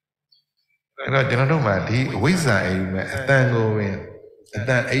အဲ့တော့ကျွန်တော်တို့မှာဒီအဝိဇ္ဇာအိမ်မက်အတန်ကိုဝင်အတ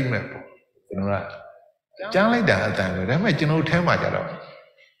န်အိမ်မက်ပေါ့ကျွန်တော်ကကြားလိုက်တာအတန်ပဲဒါပေမဲ့ကျွန်တော်ထဲမှာကြတော့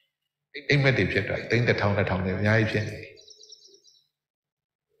အိမ်မက်တွေဖြစ်သွားသိန်း1000 2000တွေအများကြီးဖြစ်နေ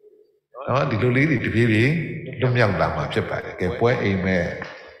နော်ဒီလိုလေးတွေတပြေးပြေးလွတ်မြောက်လာမှာဖြစ်ပါတယ်ကဲပွဲအိမ်မက်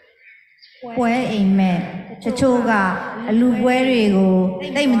တချို့ကအလူပွဲတွေကို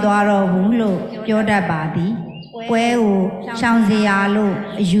သိမသွားတော့ဘူးလို့ပြောတတ်ပါသည်ပွဲကိုရှောင်စရာလို့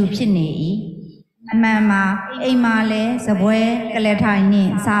အယူဖြစ်နေ၏အမှန်မှာအိမ်မှာလဲစပွဲကလက်ထိုင်နှ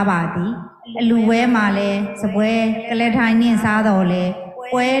င့်စားပါသည်အလူပွဲမှာလဲစပွဲကလက်ထိုင်နှင့်စားတော်လဲ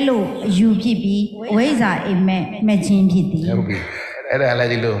ပွဲလို့အယူဖြစ်ပြီးအဝိဇ္ဇာအိမ်မက်မှတ်ခြင်းဖြစ်သည်ဟုတ်ပြီအဲ့ဒါလ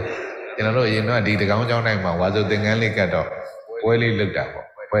ည်းဒီလိုကျွန်တော်တို့အရင်ကဒီတကောင်းကျောင်းတိုင်းမှာဝါဆိုသင်္ကန်းလေးကတ်တော့ပွဲလေးလုပ်တာပေါ့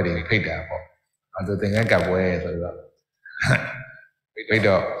ပွဲတွေဖိတ်တာပေါ့အဲဆိုသင်္ကန်းကပ်ပွဲဆိုတော့ဖိတ်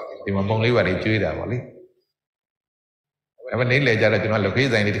တော့ဒီမှာပုံလေးပါတွေကျွေးတာပေါ့လေအဲ့မနေလေကြတော့ကျွန်တော်လက်ဖေး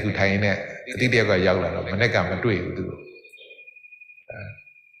ဆိုင်လေးတစ်ခုထိုင်နေအတိတယောက်ကရောက်လာတော့မနေ့ကမတွေ့ဘူးသူ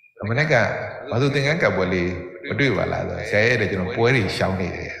မနေ့ကဘာလို့သင်္ကန်းကပ်ပွဲလေးမတွေ့ပါလားဆိုဆရာရဲ့တဲ့ကျွန်တော်ပွဲတွေရှောင်းနေ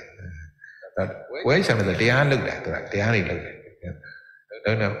တယ်ပွဲရှောင်းနေဆိုတရားလုပ်တာသူကတရားတွေလုပ်တယ်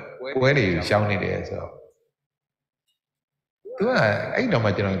တော့ပွဲတွေရှောင်းနေတယ်ဆိုတော့သူကအဲ့တော့မှ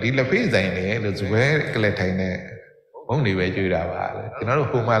ကျွန်တော်ဒီလက်ဖေးဆိုင်လေလို့ဇွဲကလေးထိုင်နေဘုံတွေပဲကြွေးတာပါကျွန်တော်တို့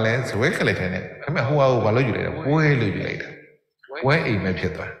ဟိုမှာလဲဇွဲကလေးထိုင်နေအဲ့မဲ့ဟိုဟာကိုဘာလို့ယူလိုက်တာပွဲလို့ယူလိုက်တာပွဲအိမ်ပဲဖြ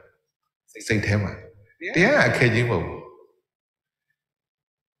စ်သွားစိတ်ထဲမှာတရားအခက်ကြီးမဟုတ်ဘူး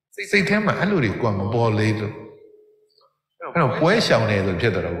စိတ်ထဲမှာအဲ့လိုတွေကမပေါ်လေလို့အဲ့တော့ပွဲရှောင်တယ်ဆိုဖြ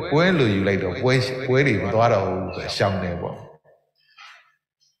စ်တော့ပွဲလို့ယူလိုက်တော့ပွဲတွေမသွားတော့ဘူးဆိုရှောင်တယ်ပေါ့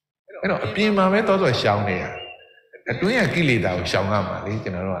အဲ့တော့အပြင်မှာပဲတော့ရှောင်နေတာအတွင်းကကိလေသာကိုရှောင်ရမှာလေကျွ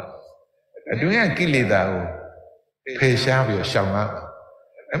န်တော်တို့ကအတွင်းကကိလေသာကိုဖယ်ရှားပြီးရှောင်ရမှာ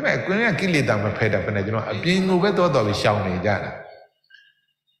အဲ့မဲ့အတွင်းကကိလေသာမဖယ်တာပဲနဲ့ကျွန်တော်အပြင်ကိုပဲတော့ပြီးရှောင်နေကြတာ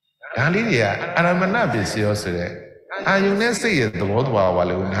ဒါလေးတွေကအာရမဏပစ္စယောဆိုတဲ့အာယုန်နဲ့စိတ်ရဲ့သဘောတရားပါ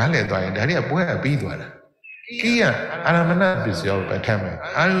လို့နားလည်သွားရင်ဒါတွေကပွဲပြီးသွားတာကြီးကအာရမဏပစ္စယောပဲထမ်းမယ်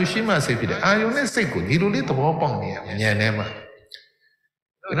အာယုန်ရှိမှစိတ်ဖြစ်တယ်အာယုန်နဲ့စိတ်ကိုဒီလိုလေးသဘောပေါက်နေရဉာဏ်ထဲမှာ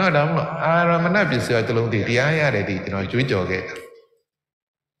ကျွန်တော်တော့မလို့အာရမဏပစ္စယောတစ်လုံးတည်းတရားရတယ်ဒီကျွန်တော်ကြွေးကြော်ခဲ့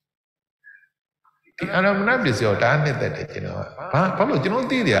ဒီအာရမဏပစ္စယောဒါနဲ့တက်တယ်ကျွန်တော်ဘာလို့ကျွန်တော်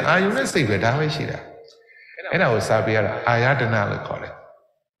သိတယ်အာယုန်နဲ့စိတ်ပဲဒါပဲရှိတာအဲ့ဒါကိုစာပေရတာအာယတနာလို့ခေါ်တယ်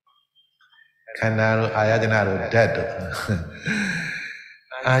ခန္ဓာတို့အာယတနာတို့ဓာတ်တို့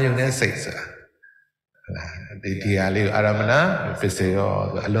အာယုန်နဲ့စိတ်ဆိုတာဒီဟာလေးကိုအာရမဏပစ္စယော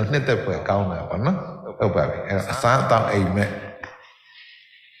အလွန်နှစ်သက်ဖွယ်ကောင်းတာပေါ့နော်ဟုတ်ပါပြီအဲ့တော့အစားအသောက်အိမ်မက်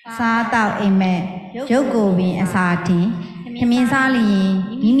စားတောက်အိမ်မက်ရုပ်ကိုပင်အစာထင်ခမင်းစားလျင်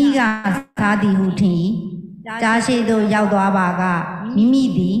မိမိကစားသည်ဟုထင်ကြားရှိသို့ရောက်သွားပါကမိမိ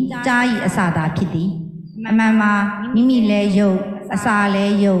သည်ကြား၏အစာသာဖြစ်သည်အမှန်မှာမိမိလည်းရုပ်အစာလ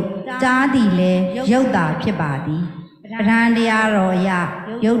ည်းရုပ်ကြားသည်လည်းရုပ်သာဖြစ်ပါသည်ပဋ္ဌာန်းတရားတော်အရ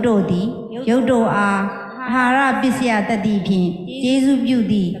ရုပ်တို့သည်ရုပ်တို့အားအာဟာရပစ္စယတတိဖြင့်ကျေစုပြု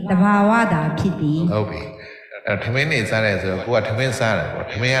သည့်တဘာဝသာဖြစ်သည်ဟုတ်ပြီအဲ့ထမင်းနေစားတယ်ဆိုတော့ကိုကထမင်းစားတယ်ပေါ့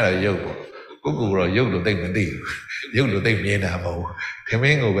ထမင်းကတော့ရုပ်ပေါ့ကိုကတော့ရုပ်လို့သိမသိဘူးရုပ်လို့သိမြင်တာမဟုတ်ဘူးထမ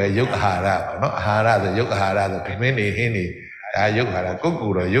င်းကိုပဲရုပ်အာဟာရပေါ့နော်အာဟာရဆိုရုပ်အာဟာရဆိုထမင်းနေဟင်းနေဒါရုပ်အာဟာရကိုက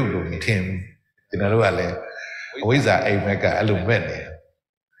တော့ရုပ်လို့မထင်ဘူးကျွန်တော်တို့ကလည်းအဝိဇ္ဇာအိမ်မက်ကအဲ့လိုမဲ့နေ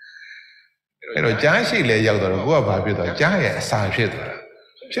အဲ့တော့ကြားရှိလဲရောက်တော့ကိုကဘာဖြစ်သွားကြားရဲ့အစာဖြစ်သွားတာ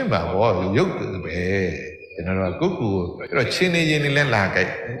ဖြစ်မှာပေါ့ရုပ်ပဲကျွန်တော်တို့ကအဲ့တော့ချင်းနေချင်းနေလဲလာကြိုက်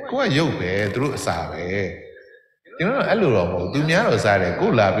ကိုကရုပ်ပဲသူတို့အစာပဲကျွန်တော်အဲ့လိုတော့မဟုတ်သူများတော့စားတယ်ကို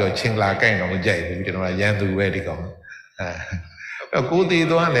လာပြောချင်းလာကြိုက်တော့မကြိုက်ဘူးကျွန်တော်ကရန်သူပဲဒီကောင်အဲ့ကိုတည်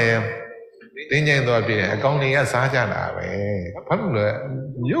သွားလဲတင်းကျိန်သွားပြည့်အကောင်တွေကစားကြတာပဲဘာလို့လဲ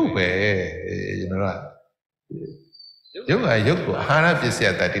ရုပ်ပဲကျွန်တော်ကရုပ်ကိုအာဟာရပစ္စယ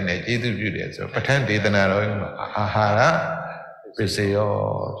တတိနဲ့ကျေစုပြုတယ်ဆိုတော့ပဋ္ဌာန်းဒေသနာတော်အာဟာရပစ္စယော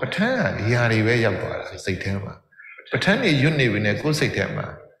ပဋ္ဌာန်းကဒီဟာတွေပဲရောက်သွားတာစိတ်ထဲမှာပဋ္ဌာန်းတွေရွတ်နေပြီနဲ့ကိုယ်စိတ်ထဲမှာ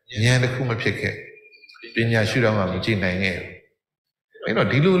ဉာဏ်တစ်ခုမဖြစ်ခဲ့ပညာရှုတော့မှမကြည့်နိုင်ခဲ့ဘူးအဲ့တော့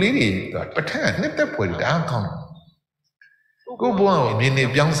ဒီလိုလေးတွေပဋ္ဌာန်းကနှစ်သက်ဖွယ်တအားကောင်းကိုယ်ဘဝကိုမြင်နေ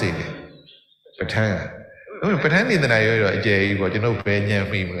ပြောင်းစေတယ်ပဋ္ဌာန်းကပဋ္ဌာန်းဒေသနာရောအကျယ်ကြီးပေါ့ကျွန်တော်ဘယ်ဉာဏ်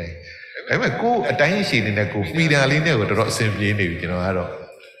မိမလဲဒါပေမဲ့ကိုယ်အတိုင်းရှိနေတဲ့ကိုမိတာလေးနဲ့ကိုတော်တော်အဆင်ပြေနေပြီကျွန်တော်ကတော့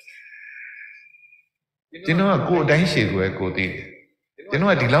ကျွန်တော်ကကိုယ်အတိုင်းရှိကိုပဲကိုသိတယ်ကျွန်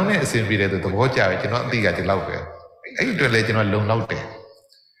တော်ကဒီလောက်နဲ့အဆင်ပြေတယ်ဆိုသဘောကျပဲကျွန်တော်အသိကဒီလောက်ပဲအဲ့ဒီအတွက်လည်းကျွန်တော်လုံလောက်တယ်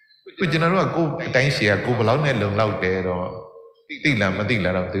ခုကျွန်တော်တို့ကကိုယ်အတိုင်းရှိကကိုယ်ဘယ်လောက်နဲ့လုံလောက်တယ်တော့သိလားမသိ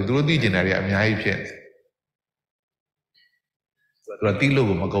လားတော့သူတို့သိကျင်တာတွေအများကြီးဖြစ်နေသူကသိလို့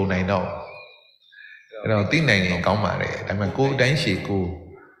ကိုမကုန်နိုင်တော့အဲ့တော့သိနိုင်ရင်ကောင်းပါတယ်ဒါပေမဲ့ကိုယ်အတိုင်းရှိကို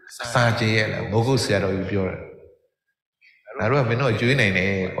စားကြရဲ့လားမိုးကုတ်ဆရာတော်ကြီးပြောတယ်ငါတို့ကမင်းတို့ကျွေးနိုင်တ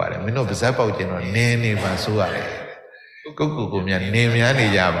ယ်ကွာတယ်မင်းတို့ပါဇက်ပေါက်ကျင်တော့နင်းနေပါဆိုရတယ်ကုတ်ကိုများနင်းများနေ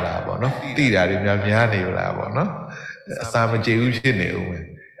ကြပါလားပေါ့နော်တိတာတွေများနေပါလားပေါ့နော်အစာမကြေဘူးဖြစ်နေဦးမယ်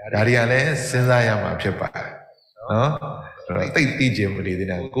ဒါတွေကလည်းစဉ်းစားရမှာဖြစ်ပါတယ်နော်တိတ်တိကျင်မနေသေး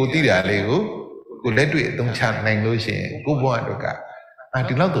တာကိုတိတာလေးကိုလက်တွေ့အသုံးချနိုင်လို့ရှိရင်ကိုဘဝအတွက်က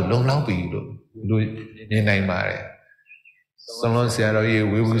ဒီလောက်တော့လုံလောက်ပြီလို့မြင်နိုင်ပါတယ်စွန်လုံးဆရာတော်ကြီး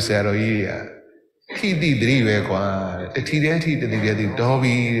ဝေဘူးဆရာတော်ကြီးခိတိတတိပဲကွာတတိတည်းတတိတည်းတော်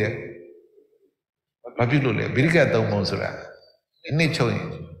ပြီတဲ့ဘာဖြစ်လို့လဲဗိရိကသုံးပုံဆိုတာဒီနေ့ချုပ်ရင်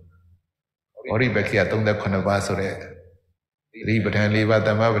ဘောရိပက္ခိယ38ပါးဆိုတဲ့ဒီပဋ္ဌာန်း၄ပါးတ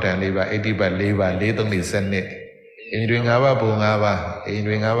မ္မပဋ္ဌာန်း၄ပါးအဋ္ဌိပတ်၄ပါး၄၃၄စနစ်အိမ်တွင်၅ပါးဘုံ၅ပါးအိမ်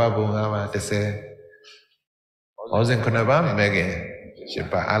တွင်၅ပါးဘုံ၅ပါး30ဟောစဉ်9ပါးမဲ့ခင်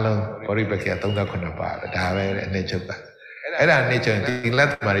 10 ပါအလုံးဘောရိပက္ခ39ပါဒါပဲအနေချုပ်တာအဲ့ဒါအနေချုပ်သီလ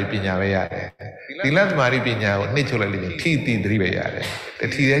သမารိပညာပဲရတယ်သီလသမารိပညာကိုနှိမ့်ချုပ်လိုက်လို့ထိတိသတိပဲရတယ်တ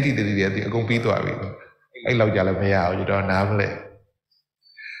တိတဲ့ထိတိတဲ့ဒီအကုန်ပြီးသွားပြီအဲ့လောက်ကြလည်းမရအောင်ကျွန်တော်နားမလဲ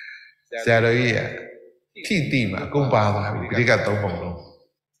ဆရာတော်ကြီးကထိတိမှာအကုန်ပါသွားပြီဒီက3ပုံလုံး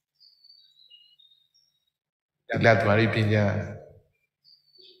သီလသမารိပညာ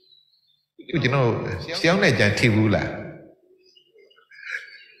သူကျွန်တော်ရှောင်းနဲ့ကြံထိဘူးလား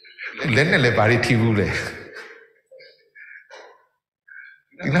လက်နဲ့လည်းဘာတွေထိဘူးလဲ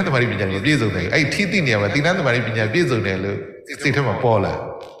သီလသမารိပညာကိုပြည့်စုံတယ်အဲ့ထိတိနေရာမှာသီလသမารိပညာပြည့်စုံတယ်လို့စိတ်ထဲမှာပေါ်လာ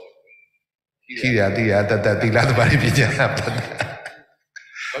ထိရတိရတတသီလသမารိပညာ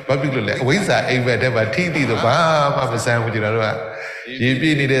ဘာဖြစ်လို့လဲအဝိဇ္ဇာအိမ်ဘက်ထဲမှာထိတိဆိုဘာမှမဆန်းဘူးကျွန်တော်တို့ကရေပြ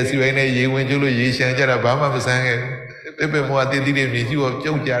ည့်နေတဲ့စီဝိုင်းနဲ့ရေဝင်ကျလို့ရေရှမ်းကြတာဘာမှမဆန်းခဲ့ပြပြမောအတင်းတိတွေမြည်ကြည့်တော့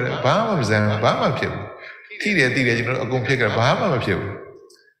ပြုတ်ကြတယ်ဘာမှမဆန်းဘာမှဖြစ်ဘူးထိတယ်တိတယ်ကျွန်တော်တို့အကုန်ဖြစ်ကြဘာမှမဖြစ်ဘူး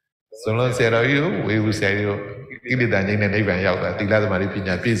ဆိုတော့ဆရာတော်ကြီးကိုဝေဘူးဆရာကြီးတို့ကိလေသာငြိမ်းတဲ့နိဗ္ဗာန်ရောက်တာသီလသမารိပ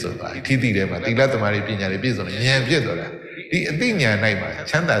ညာပြည့်စုံသွားပြီထိတိတယ်မှာသီလသမารိပညာတွေပြည့်စုံတယ်ဉာဏ်ပြည့်သွားတာဒီအသိဉာဏ်၌မှာ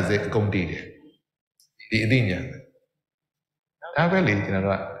ချမ်းသာစေအကုန်တည်တယ်ဒီအသိဉာဏ်ဒါပဲလေကျွန်တော်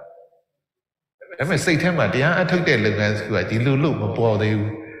တို့ကဒါပေမဲ့စိတ်ထဲမှာတရားအထုတ်တဲ့လုပ်ငန်းစုကဒီလိုလို့မပေါ်သေး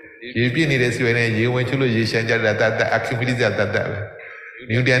ဘူးရေပြည့်နေတဲ့ဆွေနဲ့ရေဝင်ချလို့ရေရှမ်းကြတာတတ်အခမိလိဇာတတ်ပဲ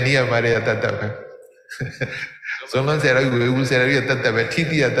မြူတန်နီးရမှာတဲ့တတ်ပဲဇွန်လွန်ဆရာကြီးဝေဘူးဆရာကြီးတတ်ပဲထိ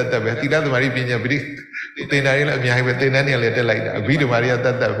တိရတတ်ပဲသီလသမารိပညာပိဋကသင်္ဍာရီလည်းအများကြီးပဲသင်္ဍာနေလည်းတက်လိုက်တာအဘိဓမ္မာတွေကတ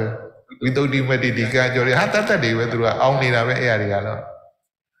တ်ပဲဝိသုဒ္ဓိမတ္တိဒီကကြော်တွေဟာတတ်တွေပဲသူတို့ကအောင်းနေတာပဲအဲ့အရာတွေကတော့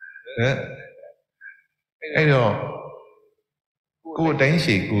အဲ့တော့ကိုယ်တိုင်း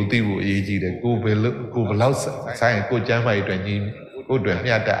ရှိကိုသိဖို့အရေးကြီးတယ်ကိုဘယ်လောက်ဆိုင်ကိုကျမ်းမာရေးအတွက်ညီကိုအတွက်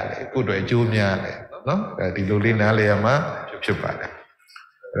မျှတတယ်ကိုအတွက်အကျိုးများတယ်နော်ဒီလိုလေးနားလည်ရမှာဖြစ်ပါတယ်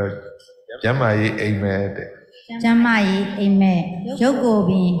အဲ့တော့ကျမ်းမာရေးအိမ်မဲ့တဲ့ကျမ်းမာရေးအိမ်မဲ့ရုပ်ကို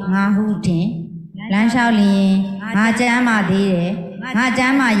ပင်ငါဟုတင်လမ်းလျှောက်လျင်ငါကျမ်းမာသေးတယ်ငါကျ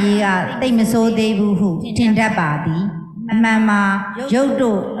မ်းမာရေးကတိတ်မဆိုးသေးဘူးဟုထင်တတ်ပါသည်အမှန်မှာရုပ်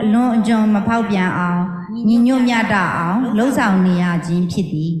တို့အလွန်အကျွံမဖောက်ပြန်အောင်ညီညွတ်မြတ်တာအောင်လှုပ်ဆောင်နေရခြင်းဖြစ်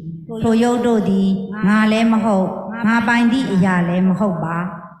သည်ထိုရုပ်တို့သည်ငါလည်းမဟုတ်ငါပိုင်သည့်အရာလည်းမဟုတ်ပါ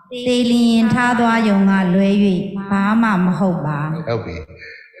တေလျင်ထားသွားယုံကလွဲ၍ဘာမှမဟုတ်ပါဟုတ်ပြီ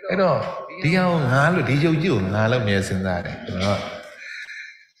အဲ့တော့ဒီအောင်ငါလို့ဒီရုပ်ကြီးကိုငါလို့မြဲစဉ်းစားတယ်ကျွန်တော်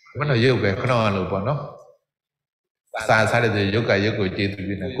ဘယ်လိုရုပ်ပဲခဏလို့ပေါ့နော်အစာစားတဲ့ရုပ်ကရုပ်ကိုကျေသူ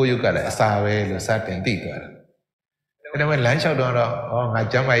ပြနေကိုရုပ်ကလည်းအစာပဲလို့စတင်သိသွားတယ်အဲ့ဒါမှလမ်းလျှောက်တော့ငါ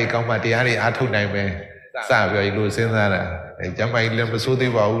ကျမ်းမာရေးကောင်းမှတရားတွေအားထုတ်နိုင်မယ်စပြောဒီလိုစဉ်းစားတာကျမ်းမာရေးလည်းမဆိုး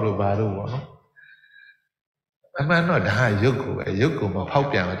သေးပါဘူးလို့ဘာလို့ပေါ့နော်အမှန်တော့ဒါရုပ်ကိုပဲရုပ်ကိုမဖောက်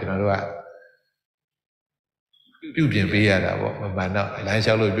ပြန်အောင်ကျွန်တော်တို့ကပြုပြင်ပေးရတာပေါ့မမှန်တော့လမ်း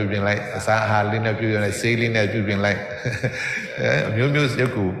လျှောက်လို့ပြုပြင်လိုက်အစာအာဟာရလေးနဲ့ပြုပြင်လိုက်ဆေးလေးနဲ့ပြုပြင်လိုက်အမျိုးမျိုးရု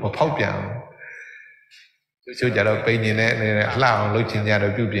ပ်ကိုမဖောက်ပြန်အောင်ချို့ကြတော့ပိန်နေနဲ့အလှအောင်လုပ်ချင်ကြ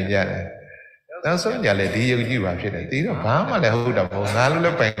တော့ပြုပြင်ကြတယ်နောက်ဆုံးကြလဲဒီယုတ်ကြည့်ပါဖြစ်တယ်ဒီတော့ဘာမှလည်းဟုတ်တာမဟုတ်ငါလို့လ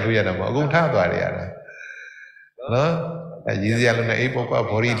ည်းပိုင်လို့ရတာမဟုတ်အကုန်ထားသွားတယ်ရတယ်နော်ရည်စရာလုံးနဲ့အေးပေါ့ပေါ့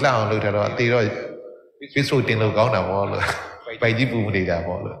ဘော်ဒီလှအောင်လုပ်ထားတော့အသေးတော့ပြဆိုတင်လို့ကောင်းတာပေါ့လို့ပိုင်ကြီးပူမနေတာ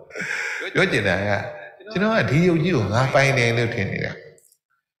ပေါ့လို့ပြောချင်တာကကျွန်တော်ကဒီယုတ်ကြီးကိုငါပိုင်တယ်လို့ထင်နေတာ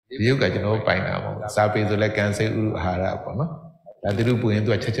ဒီယုတ်ကကျွန်တော်ပိုင်တာပေါ့စာပေဆိုလဲကံစိတ်ဥအာဟာရပေါ့နော်ဒါသူတို့ပူရင်သူ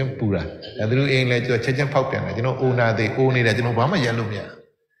ကချက်ချင်းပူတာဒါသူတို့အိမ်လဲချက်ချင်းဖောက်ပြန်တယ်ကျွန်တော်အိုနာသေးအိုနေတာကျွန်တော်ဘာမှရလို့မရ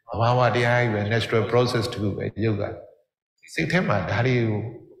ဘာဝတရားကြီးပဲ natural process တခုပဲယုတ်ကစိတ်ထဲမှာဒါတွေ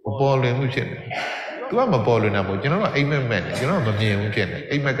ကိုမပေါ်လွင်မှုဖြစ်နေသူကမပေါ်လွင်တာပေါ့ကျွန်တော်ကအိမ်မက်မဲ့တယ်ကျွန်တော်မမြင်ဘူးဖြစ်နေ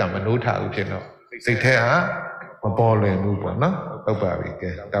အိမ်မက်ကမနိုးထဘူးဖြစ်တော့စိတ်ထဲကမပေါ်လွင်ဘူးပေါ့နော်ဟုတ်ပါပြီကဲ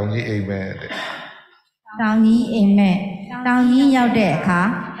တောင်ကြီးအိမ်မက်တဲ့တောင်ကြီးအိမ်မက်တောင်ကြီးရောက်တဲ့အခါ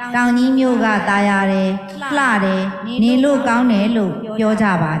တောင်ကြီးမြို့ကตายရတယ်လှတယ်နေလို့ကောင်းတယ်လို့ပြောကြ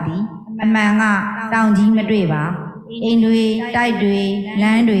ပါသည်အမှန်ကတောင်ကြီးမတွေ့ပါအိမ်တွေတိုက်တွေလ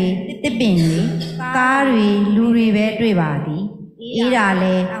မ်းတွေတစ်ပင်တွေကားတွေလူတွေပဲတွေ့ပါသည်အေးတာ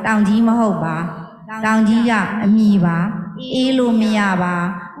လဲတောင်ကြီးမဟုတ်ပါတောင်ကြီးကအမီပါအေးလို့မရပါ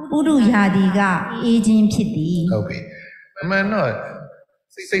ဥဒုရာဒီကအေးခြင်းဖြစ်သည်ဟုတ်ပြီအမှန်တော့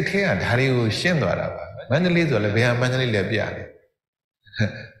စိတ်ထဲကဒါတွေကိုရှင်းသွားတာပါမန္တလေးဆိုလည်းဘယ်ဟာမန္တလေးလဲပြတယ်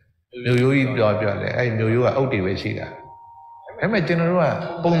မြို့ရိုးကြီးပြောလေအဲ့မြို့ရိုးကအုတ်တွေပဲရှိတာဒါပေမဲ့ကျွန်တော်တို့က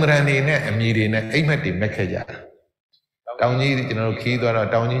ပုံသဏ္ဍာန်တွေနဲ့အမည်တွေနဲ့အိမ်မက်တွေမက်ခဲ့ကြတာတောင်ကြီးကျွန်တော်တို့ခီးသွားတော့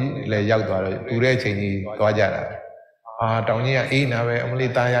တောင်ကြီးလည်းရောက်သွားတော့ပူတဲ့အချိန်ကြီးသွားကြတာတောင်ကြီးကအေးနာပဲအမ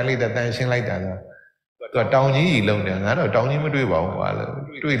လေးตาရလေးတန်ရှင်းလိုက်တာဆိုသူကတောင်ကြီးကြီးလုံးတယ်ငါတော့တောင်ကြီးမတွေ့ပါဘူးကွာလို့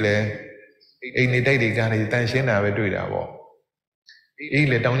တွေ့လဲအိမ်နေတိုက်တွေကလည်းတန်ရှင်းတာပဲတွေ့တာပေါ့အေး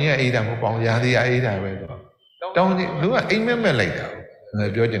လေတောင်ကြီးကအေးတာမဟုတ်ပါဘူးရာသီကအေးတာပဲဆိုတောင်ကြီးလူကအိမ်မက်မက်လိုက်တာ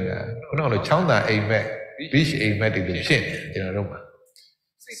ပြောချင်တာခုနကလိုချောင်းသာအိမ်မက် beach အိမ်မက်တွေဖြစ်နေကျွန်တော်တို့မှာ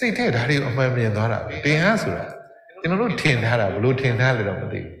စိတ်ထဲဓာတ်တွေအမှန်မြင်သွားတာတင်ဟာဆိုတာကျွန်တော်တို့ထင်ထားတာဘလို့ထင်ထားလဲတော့မ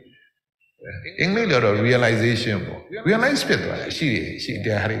သိဘူးအင်္ဂလိပ်လိုတော့ realization ပေါ့ realize ဖြစ်သွားတယ်ရှိတ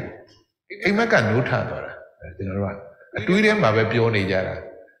ရားတွေအိမ်မက်ကနိုးထသွားတာကျွန်တော်တို့ကအတွေးထဲမှာပဲပြောနေကြတာ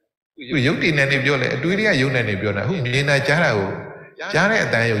ရုပ်တည်နေပြောလဲအတွေးတွေကရုပ်နဲ့နေပြောတာဟုတ်မြင်တာကြားတာကိုကြားတဲ့အ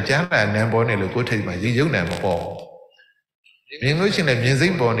တန်ရုပ်ကြားတာနံပေါ်နေလို့ကိုယ်ထိပ်မှာရုပ်နံမပေါ်မြင်လို့ရှိရင်လည်းမြင်စိ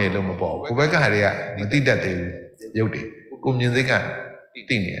တ်ပေါ်နေလို့မပေါ်ကိုယ်ဘက်ကဟာတွေကမတိတတ်သေးဘူးရုပ်တွေကိုမြင်စိတ်က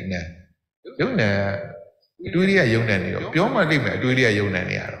တိနေတယ်နဲ့ရုပ်နံအတွေးတွေကရုပ်နံနေတော့ပြောမှသိမယ်အတွေးတွေကရုပ်နံ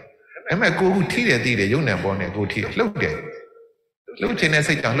နေရတော့အဲ့မဲ့ကိုခုထိတယ်သိတယ်ရုပ်နံပေါ်နေကိုထိတယ်လှုပ်တယ်လှုပ်ချင်တဲ့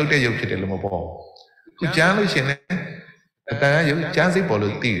စိတ်ကြောင့်လှုပ်တဲ့ရုပ်ဖြစ်တယ်လို့မပေါ်ခုကြားလို့ရှိရင်အတန်ရုပ်ကြားစိတ်ပေါ်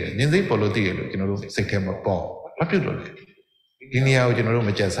လို့သိတယ်မြင်စိတ်ပေါ်လို့သိတယ်လို့ကျွန်တော်တို့စိတ်ထဲမှာပေါ်ဘာဖြစ်လို့လဲဒီနေရာကိုကျွန်တော်တို့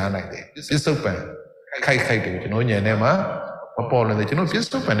မကြက်စားနိုင်တယ်ပစ္စုပန်ခိုက်တယ်ကျွန်တော်ညံထဲမှာမပေါ်လို့ကျွန်တော်ပစ္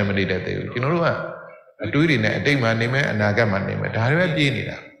စုပန်နဲ့မနေတတ်သေးဘူးကျွန်တော်တို့ကအတွေးတွေနဲ့အတိတ်မှာနေမယ်အနာဂတ်မှာနေမယ်ဒါတွေပဲပြေးနေ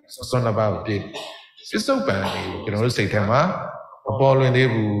တာစွန်းတစ်ပါးကိုပြေးပစ္စုပန်တွေကျွန်တော်တို့စိတ်ထဲမှာမပေါ်လွင်သေး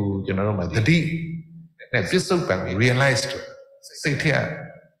ဘူးကျွန်တော်တို့မှာသတိနဲ့ပစ္စုပန်ကို realize စိတ်ထဲ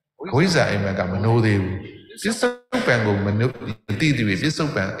ဝိဇ္ဇာအိမ်မက်ကမနိုးသေးဘူးပစ္စုပန်ကိုမသိသေးဘူးပစ္စု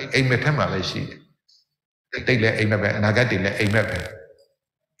ပန်အိမ်မက်ထက်မှာလည်းရှိတယ်တိတ်လည်းအိမ်မက်ပဲအနာဂတ်တွေလည်းအိမ်မက်ပဲ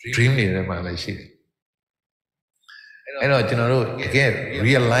dream တွေထဲမှာလည်းရှိတယ်အဲ့တော့ကျွန်တော်တို့တကယ်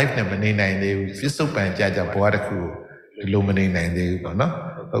real life နဲ့မနေနိုင်သေးဘူးပစ္စုပန်ကြဘဝတစ်ခုကိုဒီလိုမနေနိုင်သေးဘူးပေါ့နော်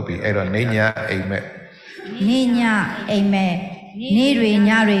ဟုတ်ပြီအဲ့တော့နေညအိမ်မက်နေညအိမ်မက်နေ့တွေည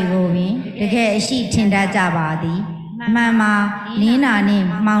တွေကိုပင်တကယ်အရှိထင်တတ်ကြပါသည်အမှန်မှာနင်းနာနှင့်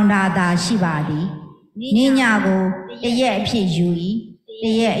မှောင်တာသာရှိပါသည်နေညကိုတရက်အဖြစ်ယူ၏တ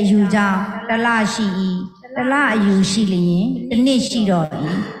ရက်အယူကြောင့်တလရှိ၏တလအယူရှိလျင်တစ်နှစ်ရှိတော့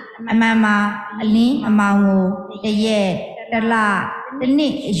၏အမှန်မှာအလင်းအမောင်ကိုတရက်တလတစ်နှ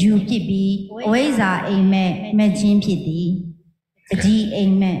စ်အယူဖြစ်ပြီးအဝိဇ္ဇာအိမ်မက်မဲ့ခြင်းဖြစ်သည်အကြီးအိ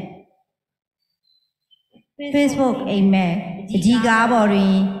မ်မက် Facebook အိမ်မက်အကြီးကားပေါ်တွ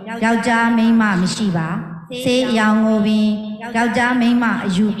င်ယောက်ျားမိန်းမမရှိပါဆေးအယောင်ကိုပင်ယောက်ျားမိန်းမအ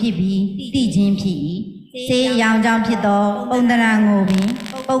ယူဖြစ်ပြီးသိခြင်းဖြစ်၏ဆေးအယောင်ကြောင့်ဖြစ်သောပုံသဏ္ဍာန်ကိုပင်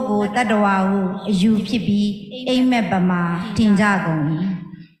ပုဂ္ဂိုလ်တ attva ဟုအယူဖြစ်ပြီးအိမ်မက်ပမာတင်ကြကုန်၏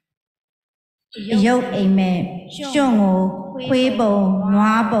အယုတ်အိမ်မက်ရွှွန့်ကိုခွေးပုံ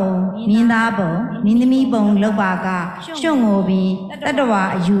နွားပုံမင်းသားပုံမင်းသမီးပုံလောက်ပါကရွှွန့်ကိုပင်တ attva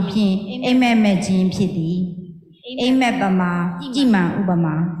အယူဖြင့်အိမ်မက်မဲ့ခြင်းဖြစ်သည်အိမ်မက်ပမာကြည်မှန်ဥပ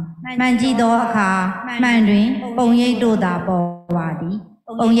မာမှန်ကြည့်သောအခါမှန်တွင်ပုံရိပ်တို့သာပေါ်ပါသည်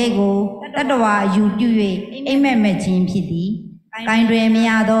ပုံရိပ်ကိုတ attva အယူပြု၍အိမ်မက်မဲ့ခြင်းဖြစ်သည်ကိုင်တွင်မ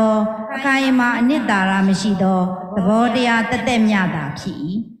ရသောအခိုင်အမာအနှစ်သာရမရှိသောသဘောတရားတသက်မြတာဖြစ်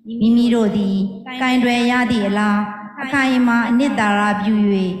၏မိမိတို့သည်ကိုင်တွင်ရသည့်အလားအခိုင်အမာအနှစ်သာရပြု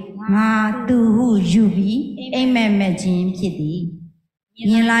၍ငါသူဟုယူပြီးအိမ်မက်မဲ့ခြင်းဖြစ်သည်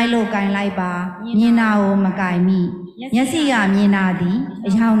မြင်လိုက်လို့ကိုင်လိုက်ပါမြင်တာကိုမကိုင်မိမျက်စိကမြင်တာသည်အ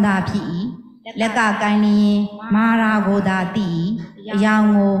ယောင်သာဖြစ်၏လက်ကကိုင်လျင်မာရာကိုသာသိ၏အယောင်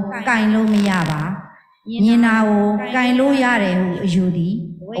ကိုကိုင်လို့မရပါမြင်တာကိုကိုင်လို့ရတယ်ဟုအယူသည်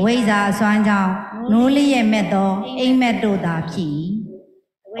အဝိဇ္ဇာအစွမ်းကြောင့်နိုးလျက်မဲ့သောအိမ်မက်တို့သာဖြစ်၏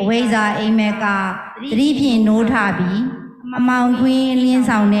အဝိဇ္ဇာအိမ်မက်ကသတိဖြင့်နိုးထပြီးအမောင်ခွင်းလင်း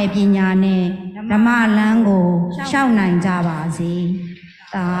ဆောင်တဲ့ပညာနဲ့ဓမ္မလမ်းကိုရှောက်နိုင်ကြပါစေ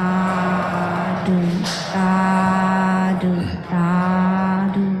သာဓုသာဓုသာ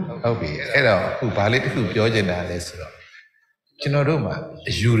ဓုဟုတ်ပြီအဲ့တော့အခုဗာလေးတစ်ခုပြောချင်တာလဲဆိုတော့ကျွန်တော်တို့မှာ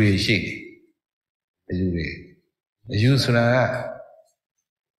အယူတွေရှိတယ်အယူဆိုတာက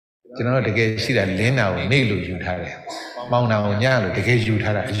ကျွန်တော်တို့တကယ်ရှိတာလင်းတာကိုနေ့လို့ယူထားတယ်မှောင်တာကိုညလို့တကယ်ယူ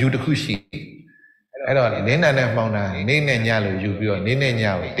ထားတာအယူတစ်ခုရှိအဲ့တော့လင်းတာနဲ့မှောင်တာနေ့နဲ့ညလို့ယူပြီးတော့နေ့နဲ့ည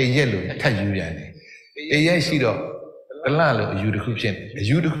ကိုတရက်လို့ထပ်ယူရတယ်တရက်ရှိတော့တလလို့အယူတစ်ခုဖြစ်နေအ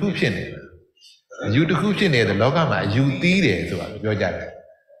ယူတစ်ခုဖြစ်နေတယ်လောကမှာအယူသီးတယ်ဆိုတာပြောကြတယ်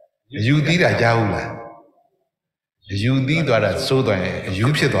အယူသီးတာကြားဘူးလားအယူသီးသွားတာစိုးသွားရင်အယူ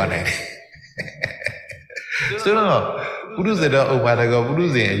ဖြစ်သွားနိုင်တယ်ဆိုတော့ပုရုဇေတော့ဥပါဒကောပုရု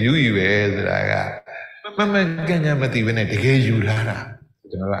ဇဉ်အယူယူပဲဆိုတာကမမှန်ကန်ကန်မသိဘဲနဲ့တကယ်ယူထားတာ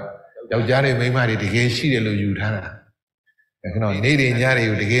ကျွန်တော်ကယောက်ျားတွေမိန်းမတွေတကယ်ရှိတယ်လို့ယူထားတာခဏနေ့တွေညတွေ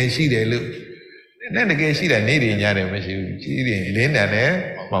ကိုတကယ်ရှိတယ်လို့နဲ့တကယ်ရှိတာနေ့တွေညတွေမရှိဘူးကြီးတယ်လင်းတယ်နဲ့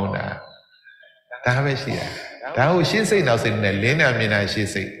မောင်းတာဒါပဲရှိတာဒါကိုရှင်းစိတ်နောက်စိတ်နဲ့လင်းတာမြင်တာရှင်း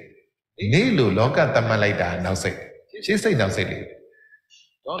စိတ်နေ့လို့လောကသတ်မှတ်လိုက်တာနောက်စိတ်ရှင်းစိတ်နောက်စိတ်လေး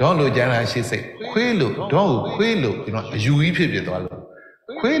ဒေါလို့ကျမ်းလာရှင်းစိတ်ခွေးလို့ဒေါကိုခွေးလို့ကျွန်တော်အယူကြီးဖြစ်သွားလို့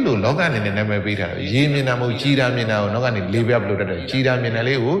ခွေးလို့လောကအနေနဲ့နာမည်ပေးထားတယ်ရေမြင်တာမဟုတ်ကြီးတာမြင်တာကိုလောကနေလေးပြလို့တတ်တယ်ကြီးတာမြင်တာ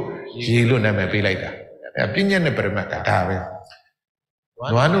လေးကိုရေလို့နာမည်ပေးလိုက်တာအဲပြဉ္ညာနဲ့ပရမတ်ကဒါပဲ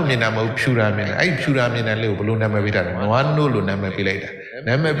နွားလို့မြင်တာမဟုတ်ဖြူတာမြင်တာအဲ့ဖြူတာမြင်တာလေးကိုဘယ်လိုနာမည်ပေးထားလဲနွားနို့လို့နာမည်ပေးလိုက်တာ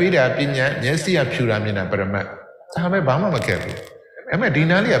နာမည်ပေးတာပညာမျက်စိကဖြူတာမြင်တာပရမတ်ဒါပဲဘာမှမခက်ဘူးအဲ့မဲ့ဒီ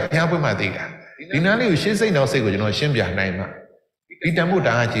နားလေးကဘုရားပွင့်မှသိတာဒီနားလေးကိုရှင်းစိတ်နောက်စိတ်ကိုကျွန်တော်ရှင်းပြနိုင်မှာဒီတန်ဖို့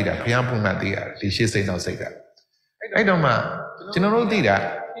တားကြည့်တာဘုရားပွင့်မှသိရတယ်ဒီရှင်းစိတ်နောက်စိတ်ကအဲ့တော့မှကျွန်တော်တို့သိတာ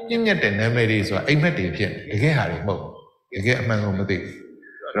ပြည့်ညက်တဲ့နာမည်တွေဆိုတာအိမ်မက်တွေဖြစ်တကယ်ဟာတွေမဟုတ်တကယ်အမှန်ကိုမသိဘူး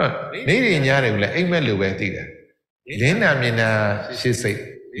အဲ့တော့နေတွေညတွေကိုလည်းအိမ်မက်လိုပဲသိတယ်လင်းနာမြင်တာရှင်းစိတ်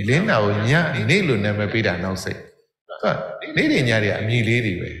လင်းနာကိုညနေလိုနာမည်ပေးတာနောက်စိတ်နေတွေညတွေကအမြည်လေး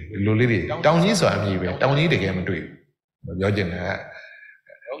တွေပဲလိုလေးတွေတောင်ကြီးဆိုတာအမြည်ပဲတောင်ကြီးတကယ်မတွေ့ဘူးပြောချင်တာ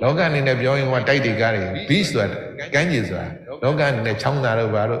လောကအနေနဲ့ပြောရင်ကတိုက်တွေကားတွေ beach ဆိုတာကမ်းခြေဆိုတာလောကအနေနဲ့ချောင်းသား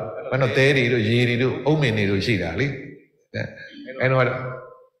တို့ဘာလို့ဘာလို့သဲတွေတို့ရေတွေတို့အုံမင်တွေတို့ရှိတာလေအဲ့တော့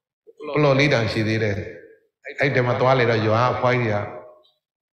ပလော်လေးတောင်ရှိသေးတယ်အဲ့တည်းမှာသွားလေတော့ရွာအဖွားကြီးက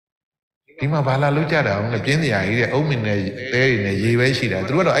ဒီမှာဘာလာလုကြတာအောင်လဲပြင်းစရာကြီးတဲ့အုံမင်နဲ့သဲတွေနဲ့ရေပဲရှိတာ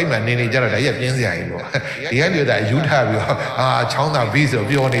သူတို့ကတော့အဲ့မှာနေနေကြတော့ဒါကြီးကပြင်းစရာကြီးပေါ့ဒီကလူသားအယူထားပြီးတော့ချောင်းသား beach ဆို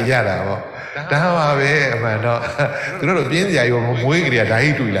ပြောနေကြတာပေါ့ဒါပါပဲအမှန်တော့သူတို့ပြင်းစရာကြီးမမွေးကြရဓာ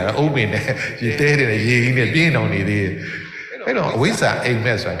တ်တွေ့လာတာအုံးပင်နဲ့ရေတဲတယ်ရေကြီးနဲ့ပြင်းအောင်နေသေးတယ်အဲ့တော့အဝိဇ္ဇာအိမ်မ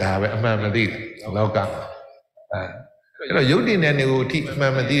က်ဆိုတာဒါပဲအမှန်မသိလောကအဲ့တော့ယုတ်တင်တဲ့နေကိုအထိအမှ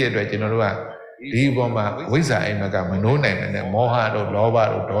န်မသိတဲ့အတွက်ကျွန်တော်တို့ကဒီဘောမှာဝိဇ္ဇာအိမ်မက်ကမနှိုးနိုင်တဲ့မောဟတို့လောဘ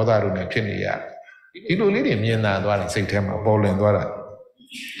တို့ဒေါသတို့နဲ့ဖြစ်နေရဒီလိုလေးတွေမြင်သာသွားတာစိတ်ထဲမှာပေါ်လွင်သွားတာ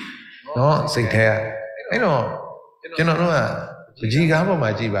နော်စိတ်ထဲအဲ့တော့ကျွန်တော်တို့ကပကြီးကားပေါ်မှာ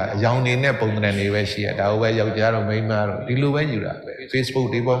ကြည့်ပါအယောင်နေနဲ့ပုံသဏ္ဍာန်တွေပဲရှိရဒါကိုပဲယောက်ျားတို့မိန်းမတို့ဒီလိုပဲယူတာပဲ Facebook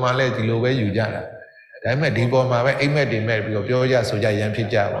ဒီပေါ်မှာလည်းဒီလိုပဲယူကြတာဒါပေမဲ့ဒီပေါ်မှာပဲအိမ်မက်တွေမဲ့ပြီးတော့ပြောကြဆိုကြရန်ဖြစ်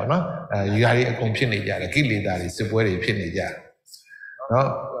ကြပါတော့ယူရာတွေအကုန်ဖြစ်နေကြတယ်ကိလေသာတွေစစ်ပွဲတွေဖြစ်နေကြတယ်နော်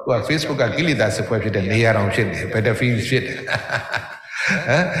ဟိုက Facebook ကကိလေသာစစ်ပွဲဖြစ်တဲ့နေရာတောင်ဖြစ်နေ Battlefield ဖြစ်တယ်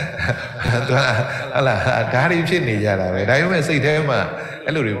သူဟာလာဒါတွေဖြစ်နေကြတာပဲဒါပေမဲ့စိတ်ထဲမှာ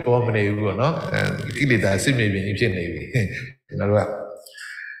အဲ့လိုတွေပေါ်မနေဘူးပေါ့နော်ကိလေသာစစ်မြေပြင်ကြီးဖြစ်နေပြီကျွန်တော်တို့က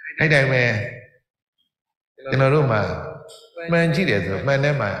အဲ့တိုင်းပဲကျွန်တော်တို့မှာမှန်ကြည့်တယ်ဆိုမှန်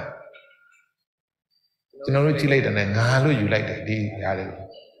တဲ့မှာကျွန်တော်တို့ကြည့်လိုက်တဲ့ငါလို့ယူလိုက်တယ်ဒီဟာတွေ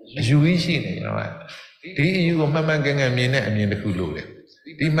အယူကြီးရှိနေကျွန်တော်ကဒီအယူကိုမှန်မှန်ကန်ကန်မြင်တဲ့အမြင်တစ်ခုလို့လေ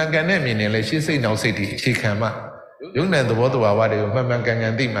ဒီမှန်ကန်တဲ့အမြင်နဲ့လည်းရှင်းစိတ်နောက်စိတ်ဒီအခြေခံမှယုံတဲ့သဘောတဘာဝတွေကိုမှန်မှန်ကန်က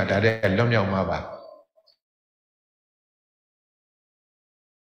န်သိမှဒါတဲ့လွတ်မြောက်မှာပါ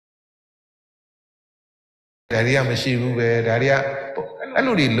ဒါတွေကမရှိဘူးပဲဒါတွေကအဲ့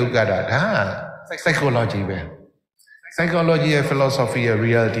လိုတွေလုပ်ကြတာဒါ psychology ပဲ psychology ရဲ့ philosophy ရဲ့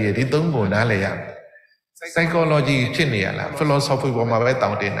reality ရဲ့ဒီသုံးခုနားလည်ရမယ် psychology ဖြစ်နေရလား philosophy ပေါ်မှာပဲတော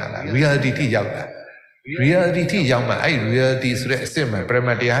င်းတင်တာလား reality ထိရောက်တာ reality ထိရောက်မှအဲ့ reality ဆိုတဲ့အစစ်မှန်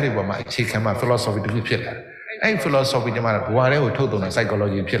prima တရားတွေပေါ်မှာအခြေခံမှ philosophy တခုဖြစ်လာအဲ့ philosophy ကျမှဘဝထဲကိုထုတ်သုံးတာ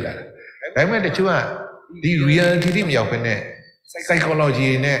psychology ဖြစ်လာတယ်ဒါပေမဲ့တချို့ကဒီ reality ထိမရောက်ဘဲနဲ့ psychology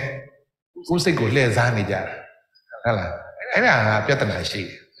နဲ့ကိုယ်စိတ်ကိုလှည့်စားနေကြတာဟုတ်လားအဲ့ဒါကပြဿနာရှိ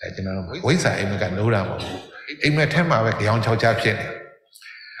တယ်ကျွန်တော်တို့ဝိဇ္ဇာအိမ်မက်ကနိုးတာမဟုတ်ဘူးအိမ်မက်ထဲမှာပဲကြောင်ချောက်ချဖြစ်နေ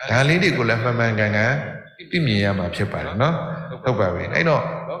ဒါလေးတွေကိုလည်းမှန်မှန်ကန်ကန်ပြမြင်ရမှာဖြစ်ပါတယ်နော်ဟုတ်ပါပြီအဲ့တော့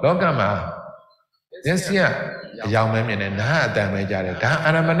လောကမှာမျက်စိကအယောင်မဲမြင်တယ်နားအတန်ပဲကြားတယ်ဒါအာ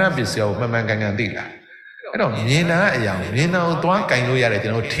ရမဏပစ္စည်းကိုမှန်မှန်ကန်ကန်သိလာအဲ့တော့မြင်တာအယောင်မြင်တာကိုသွားကင်လို့ရတယ်ကျွ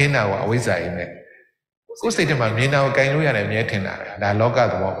န်တော်ထင်းတာကအဝိဇ္ဇာအိမ်မက်ကိုယ်စိတ်ထဲမှာမြင်တာကိုကင်လို့ရတယ်အမြဲထင်တာဒါလောက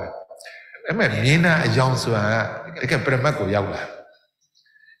သဘောပဲအဲ့မဲ့မြင်တာအယောင်ဆိုတာတကယ်ပရမတ်ကိုရောက်လာ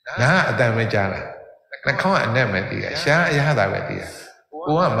နားအတန်ပဲကြားတာနှာခေါင်းကအနက်ပဲသိတယ်ရှားအရသာပဲသိတယ်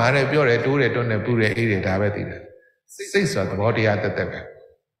ကိုကမာတယ်ပြောတယ်တိုးတယ်တွန်းတယ်ပူတယ်အေးတယ်ဒါပဲသိတယ်စိတ်ဆိုတာသဘောတရားတက်တက်ပဲ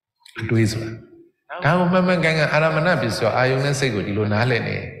အတွေးဆိုတာဒါကိုမှန်မှန်ကန်ကန်အာရမဏပစ္စည်းအာယုန်နဲ့စိတ်ကိုဒီလိုနားလည်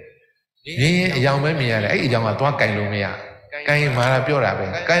နေမြင်ရင်အယောင်ပဲမြင်ရတယ်အဲ့အယောင်ကသွားကင်လို့မရကင်ရင်မာတာပြောတာပဲ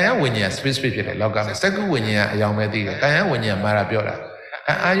ကံယဝိညာဉ် specific ဖြစ်တယ်လောကမှာစက္ကုဝိညာဉ်ကအယောင်ပဲသိတယ်ကံယဝိညာဉ်မာတာပြောတာ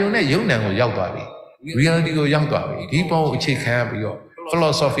အာယုန်နဲ့ယုံ nant ကိုရောက်သွားပြီ reality ကိုရောက်သွားပြီဒီပေါ်ကိုအခြေခံပြီးတော့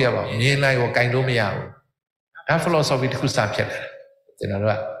philosophy ပါမြင်လိုက်ကိုကင်လို့မရဘူးဒါ philosophy တစ်ခုစဖြစ်တယ်ကျွန်တော်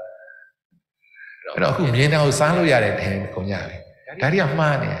တို့ကအဲ့တော့အခုမြင်တာကိုစားလို့ရတဲ့ထဲကုန်ကြပြီဒါတွေက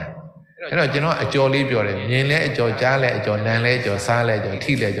မှားနေတာအဲ့တော့ကျွန်တော်အကျော်လေးပြောတယ်မြင်လဲအကျော်ကြားလဲအကျော်နံလဲအကျော်စားလဲအကျော်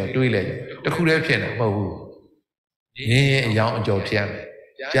ထိလဲအကျော်တွေးလဲတခုတည်းဖြစ်နေမဟုတ်ဘူးမြင်ရင်အယောင်အကျော်ဖြစ်မယ်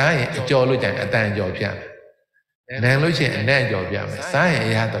ကြားရင်အကျော်လို့ကြရင်အတန်အကျော်ဖြစ်မယ်နံလို့ရှိရင်အနံ့အကျော်ဖြစ်မယ်စားရင်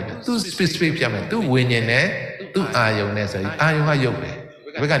အရာတော့သူ specific ဖြစ်မယ်သူဝิญဉ်နဲ့သူအာယုံနဲ့ဆိုရင်အာယုံကရုပ်ပဲ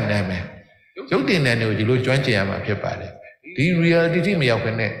ဘက်ကနံမယ်ရုပ်တင်တဲ့နေကိုဒီလိုကျွမ်းကျင်ရမှာဖြစ်ပါတယ်ဒီ reality မရောက်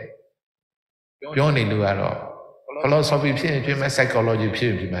ဘဲနဲ့ပြောနေလို့ကတော့ philosophy ဖြစ်ရင်ဖြစ်မယ် psychology ဖြစ်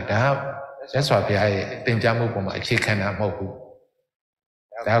ရင်ဖြစ်မယ်ဒါကရက်စွာဘုရားရဲ့သင်ကြားမှုပေါ်မှာအခြေခံတာမဟုတ်ဘူး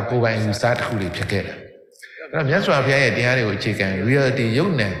ဒါကိုယ်ပိုင်ယူဆတစ်ခုတွေဖြစ်ခဲ့တယ်အဲ့တော့ရက်စွာဘုရားရဲ့တရားတွေကိုအခြေခံ reality ရု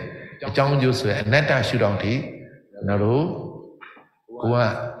ပ်နဲ့အကြောင်းကျိုးဆိုရင်အနတ္တရှုထောင့်ထိကျွန်တော်တို့ကိုက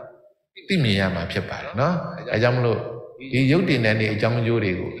သိမြင်ရမှာဖြစ်ပါတယ်နော်အဲကြောင့်မလို့ ဒီရုပ်တည်နေတဲ့အကြောင်းအကျိုး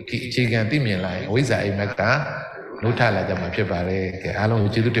တွေကိုအခြေခံသိမြင်လိုက်ဝိဇ္ဇာအိမ်မက်ကနှုတ်ထလာကြမှာဖြစ်ပါတယ်ကဲအားလုံး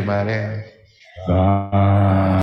ကိုကျေးဇူးတင်ပါတယ် သာ